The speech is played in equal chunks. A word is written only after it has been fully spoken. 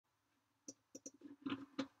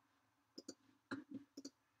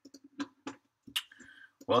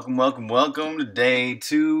Welcome to day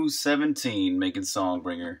 217 making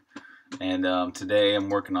Songbringer. And today I'm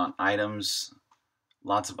working on items,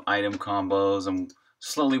 lots of item combos. I'm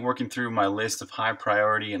slowly working through my list of high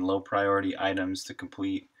priority and low priority items to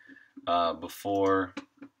complete before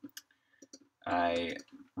I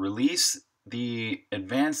release the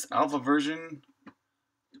advanced alpha version.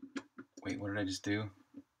 Wait, what did I just do?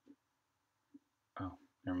 Oh,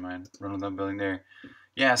 never mind. Run without building there.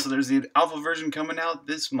 Yeah, so there's the alpha version coming out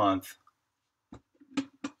this month.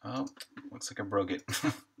 Oh, looks like I broke it.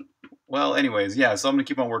 Well, anyways, yeah, so I'm going to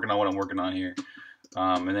keep on working on what I'm working on here.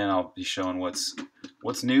 And then I'll be showing what's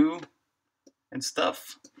new and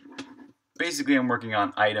stuff. Basically, I'm working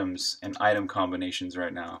on items and item combinations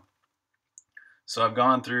right now. So I've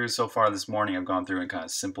gone through, so far this morning, I've gone through and kind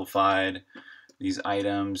of simplified these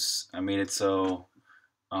items. I made it so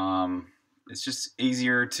it's just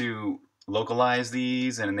easier to localize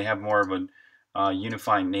these, and they have more of a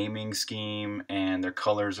unified naming scheme, and their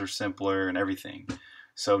colors are simpler and everything.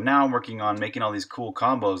 So now I'm working on making all these cool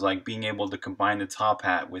combos, like being able to combine the top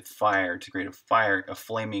hat with fire to create a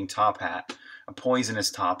flaming top hat, a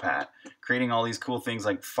poisonous top hat, creating all these cool things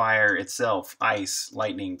like fire itself, ice,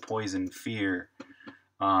 lightning, poison, fear.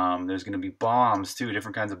 There's going to be bombs too,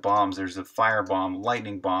 different kinds of bombs. There's a fire bomb,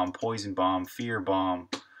 lightning bomb, poison bomb, fear bomb.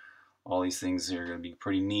 All these things are going to be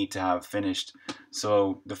pretty neat to have finished.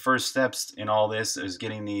 So the first steps in all this is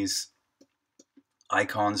getting these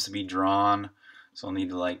icons to be drawn. So I'll need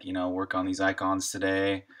to work on these icons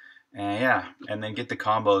today. And yeah, and then get the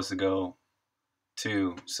combos to go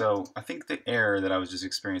too. So I think the error that I was just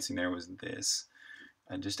experiencing there was this.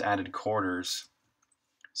 I just added quarters.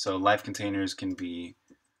 So life containers can be,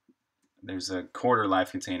 there's a quarter life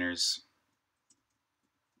containers.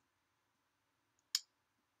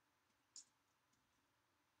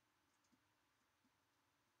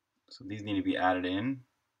 So these need to be added in.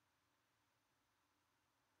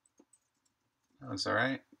 That's all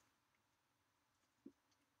right.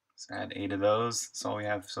 Let's add 8 of those. That's all we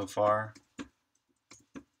have so far.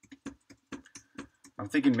 I'm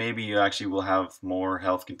thinking maybe you actually will have more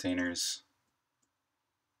health containers.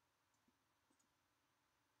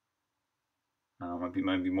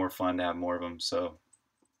 Might be more fun to have more of them. So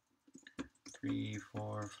 3,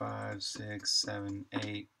 4, 5, 6, 7,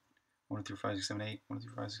 8. 1, 2, 3, 4, 5, 6, 7, 8. 1, 2, 3,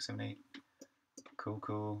 4, 5, 6, 7, 8.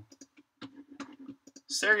 Cool.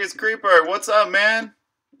 Serious Creeper, what's up, man?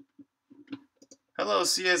 Hello,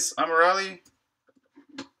 CS Amarali.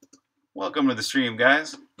 Welcome to the stream,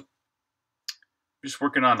 guys. Just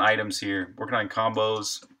working on items here, working on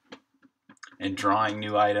combos and drawing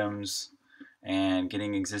new items and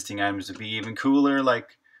getting existing items to be even cooler.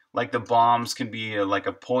 Like the bombs can be like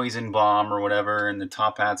a poison bomb or whatever, and the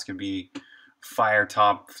top hats can be fire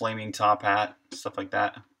top, flaming top hat, stuff like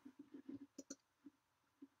that.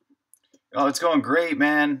 Oh, it's going great,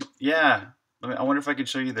 man. Yeah. I wonder if I could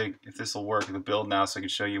show you if this will work, the build now, so I can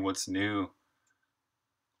show you what's new.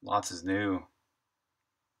 Lots is new.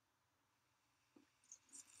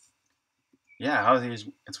 Yeah, how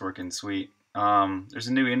it's working sweet. There's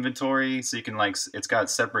a new inventory, so you can it's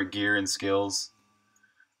got separate gear and skills.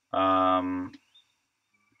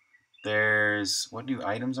 There's, what new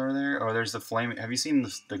items are there? Oh, there's the flame. Have you seen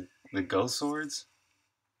the ghost swords?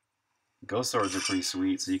 Ghost swords are pretty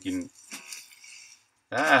sweet, so you can.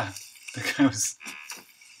 That was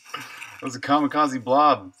a kamikaze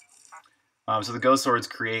blob. So the ghost swords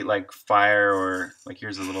create like fire, or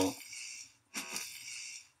here's a little.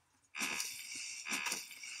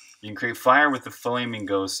 You can create fire with the flaming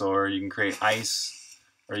ghost sword. You can create ice,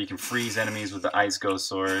 or you can freeze enemies with the ice ghost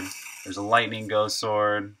sword. There's a lightning ghost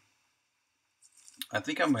sword. I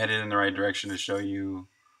think I'm headed in the right direction to show you.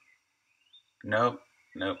 Nope,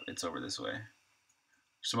 it's over this way.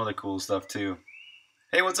 Some other cool stuff too.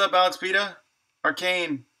 Hey, what's up, Alex Pita?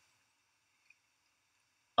 Arcane.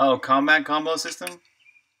 Oh, combat combo system?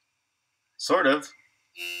 Sort of.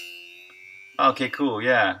 Okay, cool,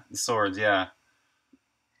 yeah. The swords, yeah.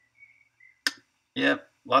 Yep,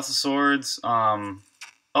 lots of swords.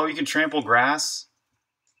 Oh, you can trample grass.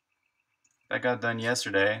 That got done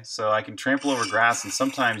yesterday. So I can trample over grass, and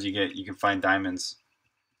sometimes you can find diamonds.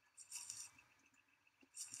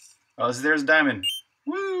 Oh, there's a diamond.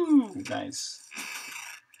 Woo! Nice.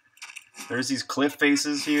 There's these cliff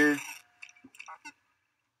faces here.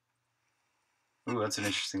 Ooh, that's an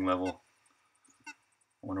interesting level. I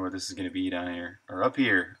wonder what this is going to be down here. Or up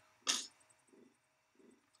here.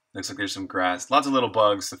 Looks like there's some grass. Lots of little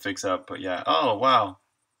bugs to fix up, but yeah. Oh, wow.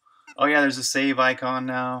 Oh, yeah, there's a save icon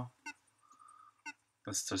now.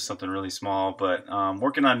 That's just something really small, but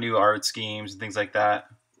working on new art schemes and things like that.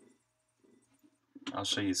 I'll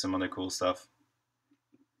show you some other cool stuff.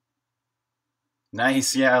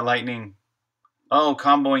 Nice, yeah, lightning. Oh,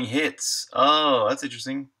 comboing hits. Oh, that's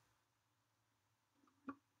interesting.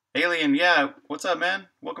 Alien, yeah, what's up, man?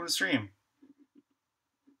 Welcome to the stream.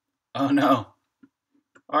 Oh no.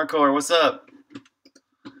 Hardcore, what's up?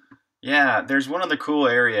 Yeah, there's one other cool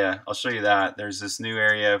area. I'll show you that. There's this new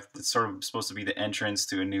area that's sort of supposed to be the entrance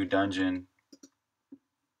to a new dungeon.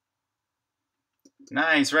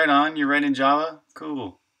 Nice, right on. You're right in Java?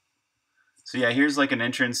 Cool. So yeah, here's like an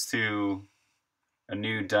entrance to a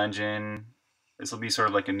new dungeon. This will be sort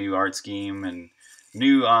of like a new art scheme and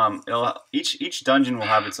new each dungeon will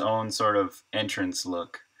have its own sort of entrance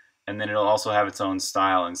look, and then it'll also have its own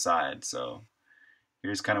style inside. So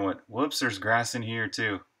here's kind of what. Whoops, there's grass in here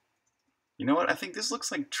too. You know what? I think this looks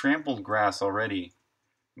like trampled grass already.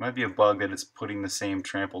 It might be a bug that it's putting the same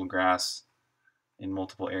trampled grass in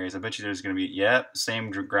multiple areas. I bet you there's going to be, yep, same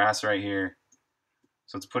grass right here.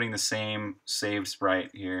 So it's putting the same saved sprite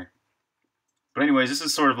here. But anyways, this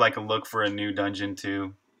is sort of like a look for a new dungeon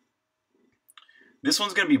too. This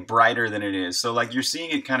one's going to be brighter than it is. So like you're seeing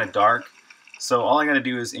it kind of dark. So all I got to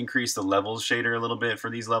do is increase the levels shader a little bit for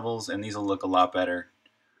these levels, and these will look a lot better.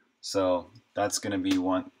 So that's going to be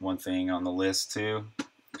one thing on the list too.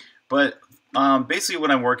 But basically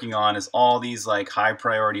what I'm working on is all these like high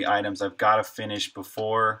priority items I've got to finish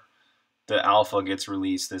before the alpha gets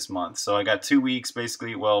released this month. So I got 2 weeks,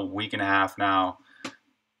 basically, well, week and a half now,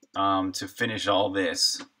 to finish all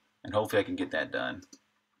this. And hopefully I can get that done.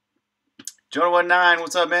 Jonah19,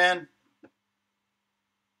 what's up, man?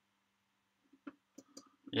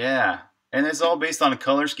 Yeah. And it's all based on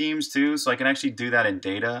color schemes too, so I can actually do that in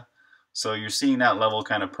data. So you're seeing that level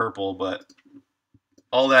kind of purple, but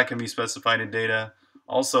all that can be specified in data.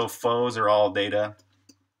 Also, foes are all data.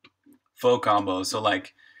 Foe combos. So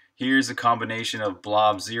like, here's a combination of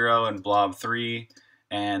blob 0 and blob 3.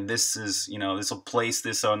 And this is, you know, this will place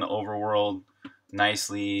this on the overworld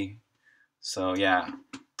nicely. So yeah,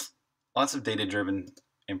 lots of data-driven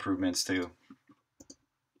improvements too.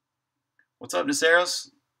 What's up, Naceros?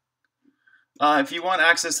 If you want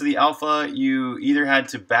access to the alpha, you either had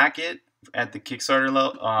to back it at the Kickstarter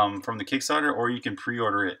level, from the Kickstarter, or you can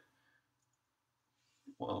pre-order it.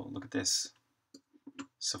 Whoa, look at this.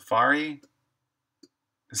 Safari?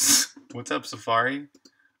 What's up, Safari?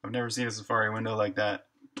 I've never seen a Safari window like that.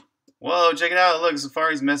 Whoa, check it out. Look,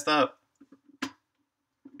 Safari's messed up.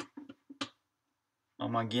 Oh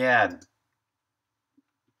my god.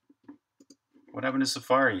 What happened to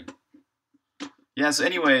Safari? Yeah, so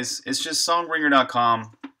anyways, it's just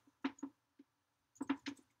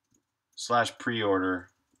songbringer.com/pre-order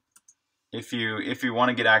if you want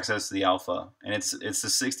to get access to the alpha, and it's the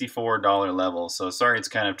 $64 level. So sorry, it's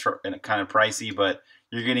kind of pricey, but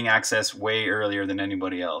you're getting access way earlier than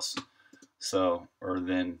anybody else. So, or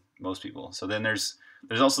than most people. So then there's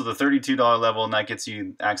also the $32 level, and that gets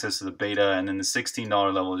you access to the beta, and then the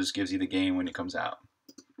 $16 level just gives you the game when it comes out.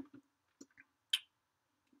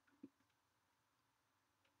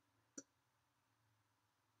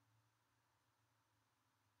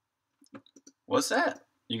 What's that?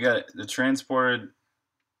 You got the transported.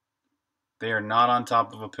 They are not on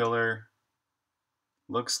top of a pillar.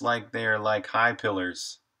 Looks like they are like high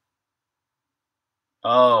pillars.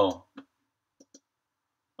 Oh.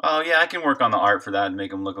 Oh yeah, I can work on the art for that and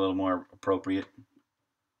make them look a little more appropriate.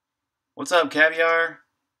 What's up, Caviar?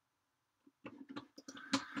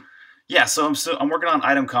 Yeah, so I'm working on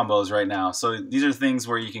item combos right now. So these are things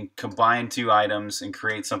where you can combine 2 items and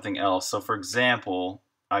create something else. So for example,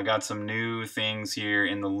 I got some new things here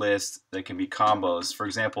in the list that can be combos. For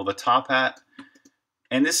example, the top hat.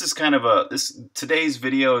 And this is kind of today's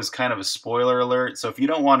video is kind of a spoiler alert. So if you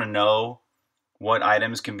don't want to know what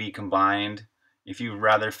items can be combined, if you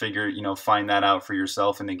rather find that out for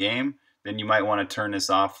yourself in the game, then you might want to turn this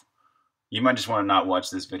off. You might just want to not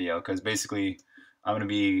watch this video, because basically I'm going to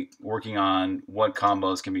be working on what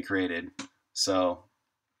combos can be created. So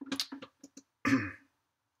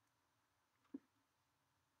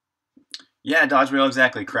yeah, dodge rail,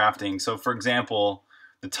 exactly, crafting. So for example,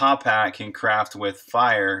 the top hat can craft with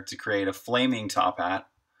fire to create a flaming top hat,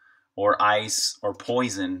 or ice, or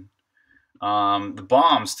poison. The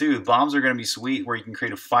bombs too. The bombs are going to be sweet, where you can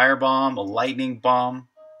create a fire bomb, a lightning bomb,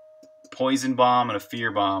 poison bomb, and a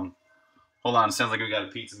fear bomb. Hold on, it sounds like we got a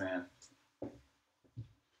pizza man.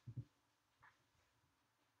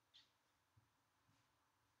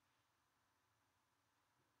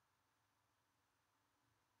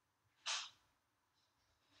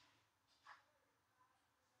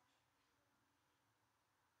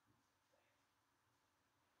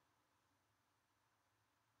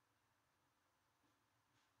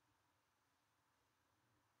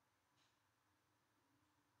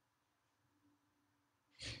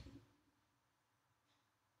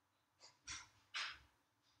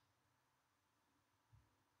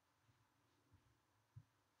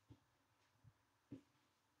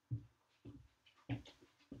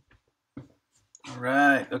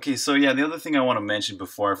 Right. Okay, so yeah, the other thing I want to mention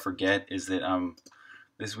before I forget is that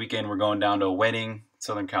this weekend we're going down to a wedding in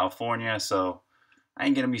Southern California, so I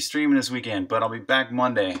ain't gonna be streaming this weekend, but I'll be back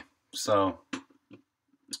Monday. So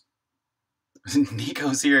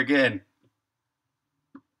Nico's here again.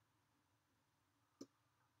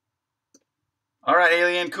 All right,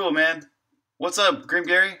 Alien, cool, man. What's up, Grim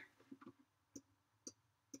Gary?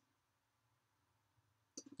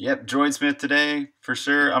 Yep, Droid Smith today for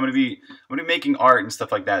sure. I'm gonna be making art and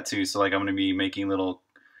stuff like that too. So like I'm gonna be making little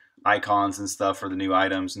icons and stuff for the new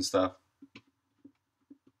items and stuff.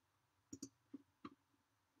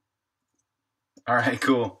 All right,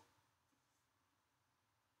 cool.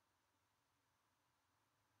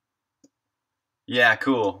 Yeah,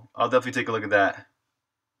 cool. I'll definitely take a look at that.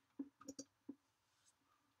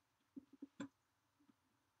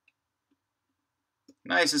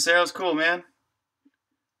 Nice, Acero's cool, man.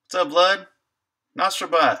 What's up, Blood?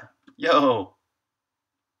 Nostrabot. Yo.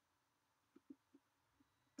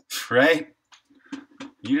 Right?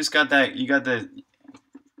 You just got that. You got the.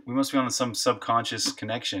 We must be on some subconscious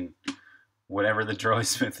connection. Whatever the Droid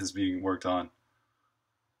Smith is being worked on.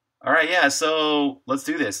 All right, yeah. So let's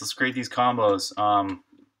do this. Let's create these combos. I'm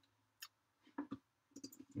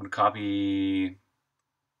gonna copy.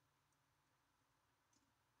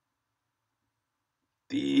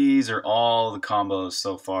 These are all the combos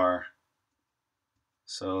so far.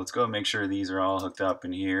 So let's go and make sure these are all hooked up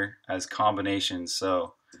in here as combinations.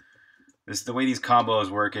 So the way these combos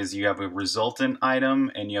work is you have a resultant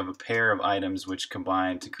item and you have a pair of items which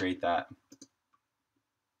combine to create that.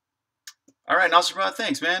 All right, Nostrabot,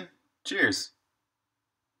 thanks, man. Cheers.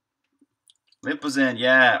 Limpozan,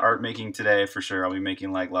 yeah, art making today for sure. I'll be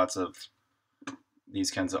making like lots of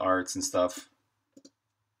these kinds of arts and stuff.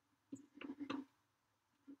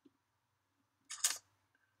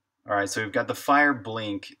 All right, so we've got the fire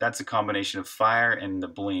blink. That's a combination of fire and the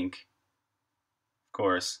blink, of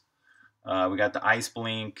course. We got the ice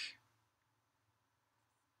blink.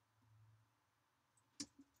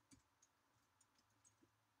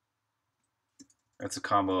 That's a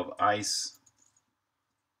combo of ice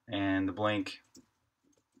and the blink.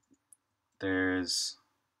 There's,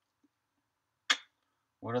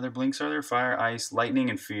 what other blinks are there? Fire, ice, lightning,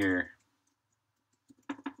 and fear.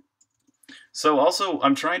 So also,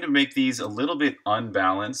 I'm trying to make these a little bit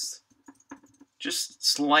unbalanced, just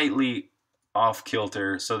slightly off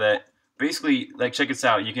kilter, so that basically, like, check this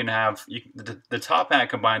out. You can have the top hat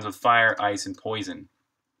combines with fire, ice, and poison,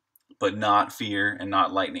 but not fear and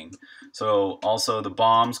not lightning. So also the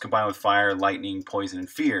bombs combine with fire, lightning, poison, and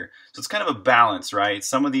fear. So it's kind of a balance, right?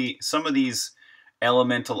 Some of these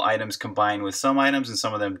elemental items combine with some items, and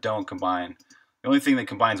some of them don't combine. The only thing that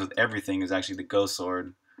combines with everything is actually the Ghost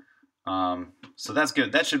Sword. So that's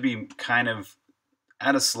good. That should be kind of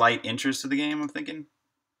add a slight interest to the game, I'm thinking.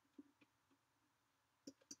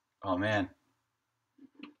 Oh, man.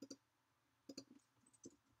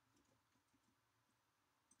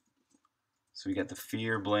 So we got the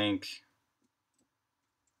fear blink.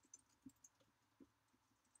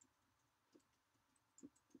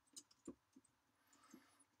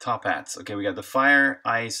 Top hats. Okay, we got the fire,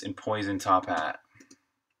 ice, and poison top hat.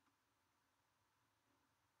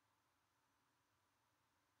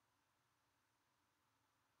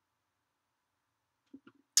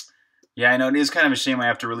 Yeah, I know it is kind of a shame I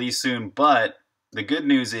have to release soon, but the good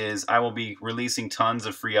news is I will be releasing tons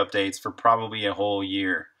of free updates for probably a whole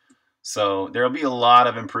year. So there will be a lot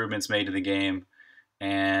of improvements made to the game.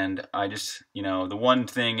 And I just, the one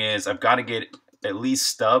thing is I've got to get at least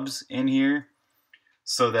stubs in here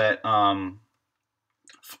so that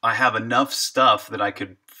I have enough stuff that I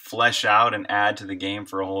could flesh out and add to the game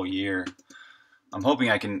for a whole year. I'm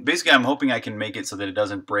hoping I can make it so that it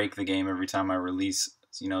doesn't break the game every time I release,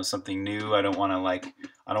 something new. I don't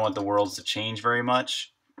want the worlds to change very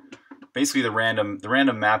much. Basically the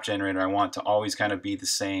random map generator I want to always kind of be the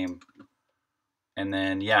same. And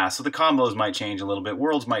then yeah, so the combos might change a little bit.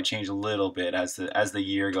 Worlds might change a little bit as the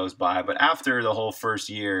year goes by, but after the whole first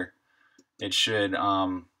year, it should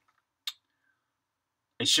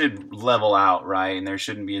level out, right? And there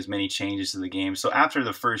shouldn't be as many changes to the game. So after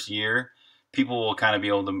the first year, people will kind of be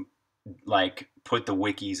able to like put the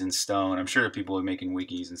wikis in stone. I'm sure that people are making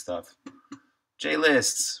wikis and stuff.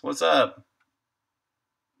 J-Lists, what's up?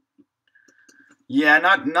 Yeah,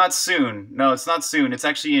 not soon. No, it's not soon. It's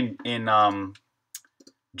actually in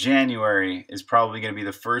January is probably going to be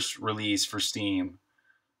the first release for Steam.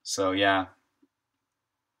 So yeah.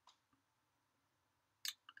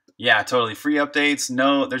 Yeah, totally. Free updates.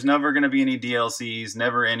 No, there's never going to be any DLCs,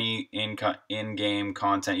 never any in-game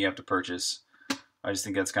content you have to purchase. I just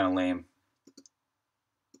think that's kind of lame.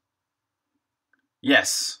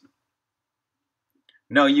 Yes.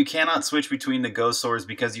 No, you cannot switch between the ghost swords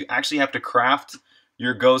because you actually have to craft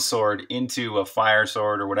your ghost sword into a fire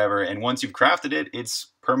sword or whatever, and once you've crafted it, it's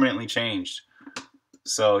permanently changed.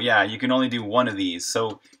 So yeah, you can only do one of these.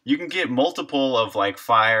 So you can get multiple of like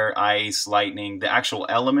fire, ice, lightning, the actual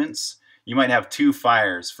elements. You might have two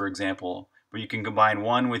fires, for example, but you can combine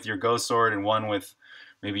one with your ghost sword and one with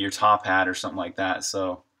maybe your top hat or something like that.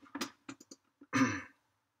 So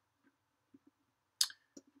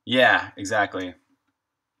yeah, exactly.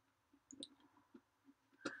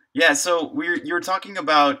 Yeah, so you're talking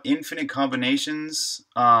about infinite combinations.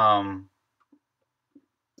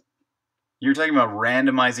 You're talking about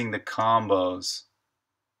randomizing the combos.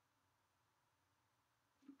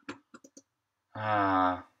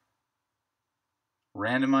 Ah,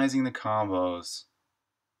 randomizing the combos.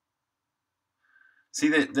 See,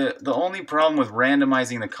 the only problem with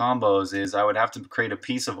randomizing the combos is I would have to create a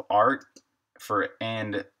piece of art for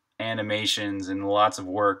and animations and lots of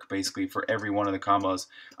work basically for every one of the combos.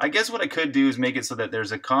 I guess what I could do is make it so that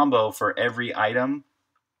there's a combo for every item.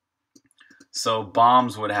 So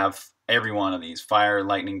bombs would have every one of these: fire,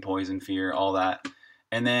 lightning, poison, fear, all that.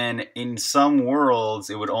 And then in some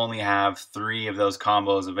worlds, it would only have 3 of those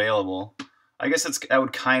combos available. I guess that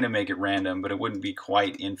would kind of make it random, but it wouldn't be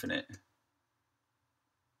quite infinite.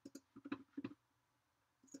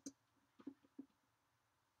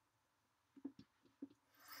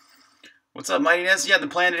 What's up, Mightiness? Yeah, the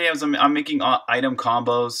plan today is I'm making item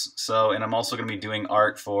combos. So, and I'm also going to be doing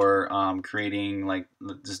art for creating like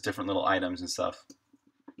just different little items and stuff.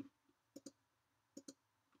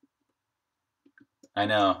 I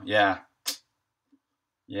know. Yeah.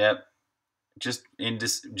 Yep. Just in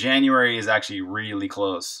January is actually really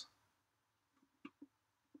close.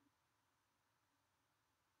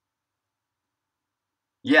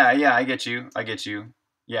 Yeah, yeah, I get you. I get you.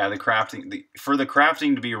 Yeah, the crafting for the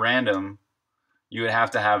crafting to be random, you would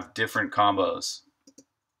have to have different combos.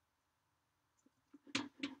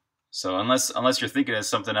 So unless you're thinking of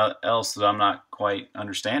something else that I'm not quite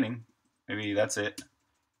understanding, maybe that's it.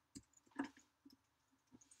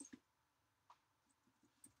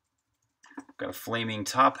 Got a flaming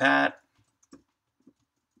top hat.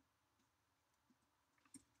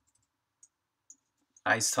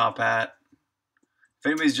 Ice top hat. If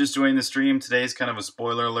anybody's just joining the stream, today's kind of a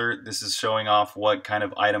spoiler alert. This is showing off what kind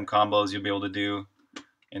of item combos you'll be able to do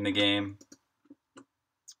in the game.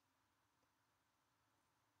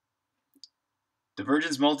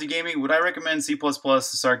 Divergence multigaming. Would I recommend C++ to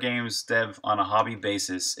start games dev on a hobby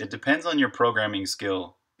basis? It depends on your programming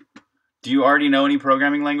skill. Do you already know any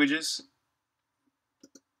programming languages?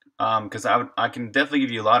 Because I can definitely give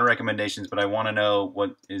you a lot of recommendations, but I want to know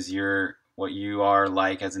what you are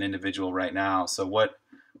like as an individual right now. So what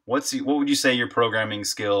would you say your programming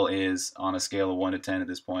skill is on a scale of 1 to 10 at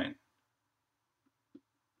this point?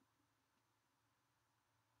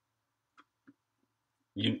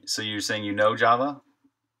 So you're saying you know Java?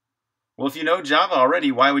 Well, if you know Java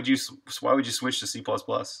already, why would you switch to C++?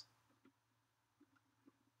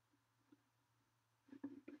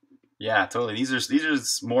 Yeah, totally. These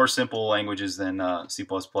are more simple languages than C++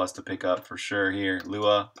 to pick up for sure. Here,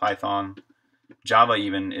 Lua, Python, Java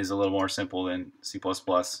even is a little more simple than C++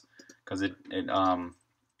 because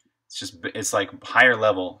it's like higher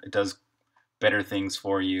level. It does better things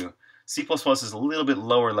for you. C++ is a little bit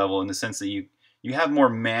lower level in the sense that you have more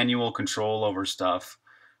manual control over stuff,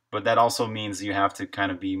 but that also means you have to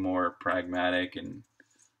kind of be more pragmatic and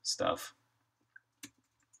stuff.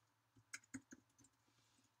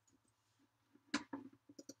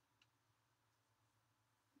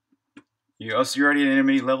 So you're already at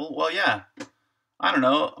intermediate level? Well, yeah. I don't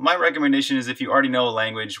know. My recommendation is if you already know a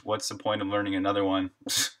language, what's the point of learning another one?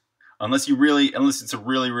 unless it's a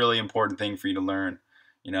really, really important thing for you to learn.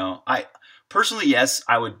 You know, I personally, yes,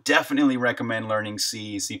 I would definitely recommend learning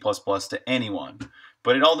C, C++ to anyone.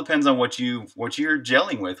 But it all depends on what you're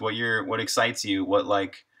gelling with, what excites you,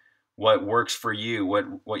 what works for you, what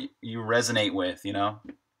you resonate with, you know?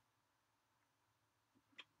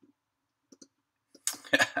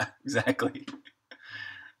 Exactly.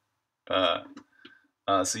 Uh,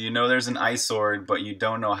 so you know there's an ice sword, but you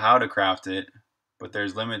don't know how to craft it. But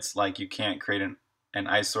there's limits, like you can't create an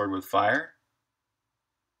ice sword with fire.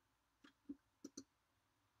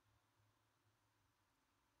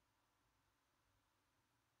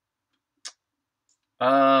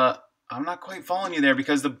 I'm not quite following you there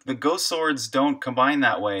because the ghost swords don't combine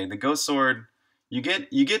that way. The ghost sword, you get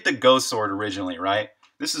the ghost sword originally, right?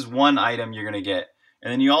 This is one item you're gonna get,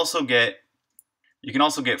 and then you can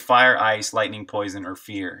also get fire, ice, lightning, poison, or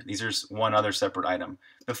fear. These are one other separate item.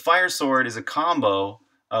 The fire sword is a combo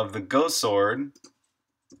of the ghost sword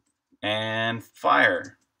and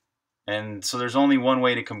fire. And so there's only one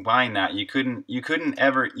way to combine that. You couldn't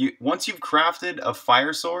ever once you've crafted a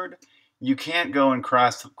fire sword, you can't go and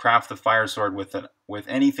craft the fire sword with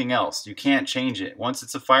anything else. You can't change it. Once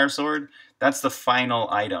it's a fire sword, that's the final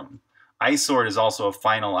item. Ice sword is also a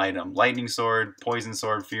final item. Lightning sword, poison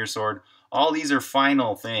sword, fear sword, all these are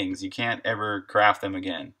final things. You can't ever craft them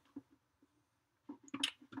again.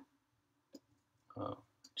 Oh,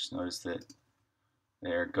 just noticed that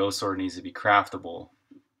their ghost sword needs to be craftable.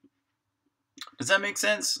 Does that make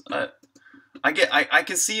sense? I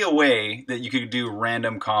can see a way that you could do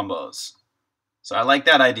random combos. So I like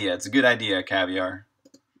that idea. It's a good idea, Caviar.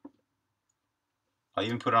 I'll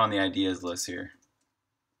even put it on the ideas list here.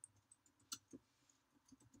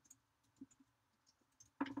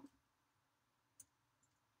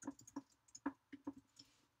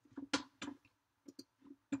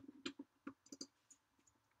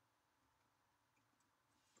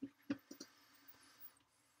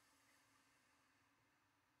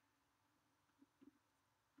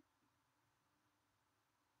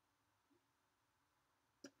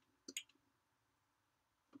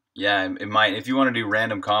 Yeah, it might. If you want to do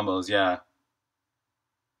random combos, yeah.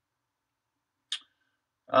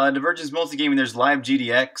 Divergence multigaming, there's live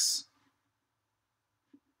GDX.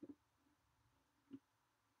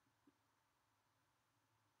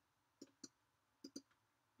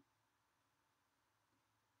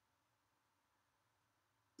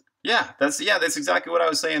 Yeah, that's exactly what I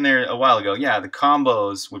was saying there a while ago. Yeah, the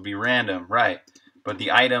combos would be random, right? But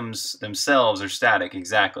the items themselves are static,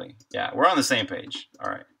 exactly. Yeah, we're on the same page.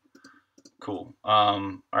 All right, cool.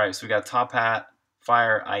 All right, so we got top hat,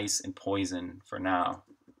 fire, ice, and poison for now.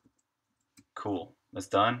 Cool, that's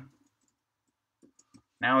done.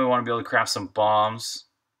 Now we want to be able to craft some bombs.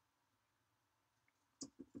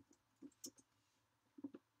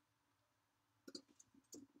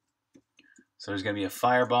 So there's going to be a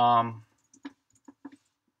fire bomb,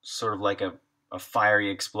 sort of like a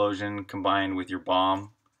fiery explosion combined with your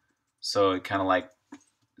bomb. So it kind of like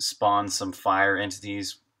spawns some fire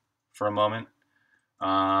entities for a moment.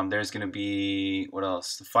 There's going to be, what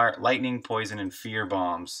else? The fire, lightning, poison, and fear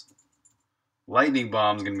bombs. Lightning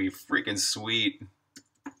bomb's going to be freaking sweet.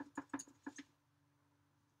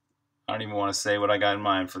 I don't even want to say what I got in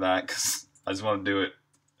mind for that because I just want to do it.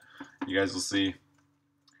 You guys will see.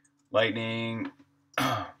 Lightning.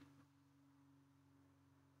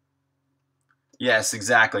 Yes,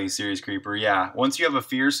 exactly, Serious Creeper. Yeah, once you have a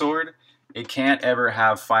fear sword, it can't ever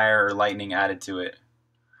have fire or lightning added to it.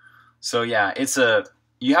 So yeah,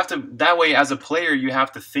 you have to, that way as a player, you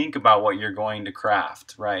have to think about what you're going to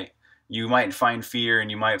craft, right? You might find fear and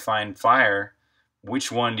you might find fire.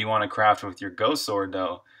 Which one do you want to craft with your ghost sword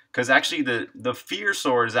though? Because actually the fear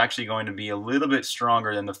sword is actually going to be a little bit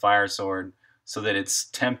stronger than the fire sword, so that it's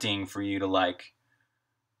tempting for you to, like,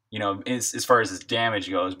 you know, as far as its damage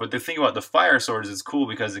goes. But the thing about the fire sword is it's cool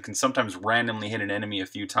because it can sometimes randomly hit an enemy a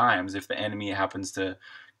few times if the enemy happens to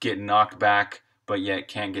get knocked back, but yet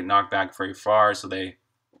can't get knocked back very far, so they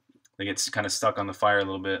get kind of stuck on the fire a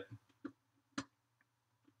little bit.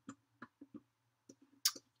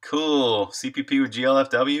 Cool. CPP with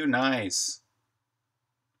GLFW? Nice.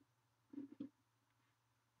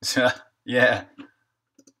 Yeah.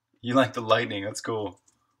 You like the lightning. That's cool.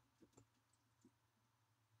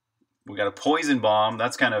 We got a poison bomb.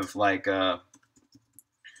 That's kind of like, you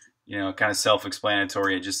know, kind of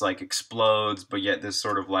self-explanatory. It just like explodes, but yet there's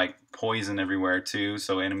sort of like poison everywhere too,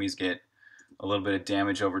 so enemies get a little bit of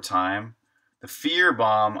damage over time. The fear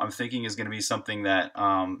bomb, I'm thinking, is going to be something that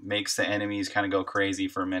makes the enemies kind of go crazy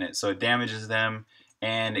for a minute. So it damages them,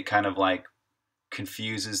 and it kind of like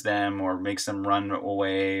confuses them or makes them run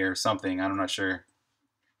away or something. I'm not sure.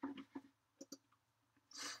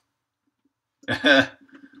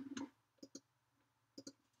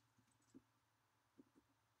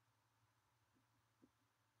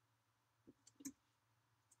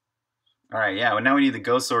 All right, yeah. Well, now we need the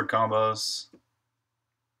ghost sword combos.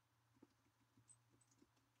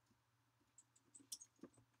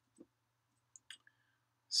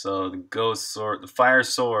 So the ghost sword, the fire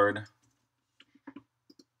sword.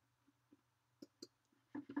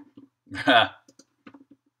 At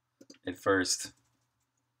first.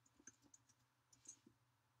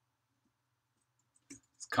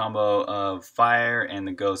 It's a combo of fire and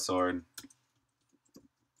the ghost sword.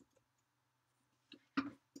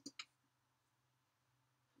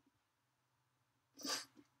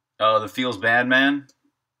 Oh, the feels bad, man?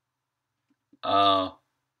 Oh,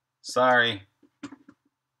 sorry.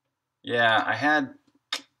 Yeah, I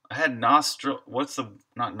had Nostril. What's the,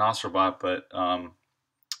 not Nostrobot, but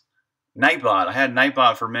Nightbot. I had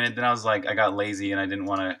Nightbot for a minute. Then I was like, I got lazy and I didn't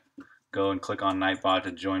want to go and click on Nightbot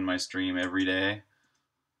to join my stream every day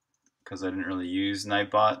because I didn't really use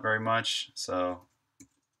Nightbot very much. So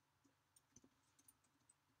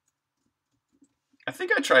I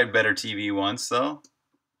think I tried Better TV once though.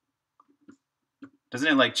 Doesn't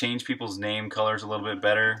it like change people's name colors a little bit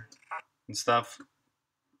better and stuff?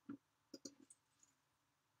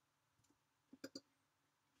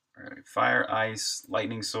 All right, fire, ice,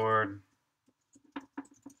 lightning sword.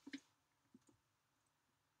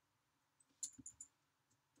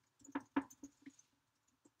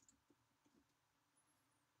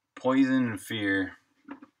 Poison and fear.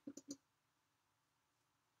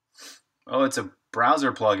 Oh, it's a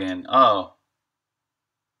browser plugin. Oh.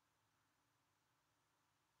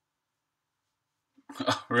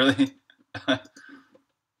 Oh, really?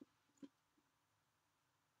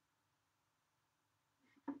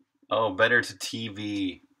 Oh, better to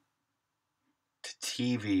TV. To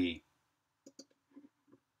TV.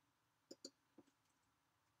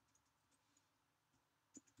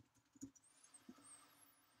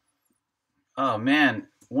 Oh man,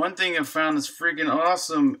 one thing I found that's freaking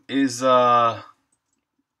awesome is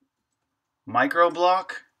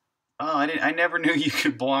microblock. Oh, I never knew you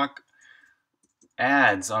could block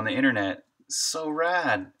ads on the internet. So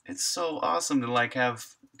rad. It's so awesome to like have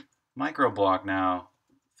microblock now.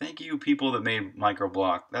 Thank you people that made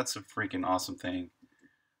microblock. That's a freaking awesome thing.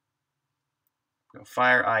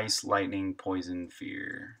 Fire, ice, lightning, poison,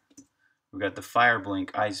 fear. We got the fire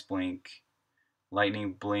blink, ice blink,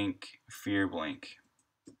 lightning blink, fear blink.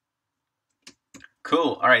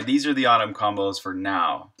 Cool. All right, these are the autumn combos for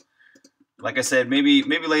now. Like I said, maybe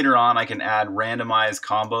later on I can add randomized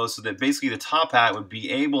combos so that basically the top hat would be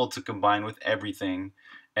able to combine with everything,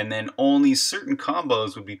 and then only certain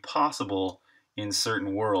combos would be possible in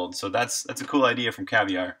certain worlds. So that's a cool idea from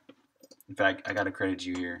Caviar. In fact, I gotta credit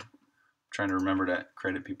you here. I'm trying to remember to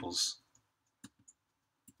credit people's.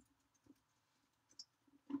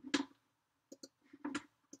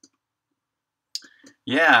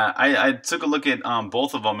 Yeah, I took a look at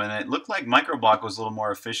both of them, and it looked like microblock was a little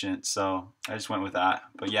more efficient, so I just went with that.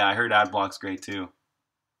 But yeah, I heard adblock's great too.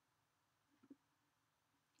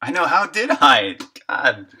 I know, how did I?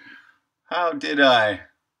 God, how did I?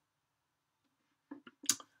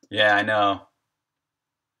 Yeah, I know.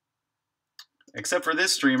 Except for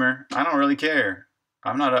this streamer, I don't really care.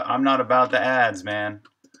 I'm not about the ads, man.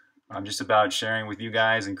 I'm just about sharing with you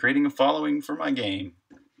guys and creating a following for my game.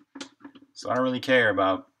 So I don't really care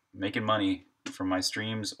about making money from my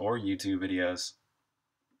streams or YouTube videos.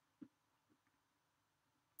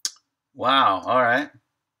 Wow, all right.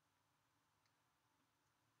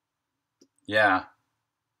 Yeah.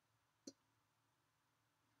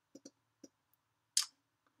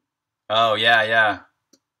 Oh, yeah, yeah.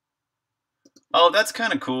 Oh, that's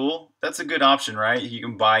kind of cool. That's a good option, right? You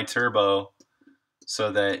can buy Turbo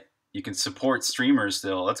so that you can support streamers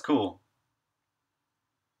still. That's cool.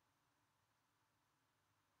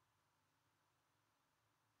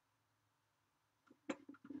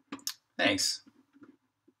 Thanks.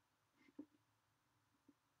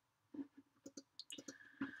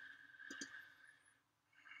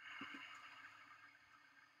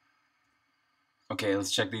 Okay,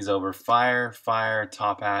 let's check these over. Fire, fire,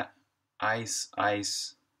 top hat, ice,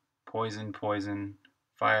 ice, poison, poison,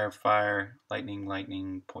 fire, fire, lightning,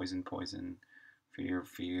 lightning, poison, poison, fear,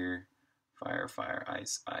 fear, fire, fire,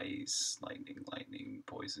 ice, ice, lightning, lightning,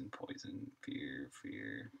 poison, poison, fear,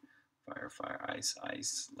 fear, fire, fire, ice,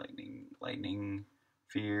 ice, lightning, lightning,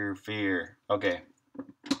 fear, fear. Okay,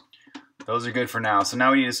 those are good for now. So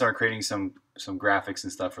now we need to start creating some graphics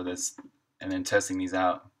and stuff for this, and then testing these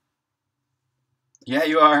out. Yeah,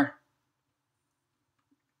 you are.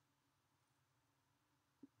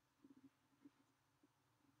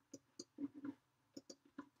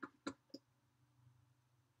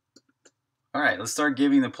 All right, let's start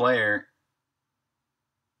giving the player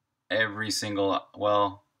every single,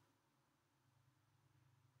 well,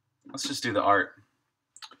 let's just do the art.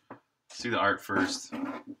 Let's do the art first.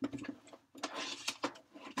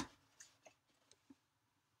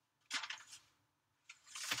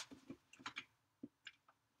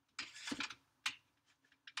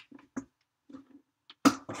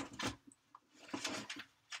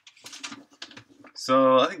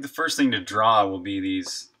 So I think the first thing to draw will be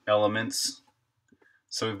these elements.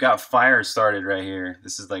 So we've got fire started right here.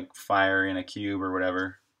 This is like fire in a cube or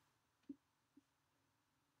whatever.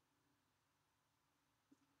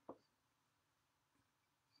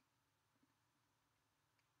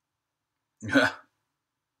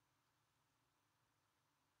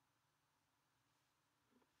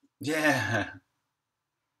 Yeah.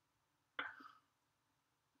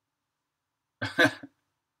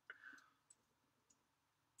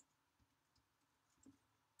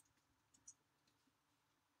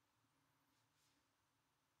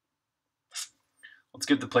 Let's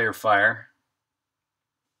give the player fire.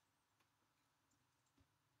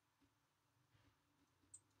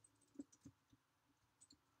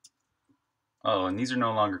 Oh, and these are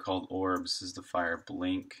no longer called orbs. This is the fire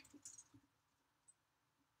blink.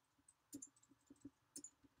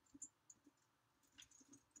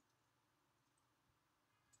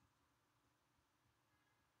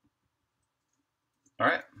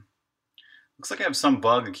 Alright. Looks like I have some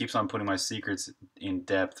bug that keeps on putting my secrets in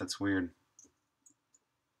depth. That's weird.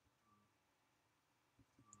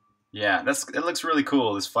 Yeah, it looks really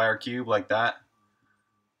cool, this fire cube like that.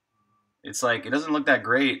 It's like, it doesn't look that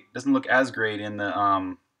great. It doesn't look as great in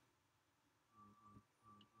the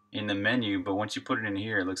menu, but once you put it in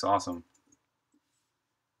here, it looks awesome.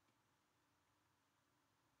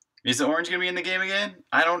 Is the orange gonna be in the game again?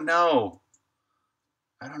 I don't know.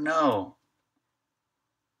 I don't know.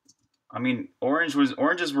 I mean,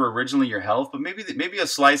 oranges were originally your health, but maybe a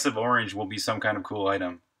slice of orange will be some kind of cool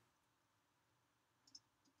item.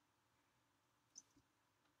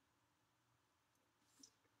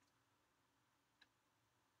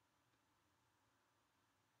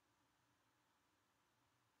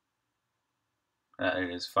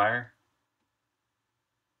 It is fire.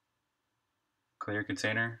 Clear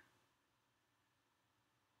container.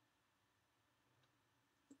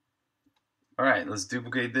 Alright, let's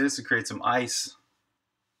duplicate this and create some ice.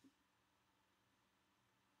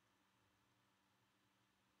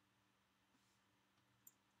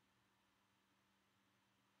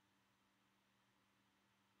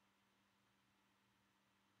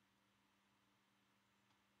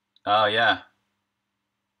 Oh, yeah.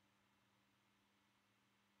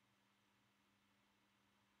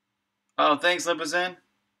 Oh, thanks, Lipizan.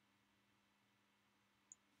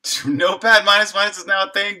 Notepad minus minus is now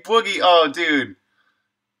a thing. Boogie. Oh, dude.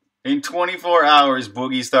 In 24 hours,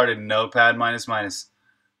 Boogie started Notepad minus minus.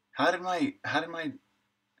 How did my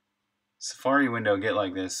Safari window get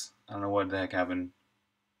like this? I don't know what the heck happened.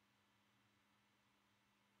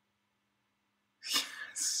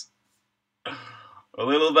 Yes. A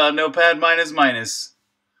little about Notepad minus minus.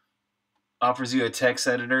 Offers you a text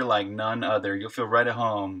editor like none other. You'll feel right at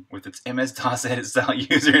home with its MS-DOS edit style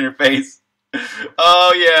user interface.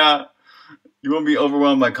 Oh yeah. You won't be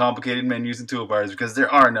overwhelmed by complicated menus and toolbars because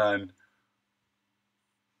there are none.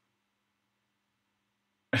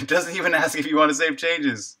 It doesn't even ask if you want to save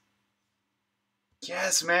changes.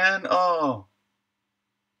 Yes, man. Oh.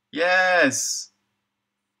 Yes.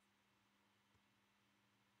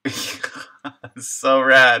 So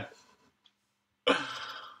rad.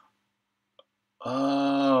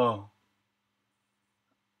 Oh.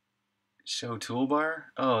 Show toolbar?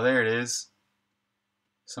 Oh, there it is.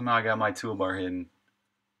 Somehow I got my toolbar hidden.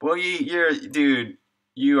 Boogie, dude,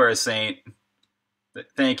 you are a saint.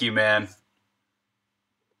 Thank you, man.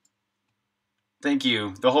 Thank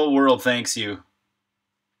you. The whole world thanks you.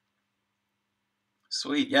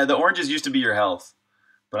 Sweet. Yeah, the oranges used to be your health,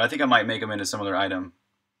 but I think I might make them into some other item.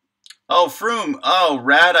 Oh, Froom. Oh,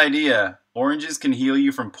 rad idea. Oranges can heal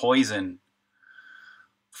you from poison.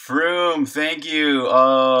 Froom, thank you.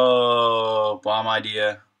 Oh, bomb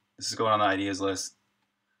idea. This is going on the ideas list.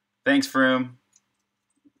 Thanks, Froom.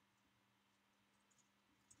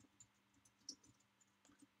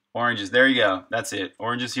 Oranges. There you go. That's it.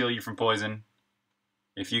 Oranges heal you from poison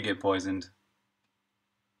if you get poisoned.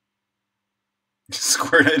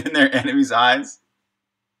 Squirt it in their enemy's eyes.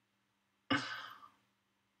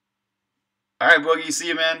 Alright, Boogie, see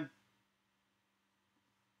you, man.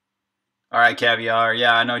 Alright, Caviar.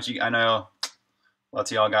 Yeah, I know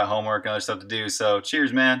lots of y'all got homework and other stuff to do, so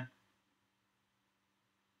cheers, man.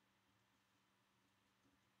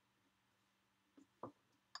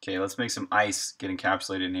 Okay, let's make some ice get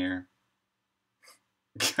encapsulated in here.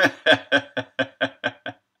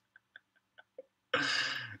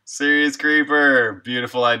 Serious Creeper.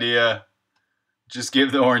 Beautiful idea. Just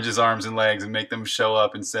give the oranges arms and legs and make them show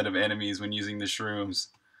up instead of enemies when using the shrooms.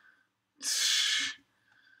 That's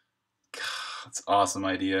an awesome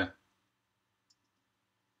idea.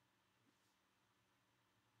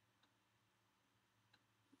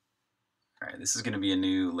 Alright, this is going to be a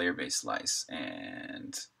new layer-based slice,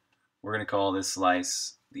 and we're going to call this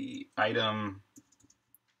slice the item...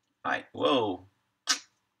 Whoa!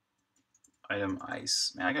 Item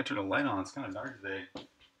ice. Man, I gotta turn the light on. It's kind of dark today.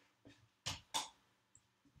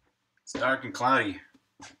 It's dark and cloudy.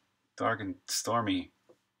 Dark and stormy.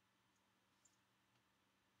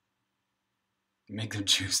 Make them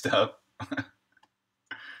juiced up.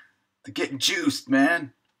 They're getting juiced,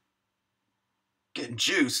 man. Getting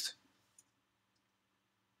juiced.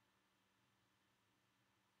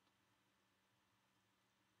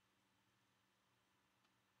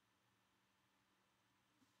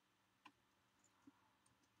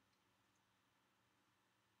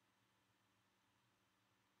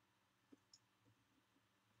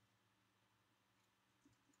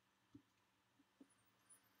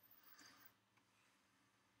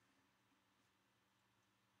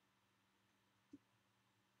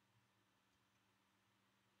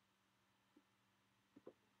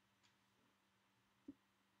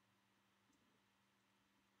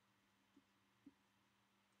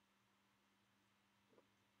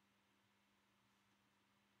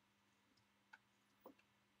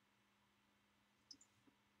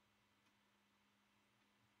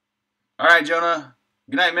 All right, Jonah.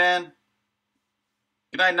 Good night, man.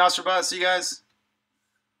 Good night, Nostrabot. See you guys.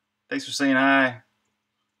 Thanks for saying hi.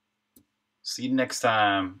 See you next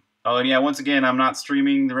time. Oh, and yeah, once again, I'm not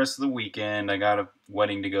streaming the rest of the weekend. I got a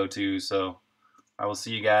wedding to go to, so I will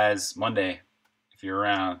see you guys Monday if you're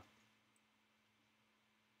around.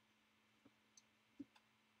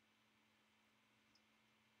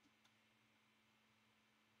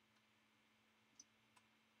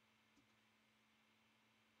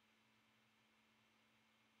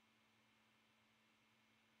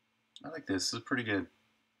 I like this. This is pretty good.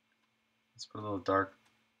 Let's put a little dark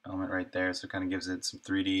element right there, so it kind of gives it some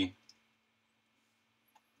 3D.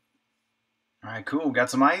 All right, cool. Got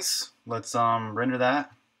some ice. Let's render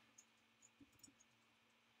that.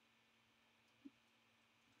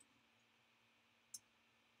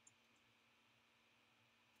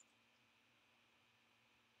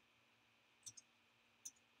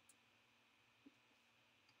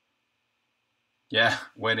 Yeah,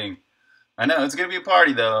 wedding. I know it's gonna be a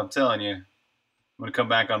party though. I'm telling you. I'm gonna come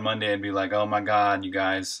back on Monday and be like, "Oh my God, you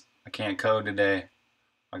guys, I can't code today.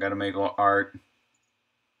 I gotta make art.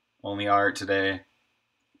 Only art today."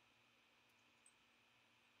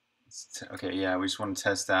 Okay, yeah, we just want to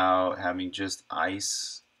test out having just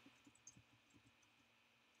ice.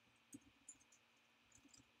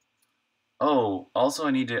 Oh, also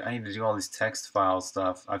I need to do all these text file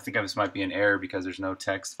stuff. I think this might be an error because there's no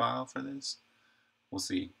text file for this. We'll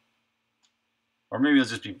see. Or maybe it'll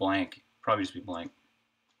just be blank. Probably just be blank.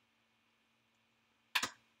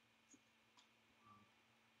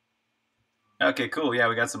 Okay, cool. Yeah,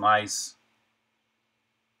 we got some ice.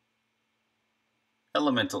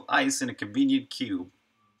 Elemental ice in a convenient cube.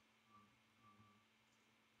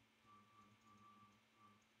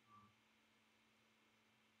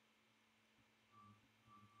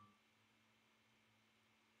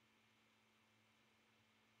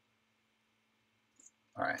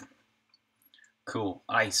 All right. Cool.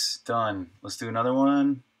 Ice. Done. Let's do another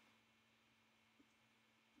one.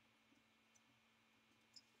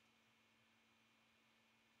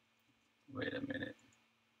 Wait a minute.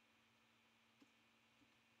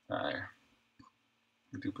 There.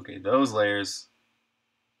 Duplicate those layers.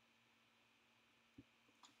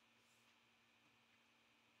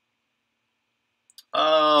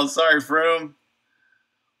 Oh, sorry, Froome.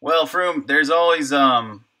 Well, Froome, there's always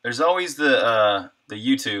the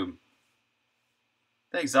YouTube.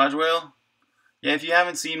 Thanks, Dodgewell. Yeah, if you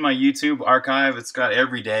haven't seen my YouTube archive, it's got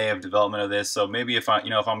every day of development of this. So maybe if I'm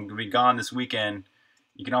gonna be gone this weekend,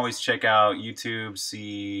 you can always check out YouTube.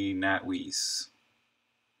 See Nat Weiss.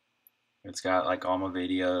 It's got like all my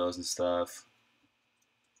videos and stuff.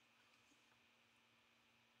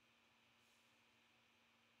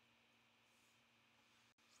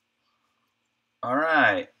 All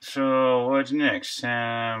right. So what's next?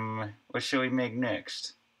 What shall we make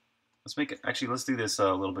next? Let's make it. Actually, let's do this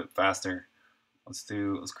a little bit faster. Let's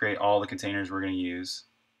create all the containers we're going to use.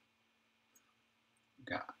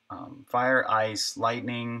 Got fire, ice,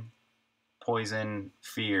 lightning, poison,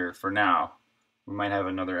 fear for now. We might have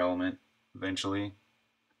another element eventually.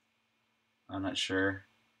 I'm not sure.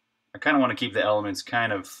 I kind of want to keep the elements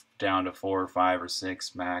kind of down to 4 or 5 or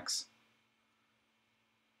 6 max.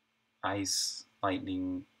 Ice,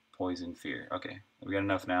 lightning, poison, fear. Okay, we got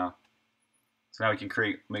enough now. So now we can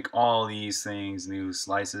make all these things new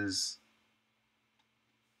slices.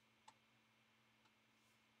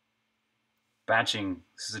 Batching.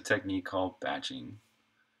 This is a technique called batching.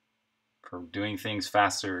 For doing things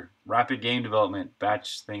faster. Rapid game development.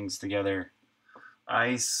 Batch things together.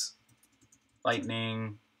 Ice,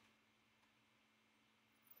 lightning,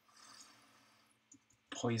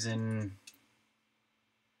 poison,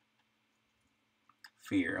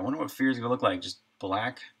 fear. I wonder what fear is going to look like. Just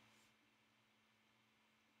black?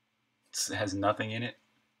 It has nothing in it.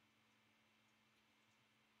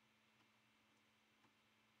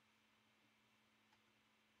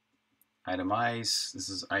 Item ice. This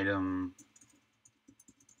is item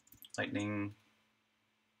lightning.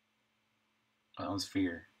 Oh, that one's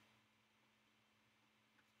fear.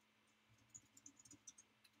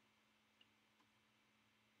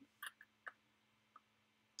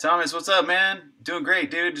 Thomas, what's up, man? Doing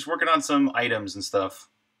great, dude. Just working on some items and stuff.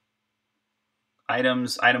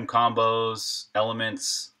 Items, item combos,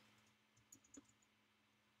 elements.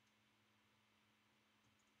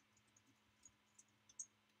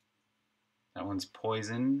 That one's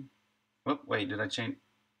poison. Whoop, wait, did I change?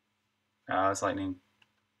 It's lightning.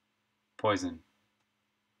 Poison.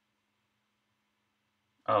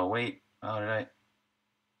 Oh, wait. Oh, did I?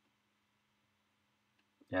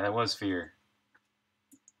 Yeah, that was fear.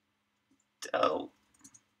 Oh.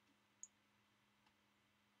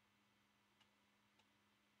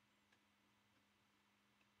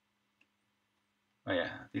 Oh yeah,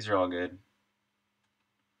 these are all good.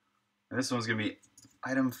 And this one's gonna be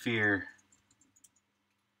item fear.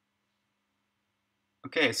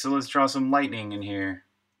 Okay, so let's draw some lightning in here.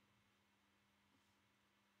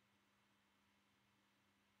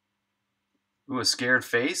 Ooh, a scared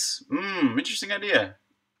face? Interesting idea.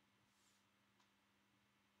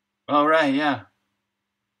 All right, yeah.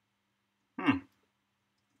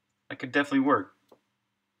 That could definitely work.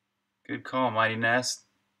 Good call, Mighty Nest.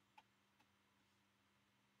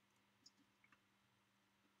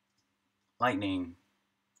 Lightning.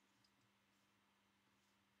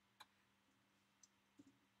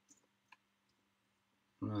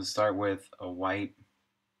 I'm gonna start with a white.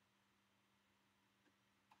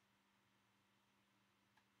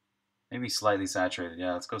 Maybe slightly saturated.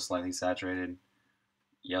 Yeah, let's go slightly saturated.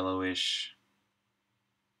 Yellowish.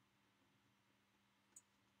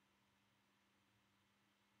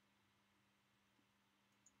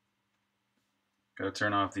 Gotta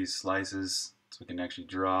turn off these slices so we can actually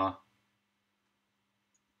draw.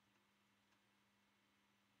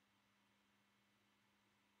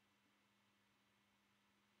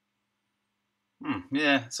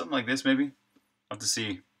 Yeah, something like this maybe. I'll have to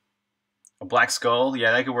see. A black skull?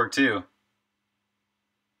 Yeah, that could work too.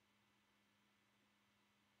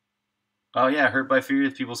 Oh yeah, hurt by fear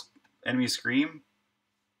if people's enemies scream.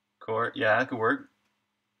 Court, yeah, that could work.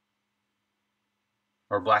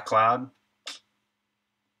 Or black cloud.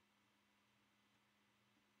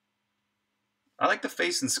 I like the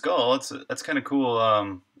face and skull. That's kind of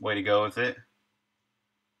cool way to go with it.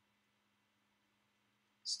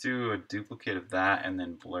 Let's do a duplicate of that and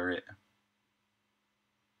then blur it.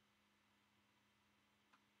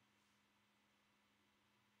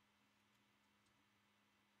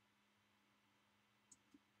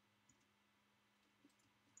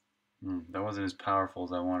 That wasn't as powerful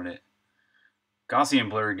as I wanted it. Gaussian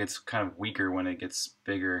blur gets kind of weaker when it gets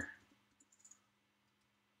bigger.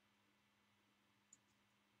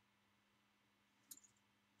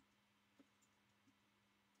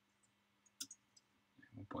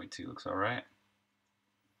 .2 looks all right.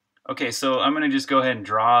 Okay, so I'm going to just go ahead and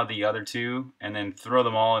draw the other two and then throw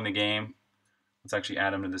them all in the game. Let's actually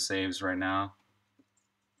add them to the saves right now.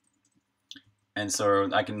 And so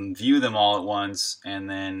I can view them all at once and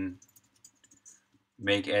then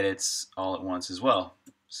make edits all at once as well.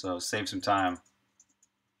 So save some time.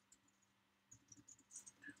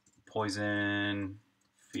 Poison,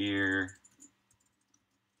 fear.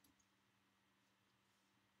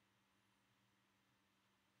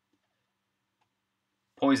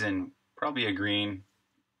 Poison, probably a green.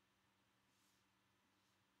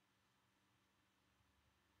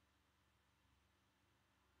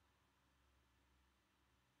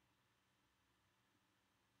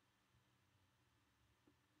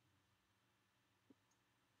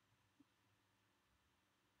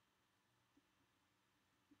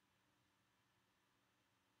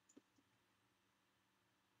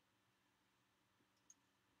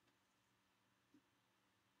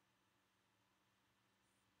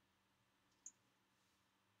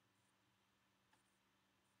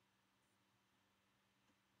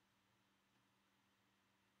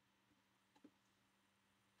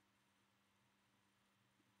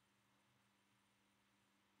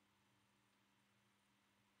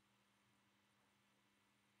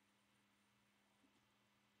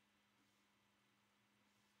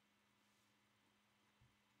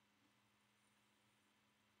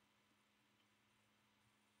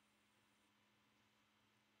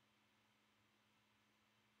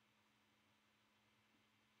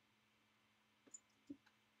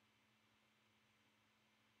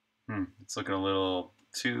 It's looking a little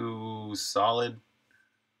too solid.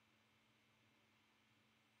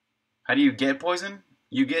 How do you get poison?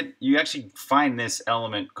 You actually find this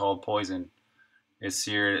element called poison. It's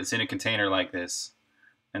here. It's in a container like this,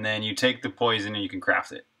 and then you take the poison and you can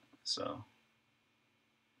craft it. So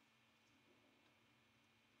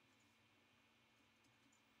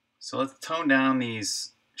let's tone down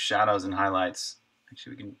these shadows and highlights.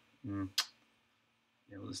 Actually, we can.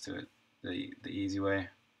 Yeah, we'll just do it the easy way.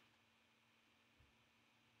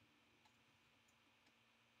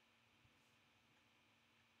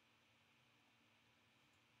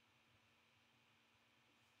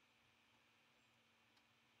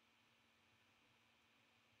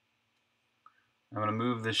 I'm gonna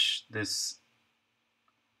move this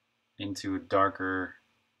into a darker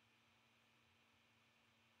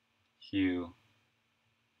hue.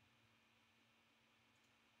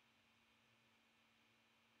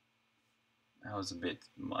 That was a bit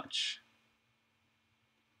much.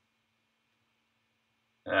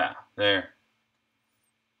 Yeah, there.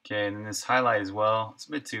 Okay, and then this highlight as well. It's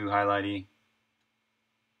a bit too highlighty.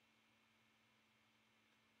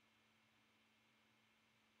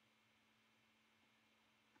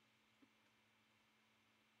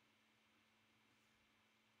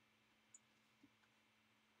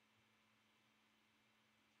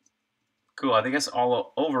 Cool. I think that's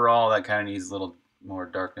all overall. That kind of needs a little more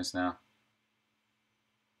darkness now.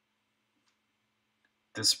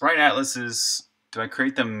 The sprite atlases. Do I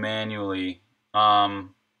create them manually? You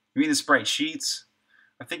mean the sprite sheets?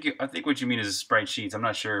 I think what you mean is sprite sheets. I'm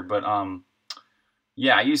not sure, but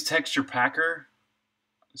yeah, I use Texture Packer.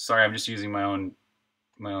 Sorry, I'm just using my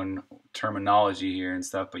own terminology here and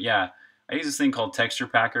stuff. But yeah, I use this thing called Texture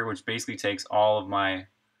Packer, which basically takes all of my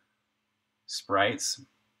sprites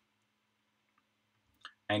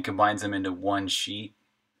and combines them into one sheet.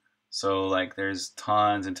 So like there's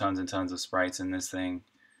tons and tons and tons of sprites in this thing,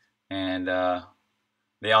 and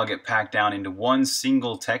they all get packed down into one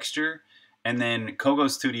single texture. And then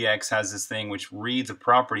Kogos 2DX has this thing which reads a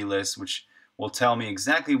property list, which will tell me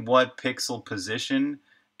exactly what pixel position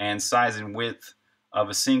and size and width of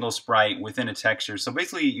a single sprite within a texture. So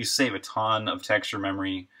basically you save a ton of texture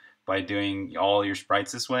memory by doing all your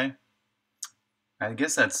sprites this way. I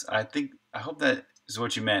guess I hope that is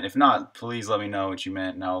what you meant. If not, please let me know what you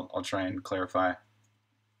meant and I'll try and clarify.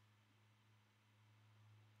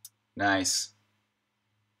 Nice.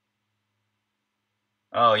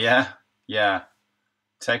 Oh yeah, yeah.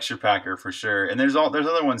 Texture Packer for sure. And there's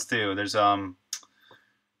other ones too. There's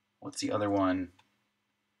what's the other one?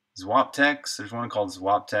 Zwaptex. There's one called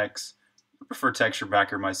Zwaptex. I prefer Texture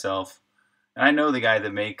Packer myself. And I know the guy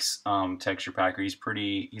that makes Texture Packer. He's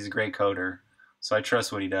a great coder. So I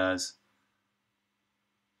trust what he does.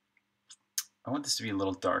 I want this to be a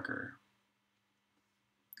little darker.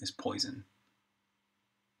 It's poison.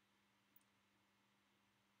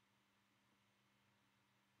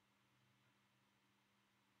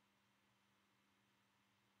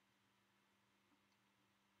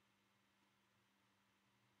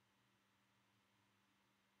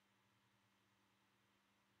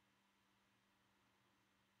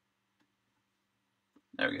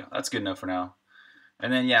 There we go. That's good enough for now.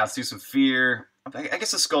 And then, yeah, let's do some fear. I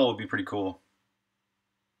guess a skull would be pretty cool.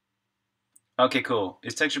 Okay, cool.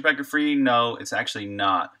 Is Texture Packer free? No, it's actually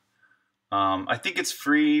not. I think it's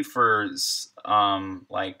free for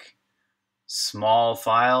like small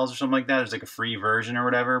files or something like that. There's like a free version or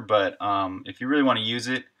whatever. But if you really want to use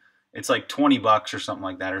it, it's like 20 bucks or something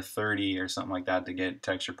like that, or 30 or something like that to get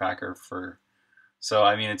Texture Packer for. So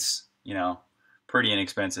I mean, it's pretty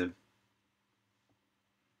inexpensive.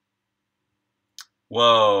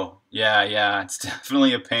 Whoa, yeah, yeah, it's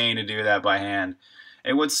definitely a pain to do that by hand.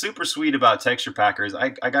 And what's super sweet about Texture Packer is I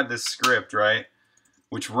got this script, right,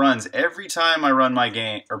 which runs every time I run my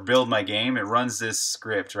game or build my game. It runs this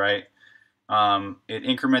script, right? It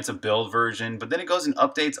increments a build version, but then it goes and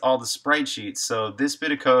updates all the sprite sheets. So this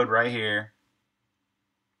bit of code right here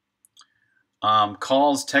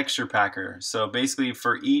calls Texture Packer. So basically,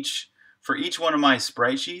 for each one of my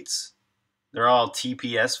sprite sheets, they're all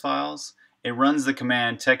TPS files. It runs the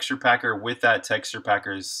command Texture Packer with that Texture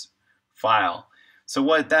Packer's file. So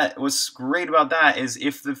what's great about that is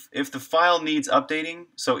if the file needs updating,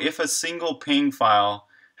 so if a single ping file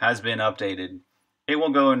has been updated, it will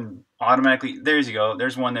go and automatically. There's you go.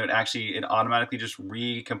 There's one that it automatically just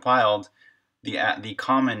recompiled the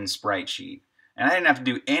common sprite sheet, and I didn't have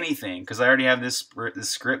to do anything because I already have this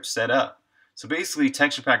script set up. So basically,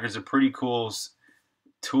 Texture Packer is a pretty cool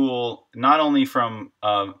tool, not only from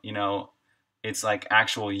it's like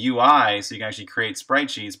actual UI, so you can actually create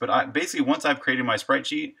sprite sheets. But basically, once I've created my sprite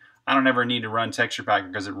sheet, I don't ever need to run Texture Packer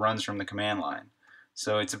because it runs from the command line.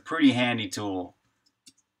 So it's a pretty handy tool.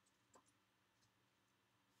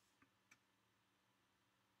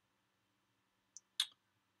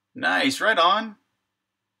 Nice, right on.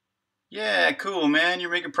 Yeah, cool, man.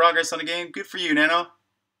 You're making progress on the game. Good for you, Nano.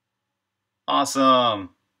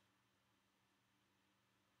 Awesome.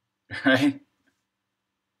 Right?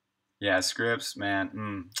 Yeah, scripts,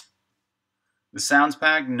 man. The sounds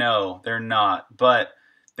pack, no, they're not. But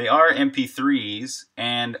they are MP3s,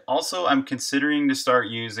 and also I'm considering to start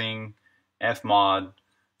using Fmod.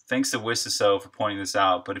 Thanks to Wissiso for pointing this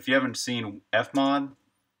out. But if you haven't seen Fmod,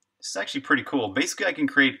 this is actually pretty cool. Basically, I can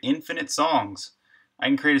create infinite songs. I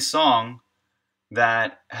can create a song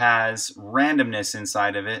that has randomness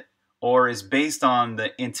inside of it, or is based on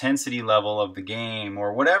the intensity level of the game,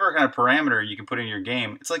 or whatever kind of parameter you can put in your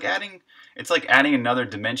game. It's like adding another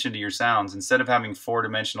dimension to your sounds. Instead of having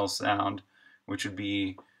 4-dimensional sound, which would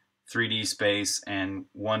be 3D space and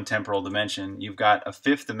one temporal dimension, you've got a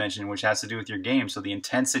 5th dimension which has to do with your game. So the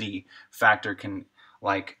intensity factor can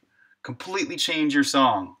like completely change your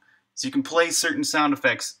song. So you can play certain sound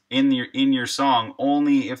effects in your song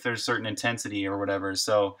only if there's certain intensity or whatever.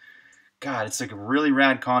 So God, it's like a really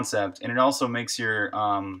rad concept, and it also makes your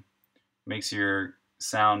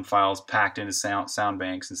sound files packed into sound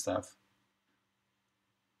banks and stuff.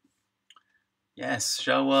 Yes,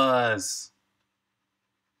 show us.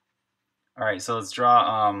 All right, so let's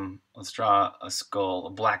draw a skull, a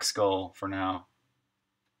black skull for now.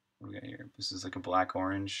 What do we got here? This is like a black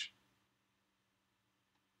orange.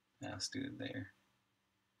 Yeah, let's do it there.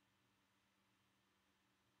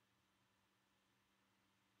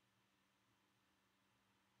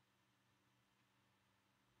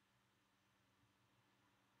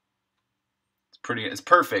 It's pretty. It's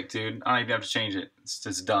perfect, dude. I don't even have to change it. It's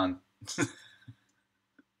just done.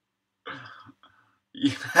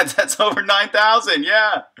 Yeah, that's over 9,000.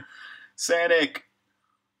 Yeah, Sanic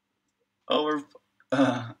over.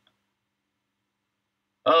 Oh,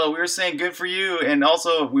 we were saying good for you, and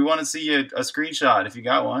also we want to see a screenshot if you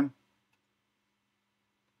got one.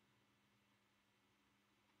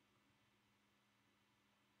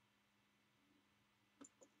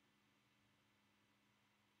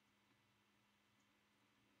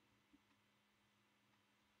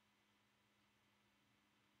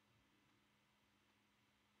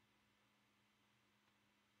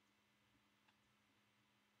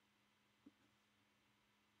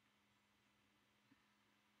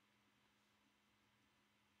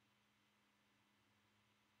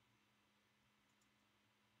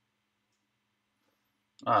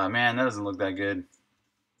 Oh man, that doesn't look that good.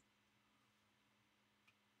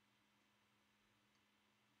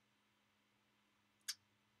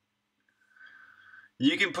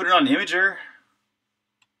 You can put it on Imager.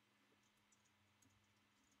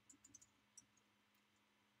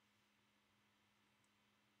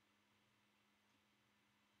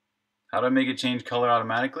 How do I make it change color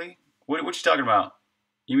automatically? What you talking about?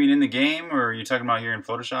 You mean in the game, or are you talking about here in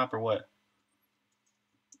Photoshop, or what?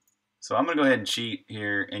 So I'm gonna go ahead and cheat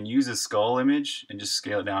here and use a skull image and just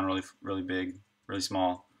scale it down really big, really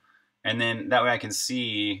small, and then that way I can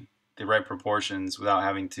see the right proportions without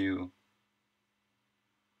having to.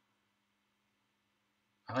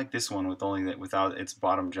 I like this one with only that without its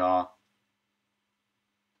bottom jaw.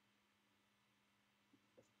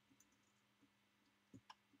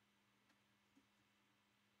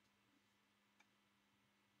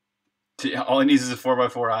 All it needs is a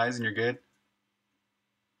 4x4 eyes, and you're good.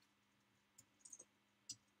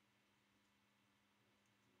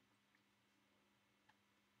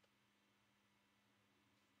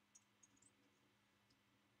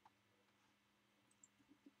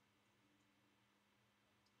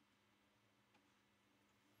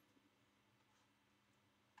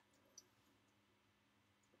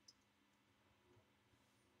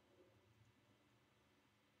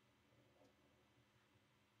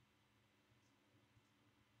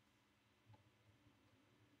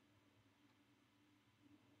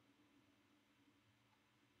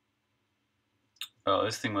 Oh,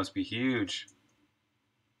 this thing must be huge.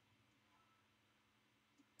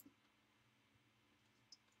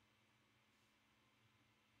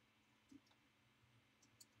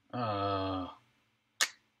 Uh,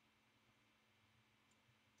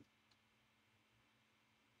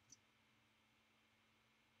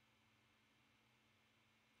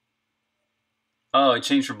 oh, it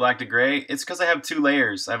changed from black to gray. It's because I have two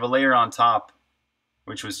layers. I have a layer on top,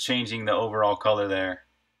 which was changing the overall color there.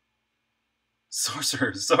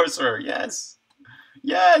 Sorcerer, sorcerer, yes,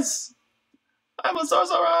 yes, I'm a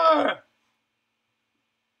sorcerer.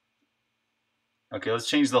 Okay, let's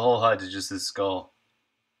change the whole HUD to just this skull.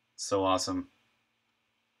 So awesome.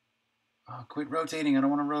 Oh, quit rotating. I don't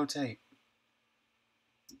want to rotate.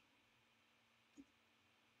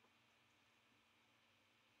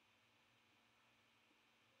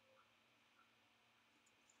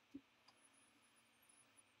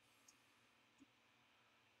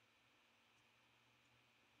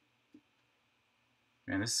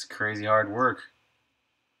 Man, this is crazy hard work.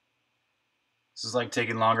 This is like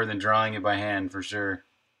taking longer than drawing it by hand for sure.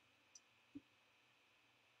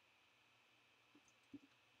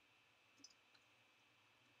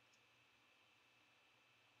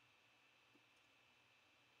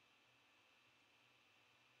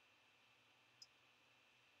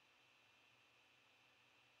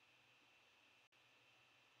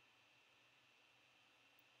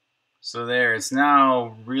 So there, it's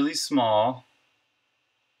now really small.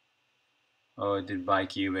 Oh, it did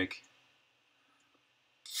bicubic.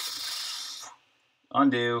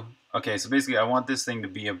 Undo. Okay, so basically I want this thing to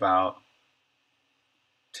be about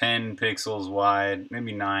 10 pixels wide,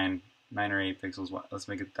 maybe 9 or 8 pixels wide. Let's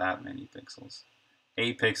make it that many pixels.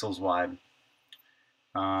 8 pixels wide.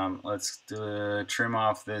 Let's trim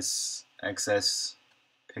off this excess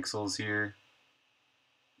pixels here.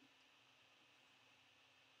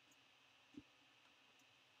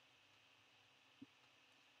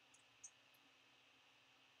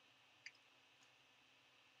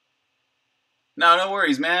 No, no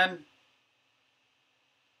worries, man.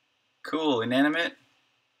 Cool, inanimate.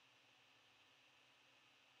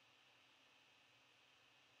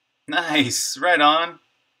 Nice, right on.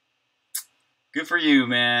 Good for you,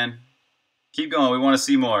 man. Keep going. We want to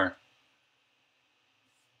see more.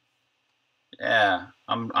 Yeah,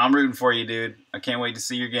 I'm rooting for you, dude. I can't wait to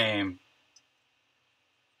see your game.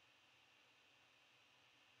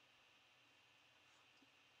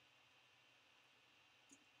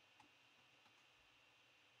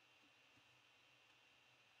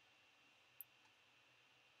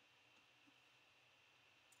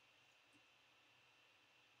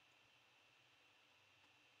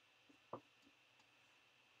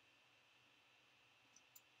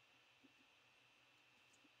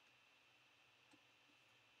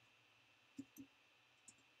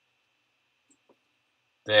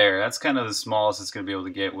 There, that's kind of the smallest it's going to be able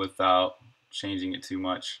to get without changing it too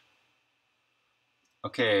much.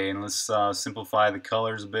 Okay, and let's simplify the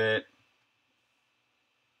colors a bit.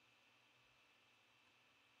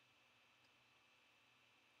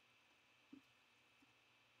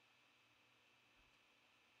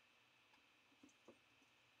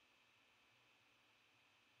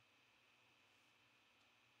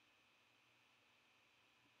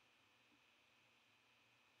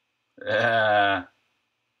 Yeah,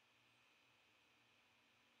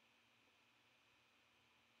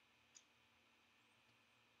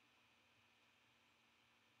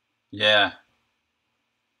 yeah,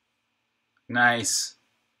 nice.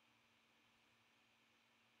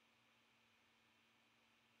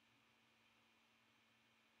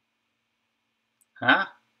 Huh?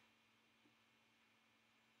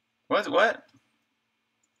 What? What?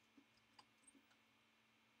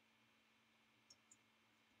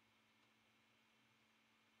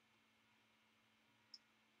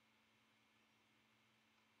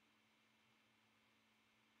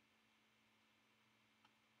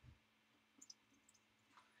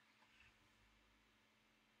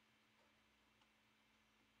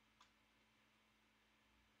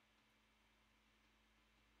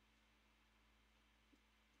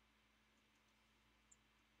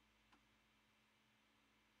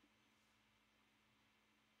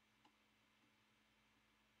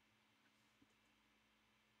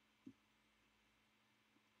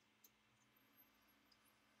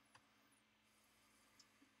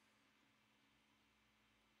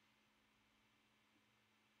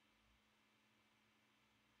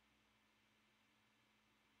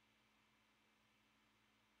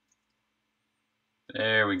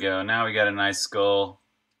 There we go. Now we got a nice skull.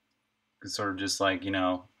 Could sort of just like,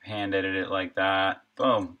 hand edit it like that.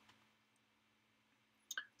 Boom.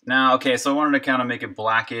 Now, okay, so I wanted to kind of make it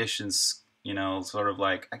blackish and, sort of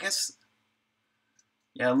like, I guess,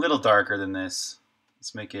 yeah, a little darker than this.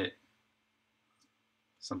 Let's make it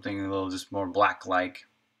something a little just more black-like.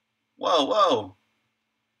 Whoa, whoa.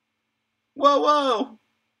 Whoa, whoa.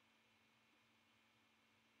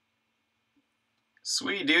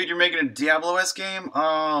 Sweet, dude, you're making a Diablo-esque game?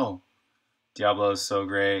 Oh, Diablo is so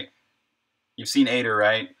great. You've seen Ader,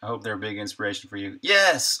 right? I hope they're a big inspiration for you.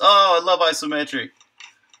 Yes! Oh, I love isometric.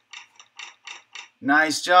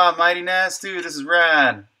 Nice job, Mighty Ness. Dude, this is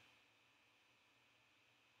rad.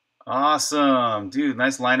 Awesome. Dude,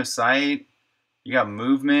 nice line of sight. You got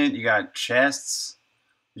movement. You got chests.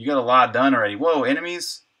 You got a lot done already. Whoa,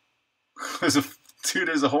 enemies? there's a Dude,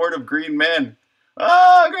 there's a horde of green men.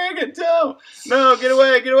 Oh, Greg, no! No, get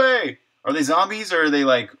away, get away! Are they zombies or are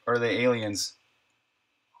they aliens?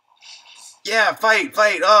 Yeah, fight,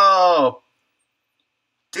 fight! Oh!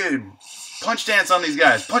 Dude, punch dance on these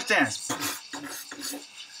guys. Punch dance!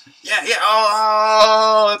 Yeah, yeah,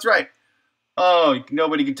 oh, that's right. Oh,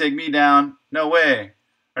 nobody can take me down. No way.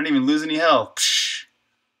 I didn't even lose any health. Psh.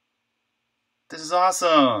 This is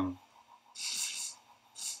awesome.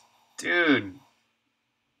 Dude,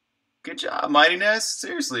 good job, Mightiness.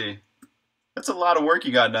 Seriously. That's a lot of work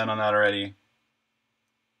you got done on that already.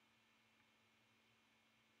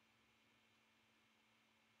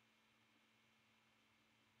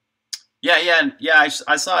 Yeah, yeah, yeah,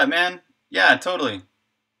 I saw it, man. Yeah, totally.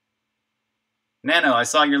 Nano, I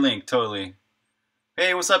saw your link, totally.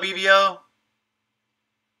 Hey, what's up, EVO?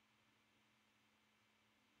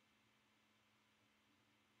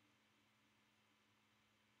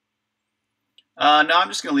 No, I'm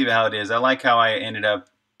just going to leave it how it is. I like how I ended up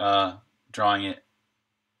drawing it.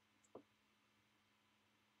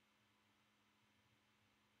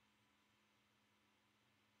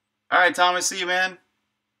 All right, Thomas, see you, man.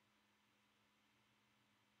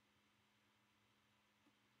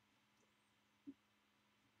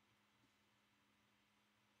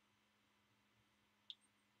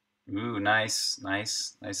 Ooh, nice,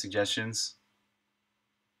 nice, nice suggestions.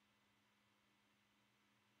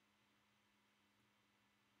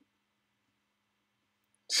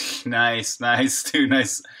 Nice, nice, dude.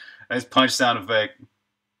 Nice, nice punch sound effect.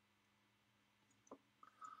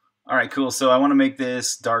 All right, cool. So I want to make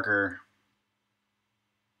this darker.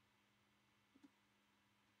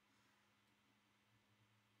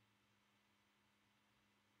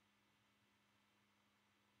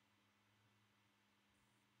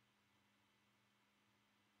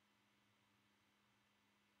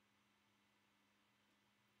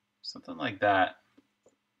 Something like that.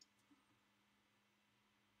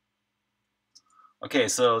 Okay,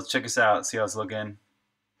 so let's check this out. See how it's looking.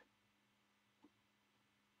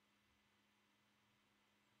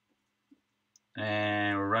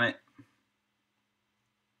 And we'll run it.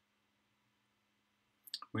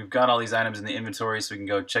 We've got all these items in the inventory, so we can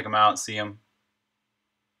go check them out, see them.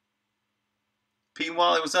 Pete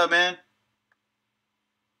Wally, what's up, man?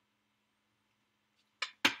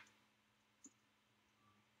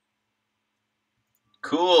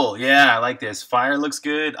 Cool. Yeah, I like this. Fire looks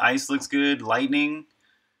good. Ice looks good. Lightning.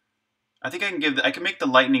 I think I can make the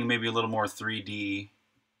lightning maybe a little more 3D.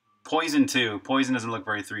 Poison too. Poison doesn't look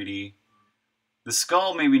very 3D. The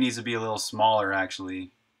skull maybe needs to be a little smaller,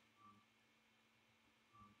 actually.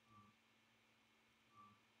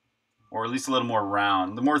 Or at least a little more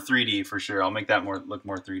round. The more 3D for sure. I'll make that look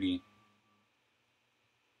more 3D.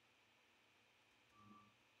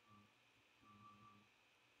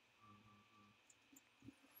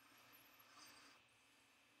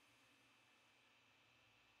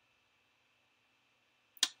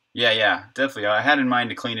 Yeah, yeah, definitely. I had in mind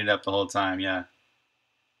to clean it up the whole time, yeah.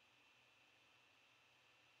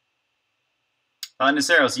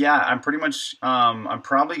 Naceros, yeah, I'm pretty much, I'm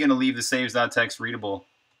probably going to leave the saves.txt readable.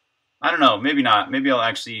 I don't know, maybe not. Maybe I'll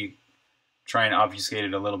actually try and obfuscate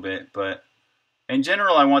it a little bit, but in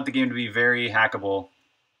general, I want the game to be very hackable.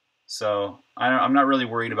 So I'm not really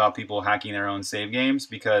worried about people hacking their own save games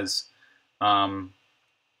because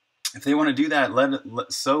if they want to do that,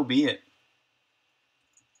 so be it.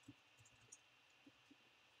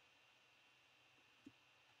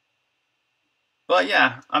 But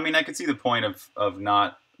yeah, I mean, I could see the point of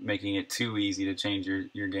not making it too easy to change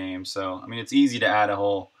your game. So I mean, it's easy to add a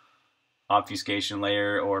whole obfuscation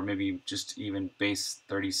layer, or maybe just even base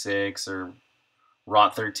 36 or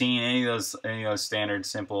rot 13, any of those standard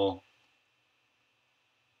simple.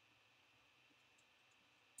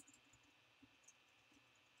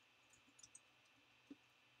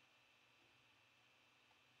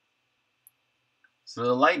 So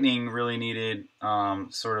the lightning really needed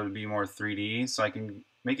sort of to be more 3D, so I can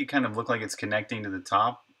make it kind of look like it's connecting to the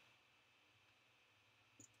top.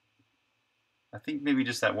 I think maybe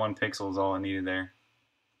just that 1 pixel is all I needed there.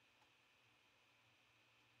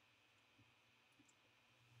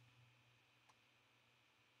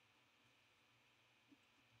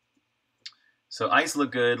 So ice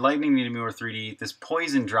looked good. Lightning needed to be more 3D. This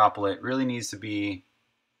poison droplet really needs to be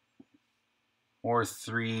more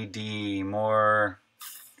 3D, more...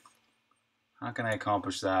 How can I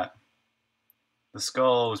accomplish that? The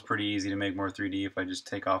skull was pretty easy to make more 3D if I just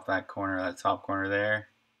take off that corner, that top corner there.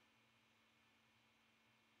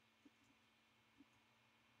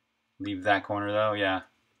 Leave that corner though, yeah.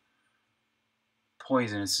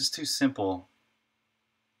 Poison, it's just too simple.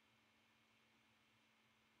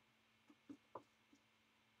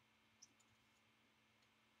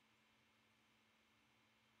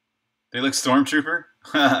 They look Stormtrooper?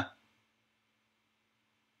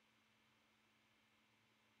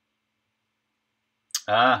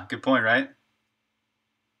 Ah, good point, right?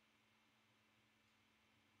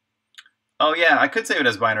 Oh yeah, I could save it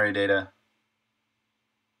as binary data.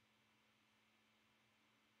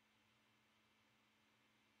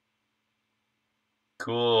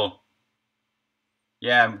 Cool.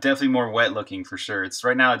 Yeah, definitely more wet looking for sure. It's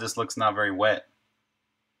right now it just looks not very wet.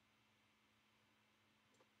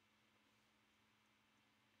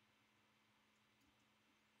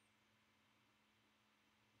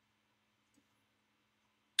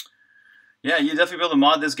 Yeah, you definitely be able to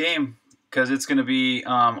mod this game because it's going to be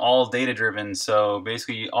all data driven. So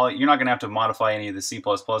basically, you're not going to have to modify any of the C++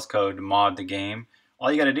 code to mod the game.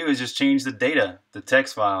 All you got to do is just change the data, the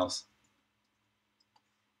text files.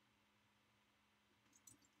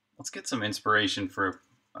 Let's get some inspiration for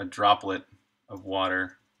a droplet of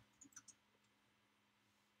water.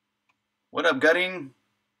 What up, Gutting?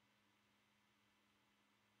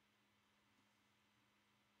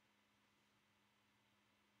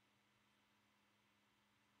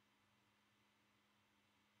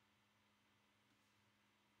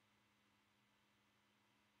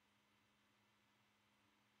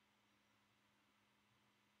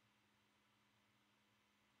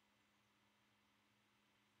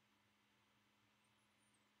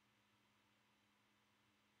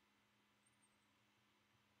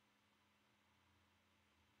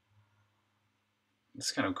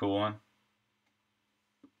 It's kind of a cool one.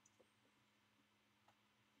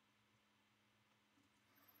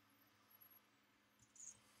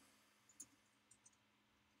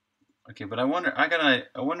 Okay, but I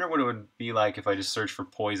wonder what it would be like if I just search for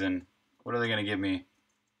poison. What are they gonna give me?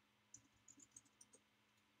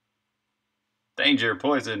 Danger,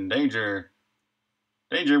 poison, danger.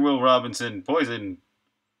 Danger, Will Robinson, poison.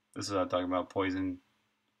 This is what I'm talking about, poison.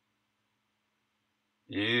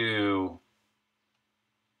 Ew.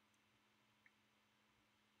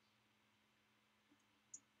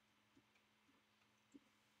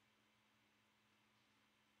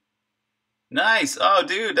 Nice. Oh,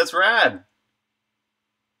 dude, that's rad.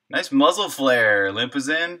 Nice muzzle flare.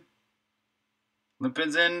 Limpizin.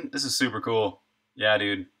 Limpizin. This is super cool. Yeah,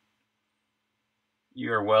 dude.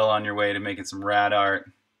 You are well on your way to making some rad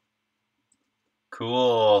art.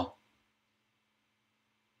 Cool.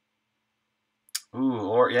 Ooh,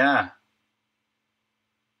 or yeah.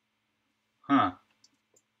 Huh.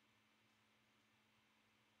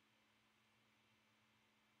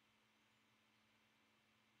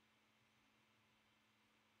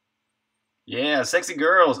 Yeah, sexy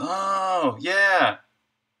girls. Oh, yeah.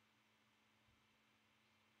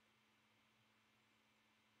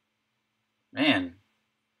 Man,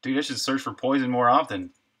 dude, I should search for poison more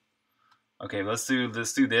often. Okay, let's do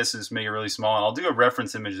this and just make it really small. I'll do a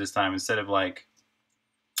reference image this time instead of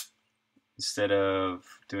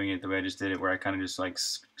doing it the way I just did it, where I kind of just like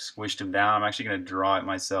squished them down. I'm actually gonna draw it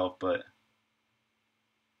myself, but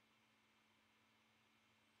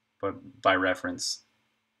by reference.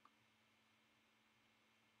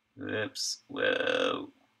 Oops. Whoa.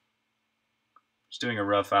 Just doing a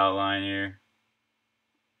rough outline here.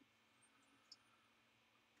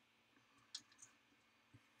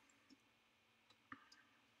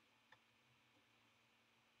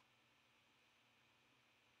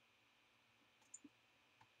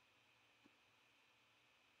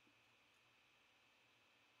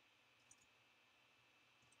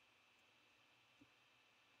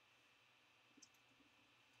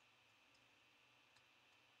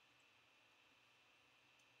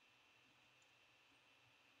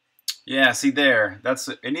 Yeah, see there.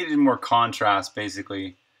 It needed more contrast basically.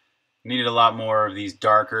 It needed a lot more of these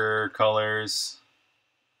darker colors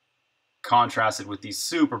contrasted with these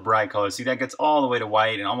super bright colors. See, that gets all the way to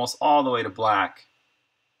white and almost all the way to black.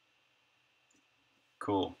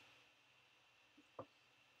 Cool.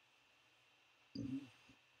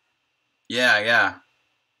 Yeah, yeah.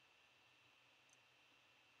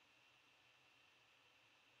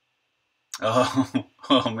 Oh,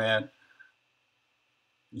 oh man.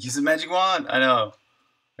 Use a magic wand. I know.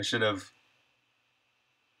 I should have.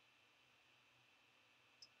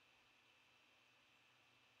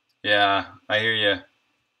 Yeah, I hear you.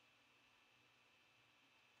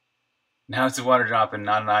 Now it's a water drop and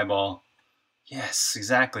not an eyeball. Yes,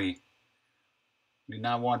 exactly. We do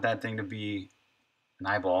not want that thing to be an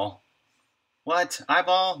eyeball. What?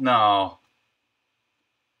 Eyeball? No.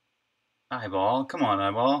 Eyeball? Come on,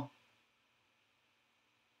 eyeball.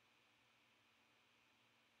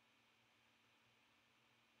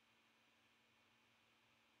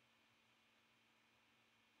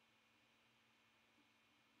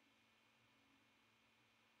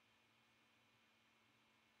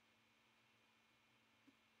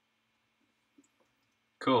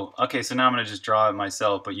 Cool. Okay, so now I'm going to just draw it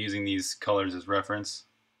myself, but using these colors as reference.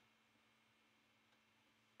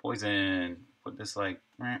 Poison. Put this like.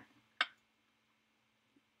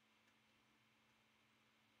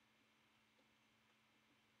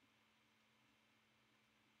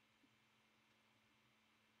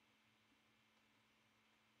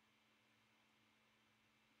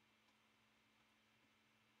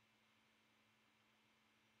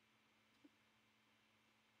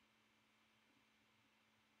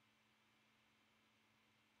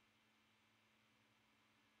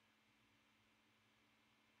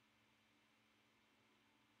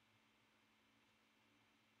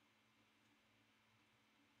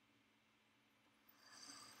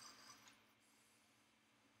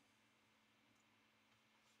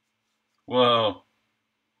 Whoa.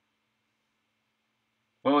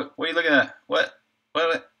 What are you looking at? What?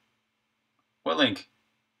 What link?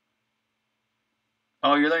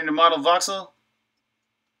 Oh, you're learning to model voxel?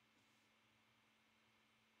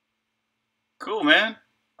 Cool, man.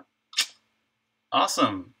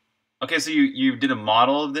 Awesome. Okay, so you did a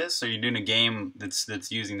model of this, or you're doing a game that's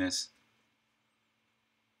using this?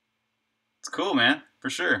 It's cool, man, for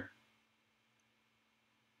sure.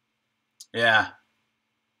 Yeah.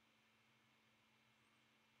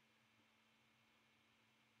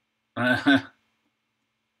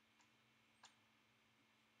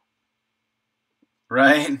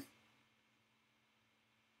 Right?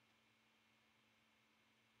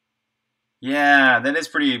 Yeah, that is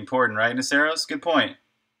pretty important, right, Naceros? Good point.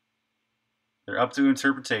 They're up to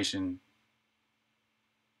interpretation.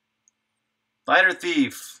 Lighter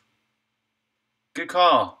thief. Good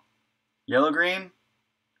call. Yellow green.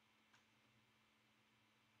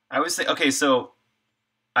 I was think okay, so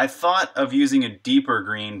I thought of using a deeper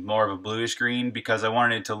green, more of a bluish green, because I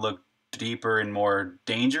wanted it to look deeper and more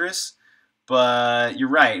dangerous. But you're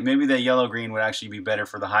right. Maybe that yellow green would actually be better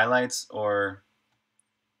for the highlights. Or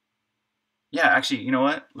yeah, actually, you know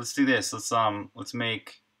what? Let's do this. Let's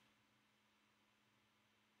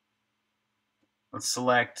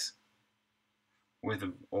select with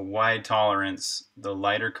a wide tolerance the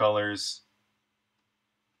lighter colors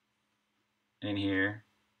in here,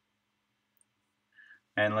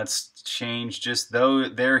 and let's change just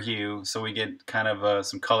their hue so we get kind of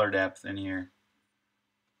some color depth in here.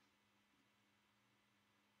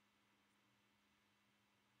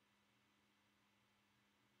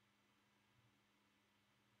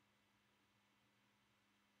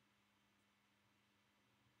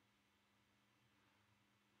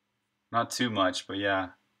 Not too much, but yeah,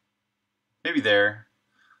 maybe there.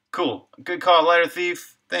 Cool. Good call, Lighter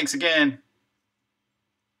Thief. Thanks again.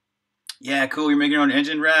 Yeah, cool. You're making your own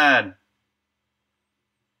engine. Rad.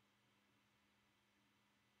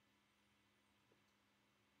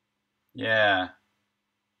 Yeah.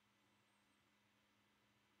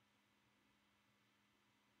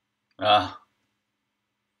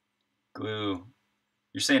 Glue.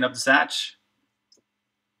 You're saying up the satch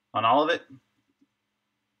on all of it?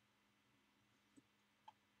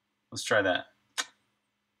 Let's try that.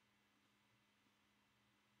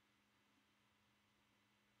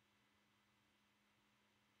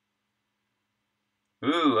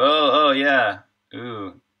 Ooh, oh, yeah.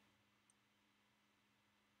 Ooh.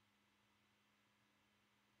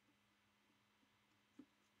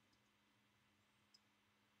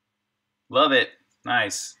 Love it.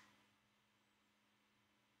 Nice.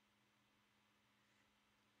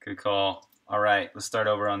 Good call. All right, let's start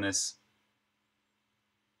over on this.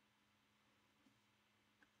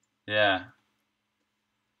 Yeah.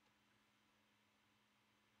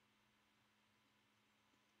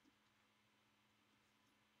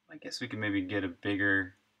 I guess we can maybe get a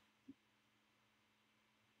bigger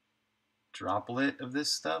droplet of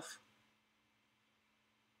this stuff.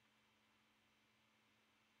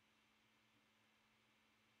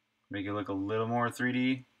 Make it look a little more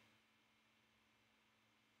 3D.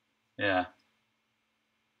 Yeah.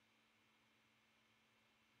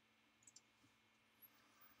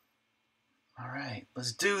 All right,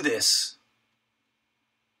 let's do this.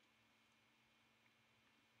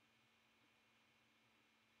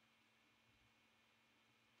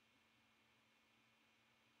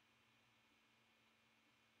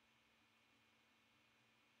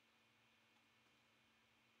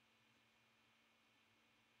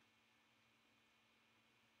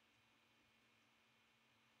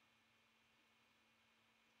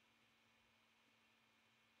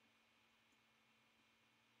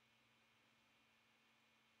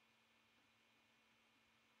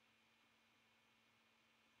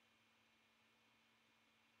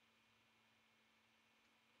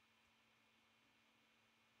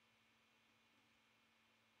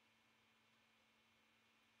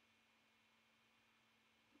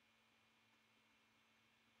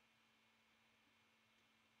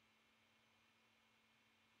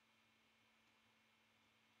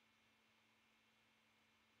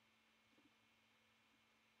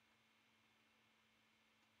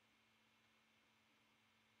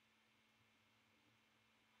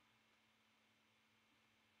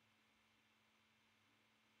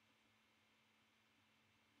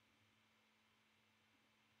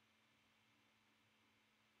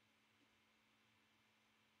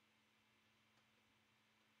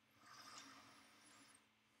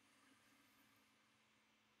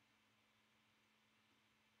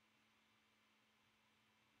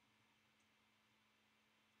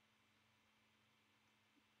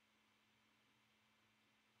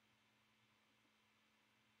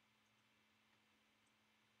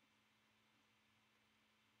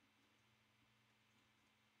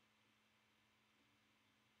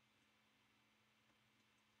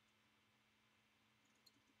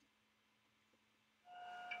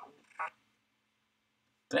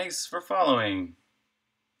 Thanks for following.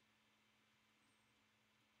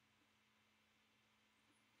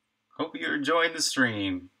 Hope you're enjoying the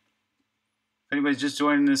stream. If anybody's just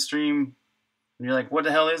joining the stream and you're like, what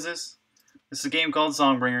the hell is this? This is a game called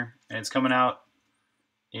Songbringer, and it's coming out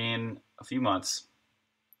in a few months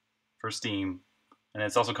for Steam. And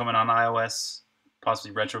it's also coming on iOS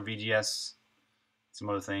possibly retro VGS, some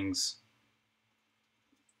other things.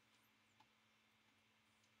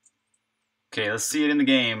 Okay, let's see it in the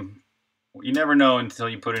game. You never know until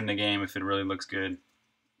you put it in the game if it really looks good.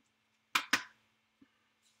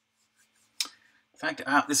 In fact,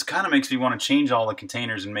 this kind of makes me want to change all the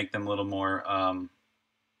containers and make them a little more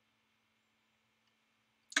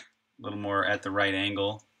at the right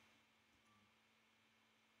angle.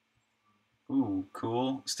 Ooh,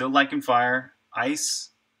 cool. Still liking fire. Ice.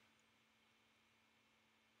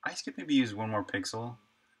 Ice could maybe use one more pixel.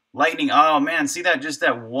 Lightning. Oh man, see that? Just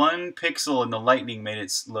that one pixel in the lightning made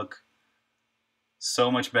it look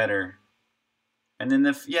so much better. And then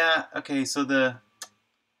okay, so the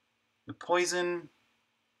poison.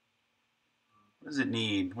 What does it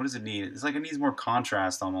need? What does it need? It's like it needs more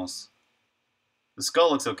contrast almost. The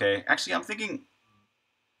skull looks okay. Actually, I'm thinking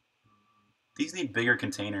these need bigger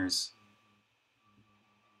containers.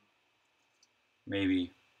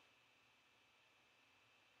 Maybe.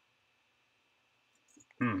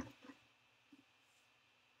 I'm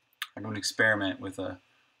going to experiment with a...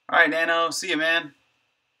 Alright, Nano. See you, man. I'm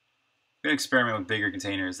going to experiment with bigger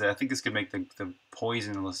containers. I think this could make the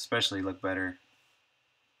poison especially look better.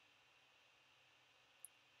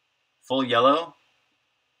 Full yellow?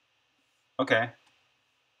 Okay.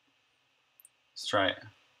 Let's try it.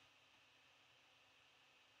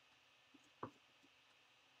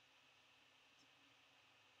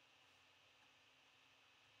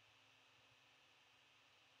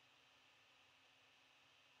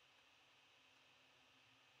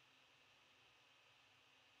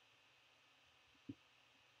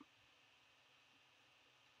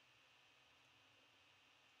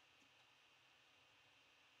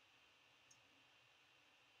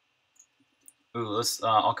 Ooh, let's.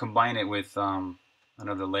 I'll combine it with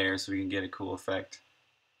another layer so we can get a cool effect.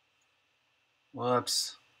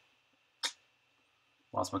 Whoops.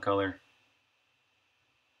 Lost my color.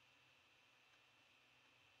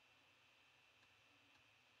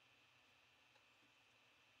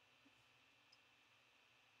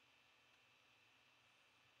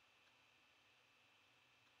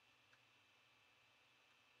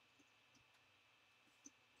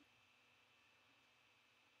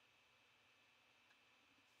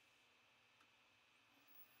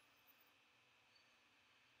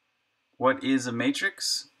 What is a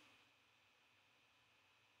matrix?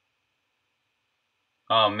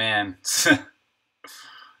 Oh man.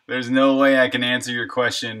 There's no way I can answer your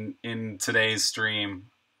question in today's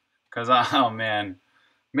stream. Because, oh man.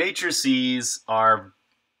 Matrices are...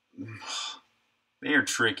 They are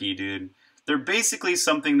tricky, dude. They're basically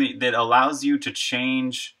something that allows you to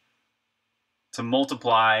change, to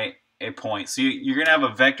multiply a point. So you're going to have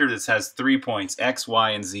a vector that has 3 points, x,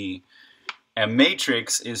 y, and z. A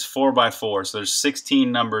matrix is 4 by 4, so there's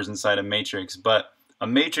 16 numbers inside a matrix. But a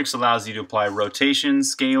matrix allows you to apply rotation,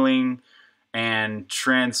 scaling, and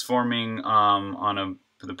transforming on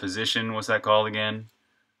the position. What's that called again?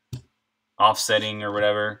 Offsetting or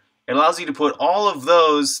whatever. It allows you to put all of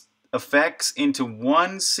those effects into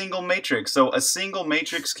one single matrix. So a single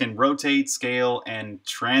matrix can rotate, scale, and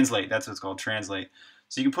translate. That's what it's called, translate.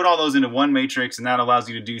 So you can put all those into one matrix, and that allows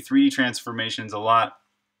you to do 3D transformations a lot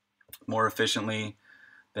more efficiently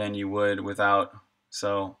than you would without.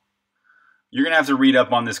 So you're gonna have to read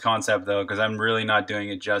up on this concept though, because I'm really not doing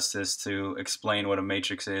it justice to explain what a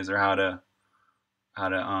matrix is or how to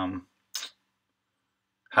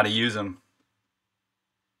use them.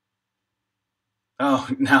 Oh,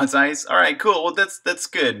 now it's ice. All right, cool. Well, that's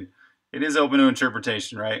good. It is open to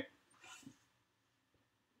interpretation, right?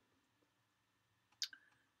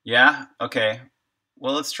 Yeah. Okay.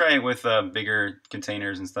 Well, let's try it with bigger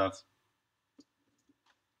containers and stuff.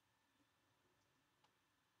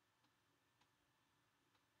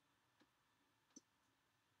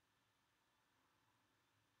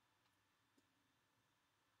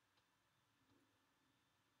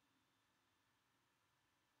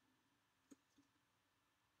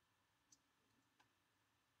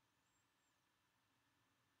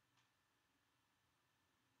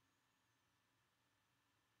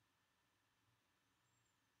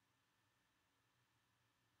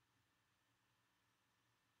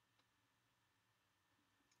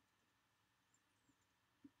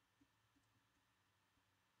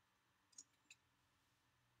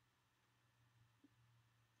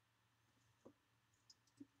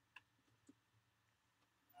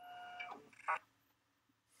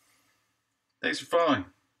 Thanks for following.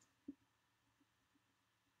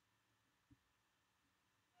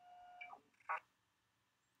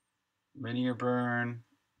 Linear burn.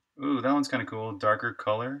 Ooh, that one's kind of cool. Darker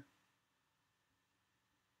color.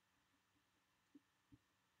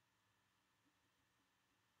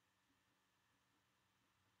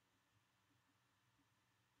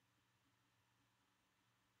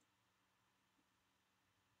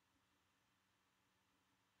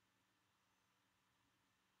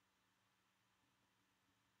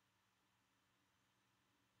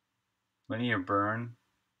 Linear burn.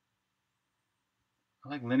 I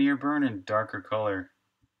like linear burn and darker color.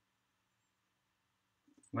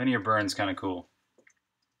 Linear burn's kind of cool.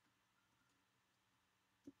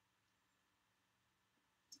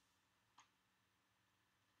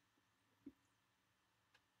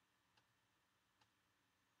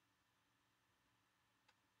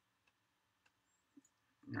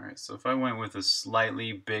 Alright, so if I went with a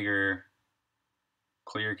slightly bigger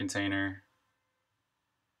clear container,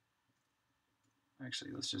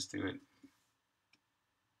 actually let's just do it.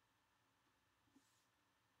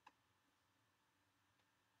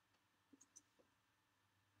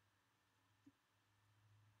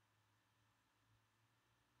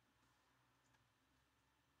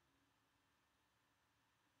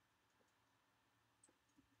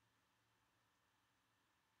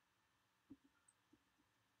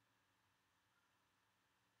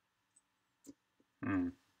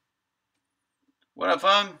 What up,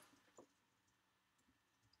 fun?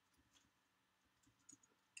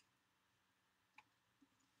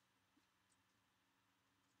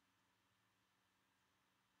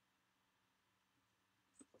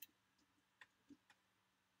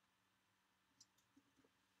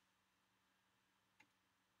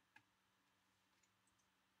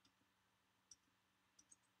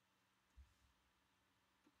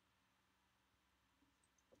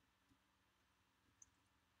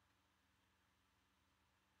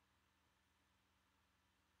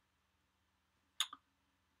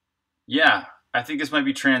 Yeah, I think this might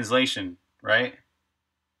be translation, right?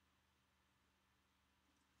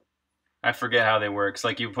 I forget how they work. It's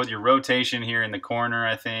like you put your rotation here in the corner,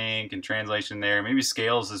 I think, and translation there. Maybe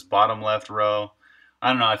scales this bottom left row. I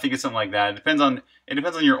don't know. I think it's something like that. It depends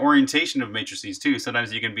on your orientation of matrices too.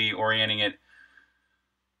 Sometimes you can be orienting it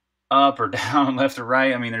up or down, left or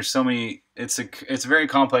right. I mean, there's so many. It's a very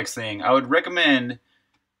complex thing. I would recommend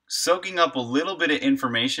soaking up a little bit of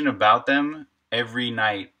information about them every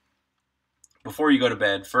night before you go to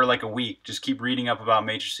bed for like a week. Just keep reading up about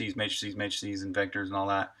matrices, and vectors and all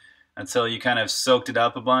that until you kind of soaked it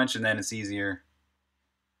up a bunch, and then it's easier.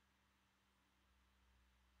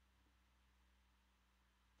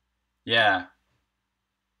 Yeah.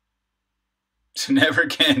 Never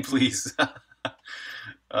again, please.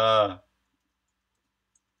 uh,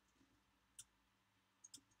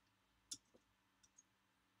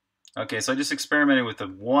 okay, so I just experimented with the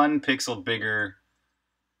 1 pixel bigger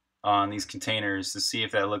on these containers to see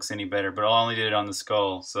if that looks any better, but I only did it on the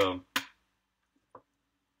skull, so.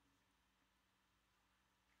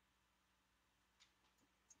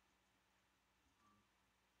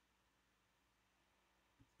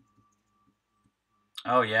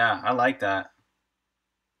 Oh yeah, I like that.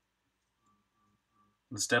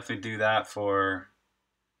 Let's definitely do that for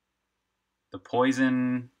the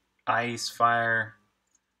poison, ice, fire.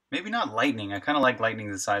 Maybe not lightning. I kind of like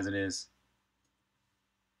lightning the size it is.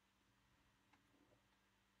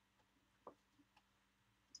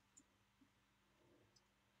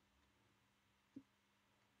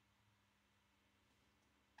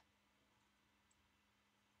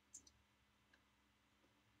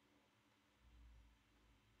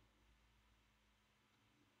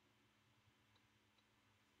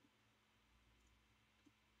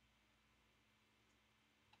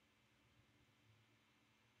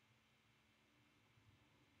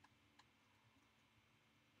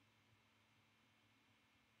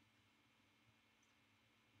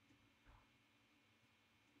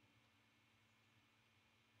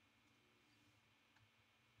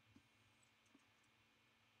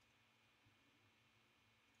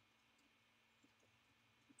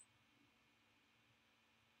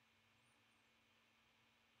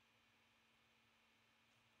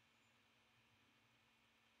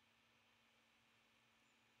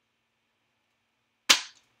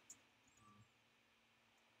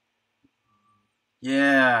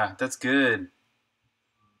 Yeah, that's good.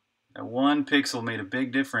 That 1 pixel made a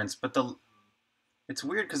big difference, but it's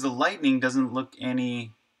weird because the lightning doesn't look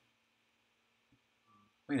any.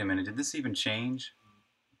 Wait a minute, did this even change?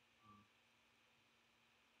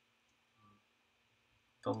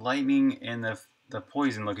 The lightning and the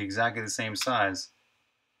poison look exactly the same size.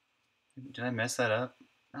 Did I mess that up?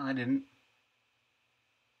 No, I didn't.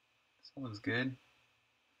 That looks good.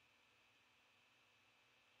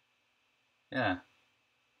 Yeah.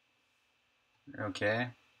 Okay.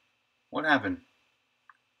 What happened?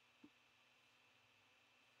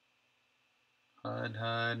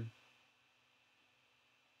 HUD.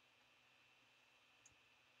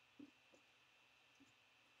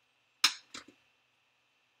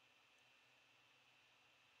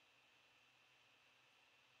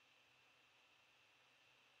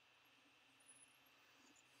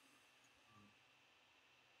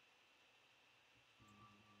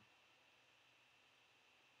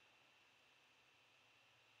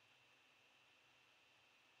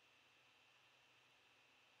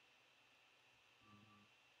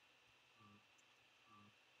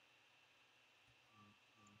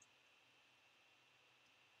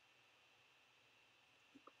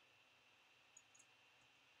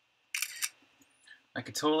 I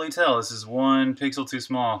could totally tell this is 1 pixel too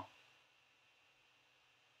small.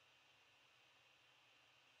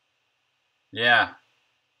 Yeah.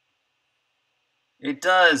 It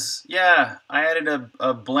does. Yeah. I added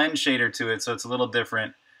a blend shader to it, so it's a little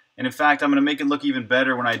different. And in fact, I'm going to make it look even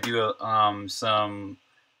better when I do some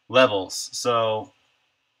levels. So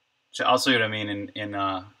I'll show you what I mean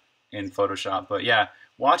in Photoshop. But yeah,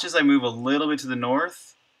 watch as I move a little bit to the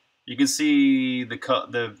north. You can see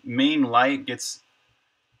the main light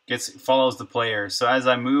follows the player. So as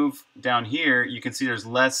I move down here, you can see there's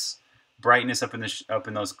less brightness up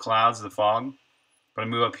in those clouds, the fog. But I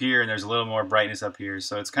move up here, and there's a little more brightness up here.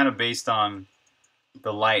 So it's kind of based on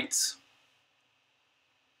the lights.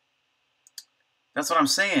 That's what I'm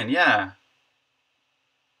saying. Yeah.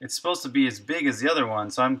 It's supposed to be as big as the other one,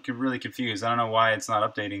 so I'm really confused. I don't know why it's not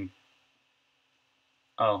updating.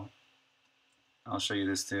 Oh, I'll show you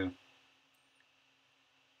this too.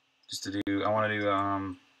 Just to do, I want to do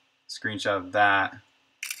screenshot of that.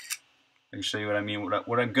 I can show you what I mean.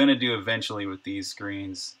 What I'm gonna do eventually with these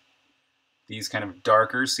screens, these kind of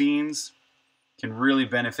darker scenes, can really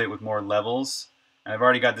benefit with more levels. And I've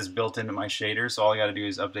already got this built into my shader, so all I got to do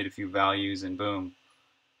is update a few values and boom.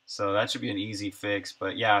 So that should be an easy fix.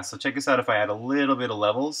 But yeah, so check this out. If I add a little bit of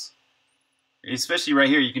levels, especially right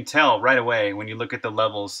here, you can tell right away when you look at the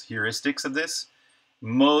levels heuristics of this,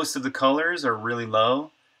 most of the colors are really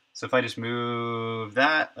low. So if I just move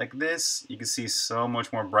that like this, you can see so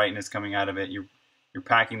much more brightness coming out of it. You're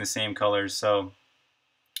packing the same colors, so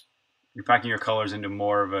you're packing your colors into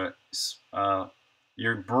more of a,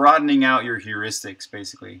 you're broadening out your heuristics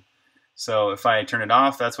basically. So if I turn it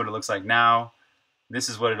off, that's what it looks like now. This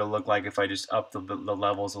is what it'll look like if I just up the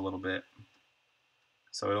levels a little bit.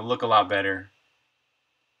 So it'll look a lot better.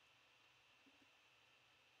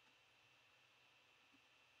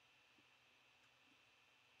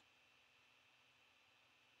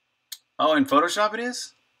 Oh, in Photoshop it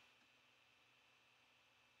is?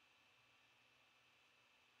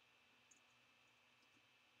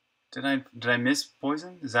 Did I miss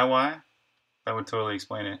poison? Is that why? That would totally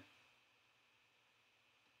explain it.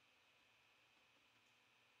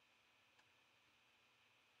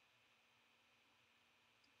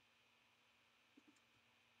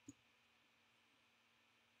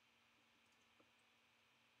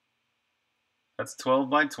 That's 12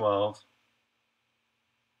 by 12.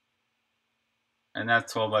 And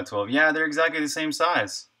that's 12 by 12. Yeah, they're exactly the same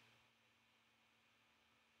size.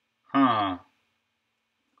 Huh.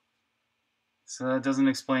 So that doesn't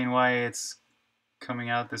explain why it's coming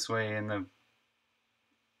out this way in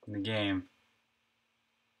the game.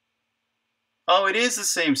 Oh, it is the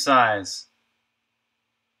same size.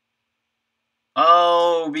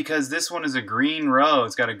 Oh, because this one is a green row.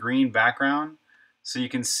 It's got a green background. So you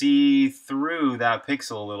can see through that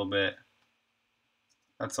pixel a little bit.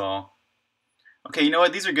 That's all. Okay, you know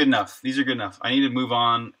what? These are good enough. These are good enough. I need to move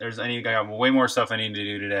on. I got way more stuff I need to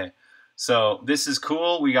do today. So this is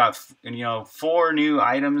cool. We got 4 new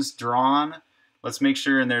items drawn. Let's make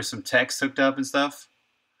sure and there's some text hooked up and stuff.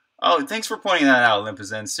 Oh, thanks for pointing that out,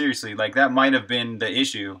 Olympus. Seriously, like that might have been the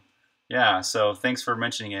issue. Yeah. So thanks for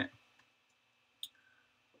mentioning it.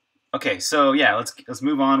 Okay. So yeah, let's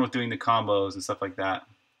move on with doing the combos and stuff like that.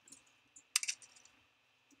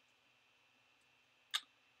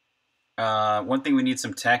 One thing, we need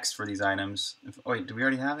some text for these items. Oh, wait, do we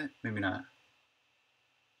already have it? Maybe not.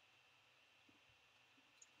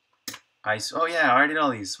 Oh yeah, I already did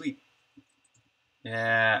all these. Sweet.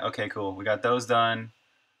 Yeah, okay, cool. We got those done.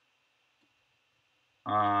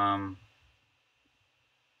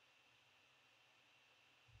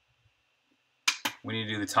 We need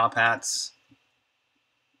to do the top hats.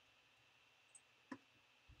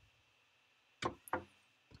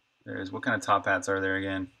 What kind of top hats are there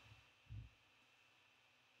again?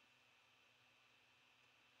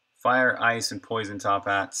 Fire, ice, and poison top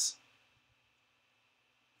hats.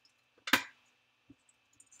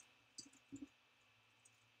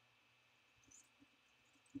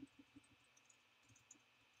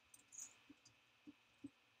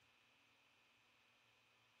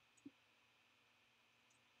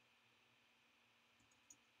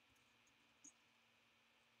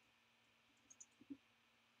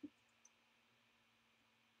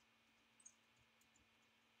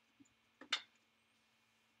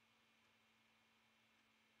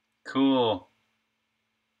 Cool.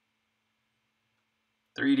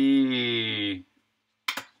 3D.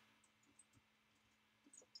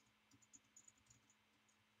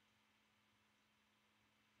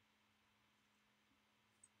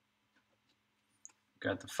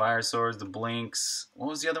 Got the fire swords, the blinks. What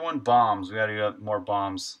was the other one? Bombs. We gotta do more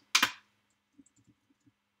bombs.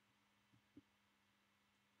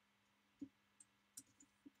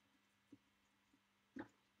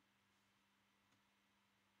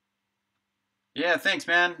 Yeah, thanks,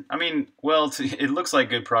 man. I mean, well, it looks like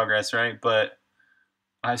good progress, right? But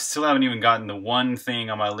I still haven't even gotten the one thing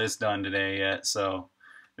on my list done today yet. So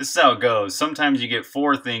this is how it goes. Sometimes you get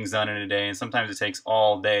 4 things done in a day, and sometimes it takes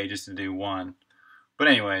all day just to do one. But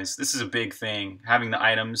anyways, this is a big thing. Having the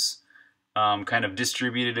items kind of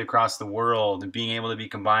distributed across the world and being able to be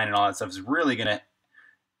combined and all that stuff is really going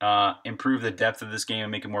to improve the depth of this game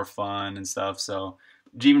and make it more fun and stuff. So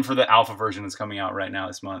even for the alpha version that's coming out right now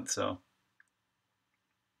this month. So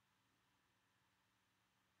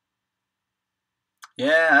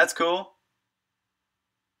yeah, that's cool.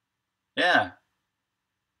 Yeah,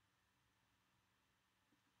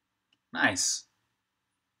 nice.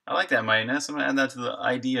 I like that, Mightiness. I'm gonna add that to the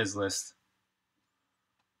ideas list.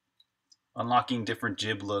 Unlocking different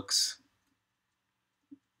jib looks.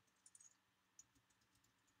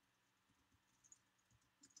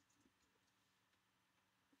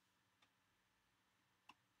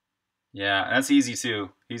 Yeah, that's easy too.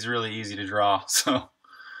 He's really easy to draw, so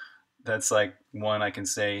that's like one I can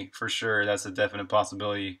say for sure. That's a definite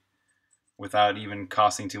possibility without even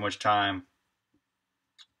costing too much time.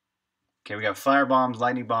 Okay, we got fire bombs,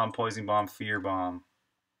 lightning bomb, poison bomb, fear bomb.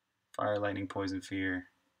 Fire, lightning, poison, fear.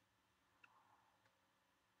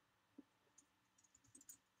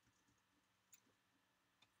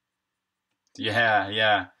 Yeah,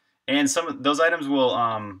 yeah. And some of those items will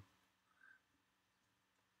um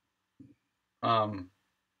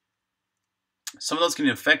some of those can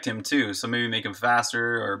affect him too. So maybe make him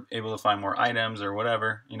faster or able to find more items or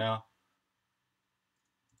whatever, you know.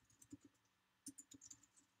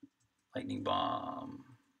 Lightning bomb.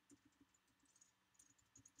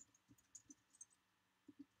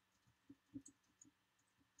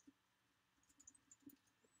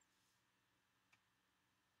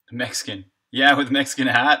 Mexican. Yeah, with Mexican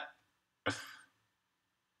hat.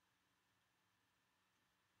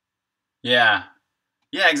 Yeah.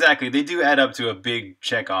 Yeah, exactly. They do add up to a big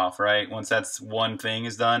check off, right? Once that's one thing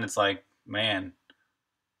is done, it's like, man,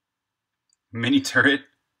 mini turret.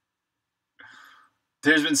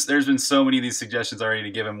 There's been so many of these suggestions already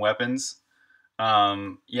to give him weapons.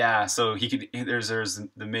 Yeah, so he could there's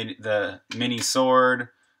the mini sword,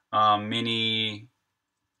 mini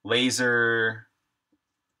laser.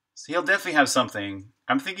 So he'll definitely have something.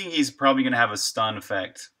 I'm thinking he's probably gonna have a stun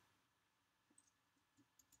effect.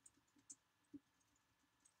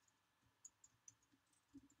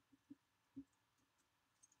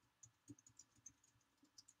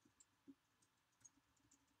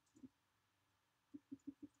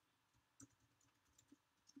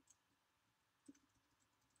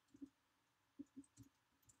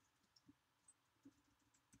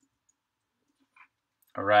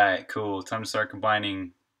 All right, cool. Time to start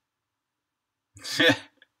combining.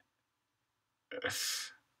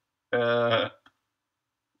 uh,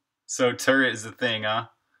 so turret is the thing, huh?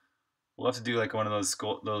 We'll have to do like one of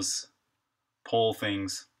those pole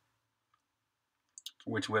things.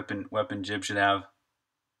 Which weapon Jib should have,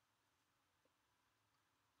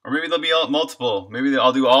 or maybe there'll be multiple. Maybe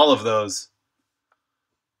I'll do all of those,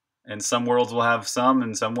 and some worlds will have some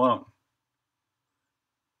and some won't.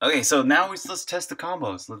 Okay, so now let's test the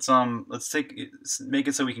combos. Let's make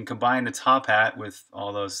it so we can combine the top hat with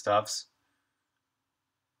all those stuffs,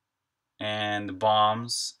 and the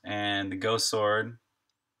bombs, and the ghost sword,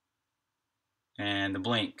 and the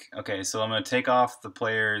blink. Okay, so I'm gonna take off the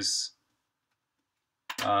player's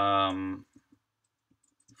um,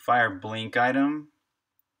 fire blink item.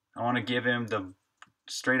 I want to give him the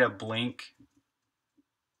straight up blink.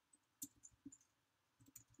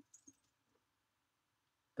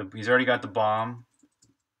 He's already got the bomb.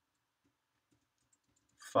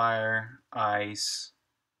 Fire, ice,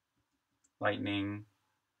 lightning.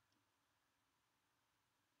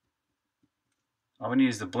 All we need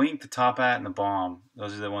is the blink, the top hat, and the bomb.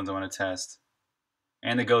 Those are the ones I want to test.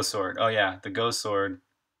 And the ghost sword. Oh yeah, the ghost sword.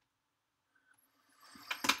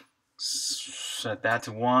 Set that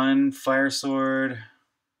to 1. Fire sword.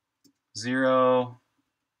 0.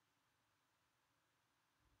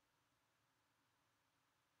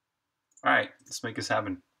 Alright, let's make this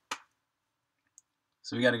happen.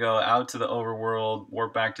 So we gotta go out to the overworld,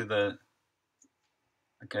 warp back to the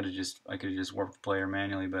I could have just warped the player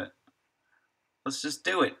manually, but let's just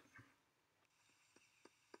do it.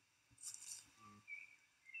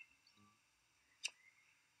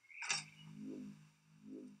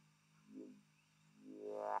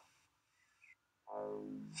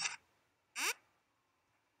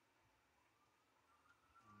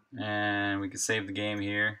 And we can save the game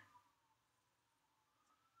here.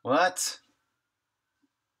 What?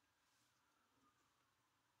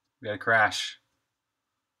 We got a crash.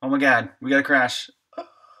 Oh my god, we got a crash.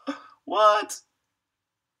 What?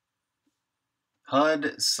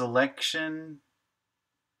 HUD selection.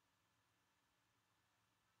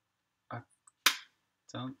 I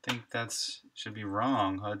don't think that's should be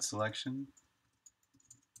wrong. HUD selection.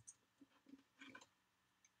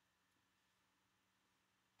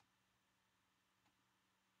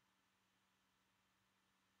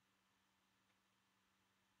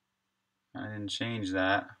 I didn't change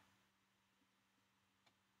that.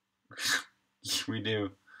 We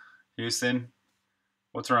do. Houston,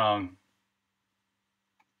 what's wrong?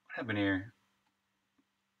 What happened here?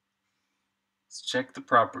 Let's check the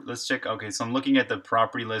proper. Let's check. Okay, so I'm looking at the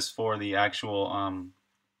property list for the actual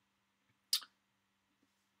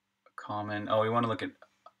common. Oh, we want to look at.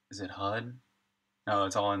 Is it HUD? No,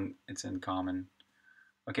 it's all in. It's in common.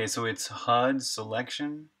 Okay, so it's HUD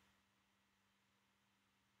selection.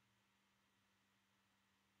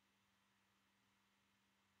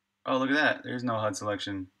 Oh, look at that. There's no HUD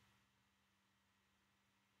selection.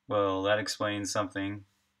 Well, that explains something.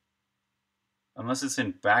 Unless it's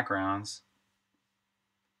in backgrounds.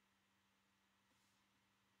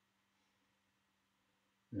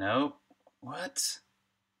 Nope. What?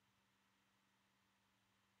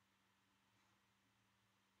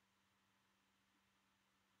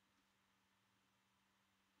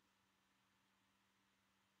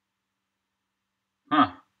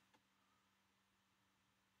 Huh.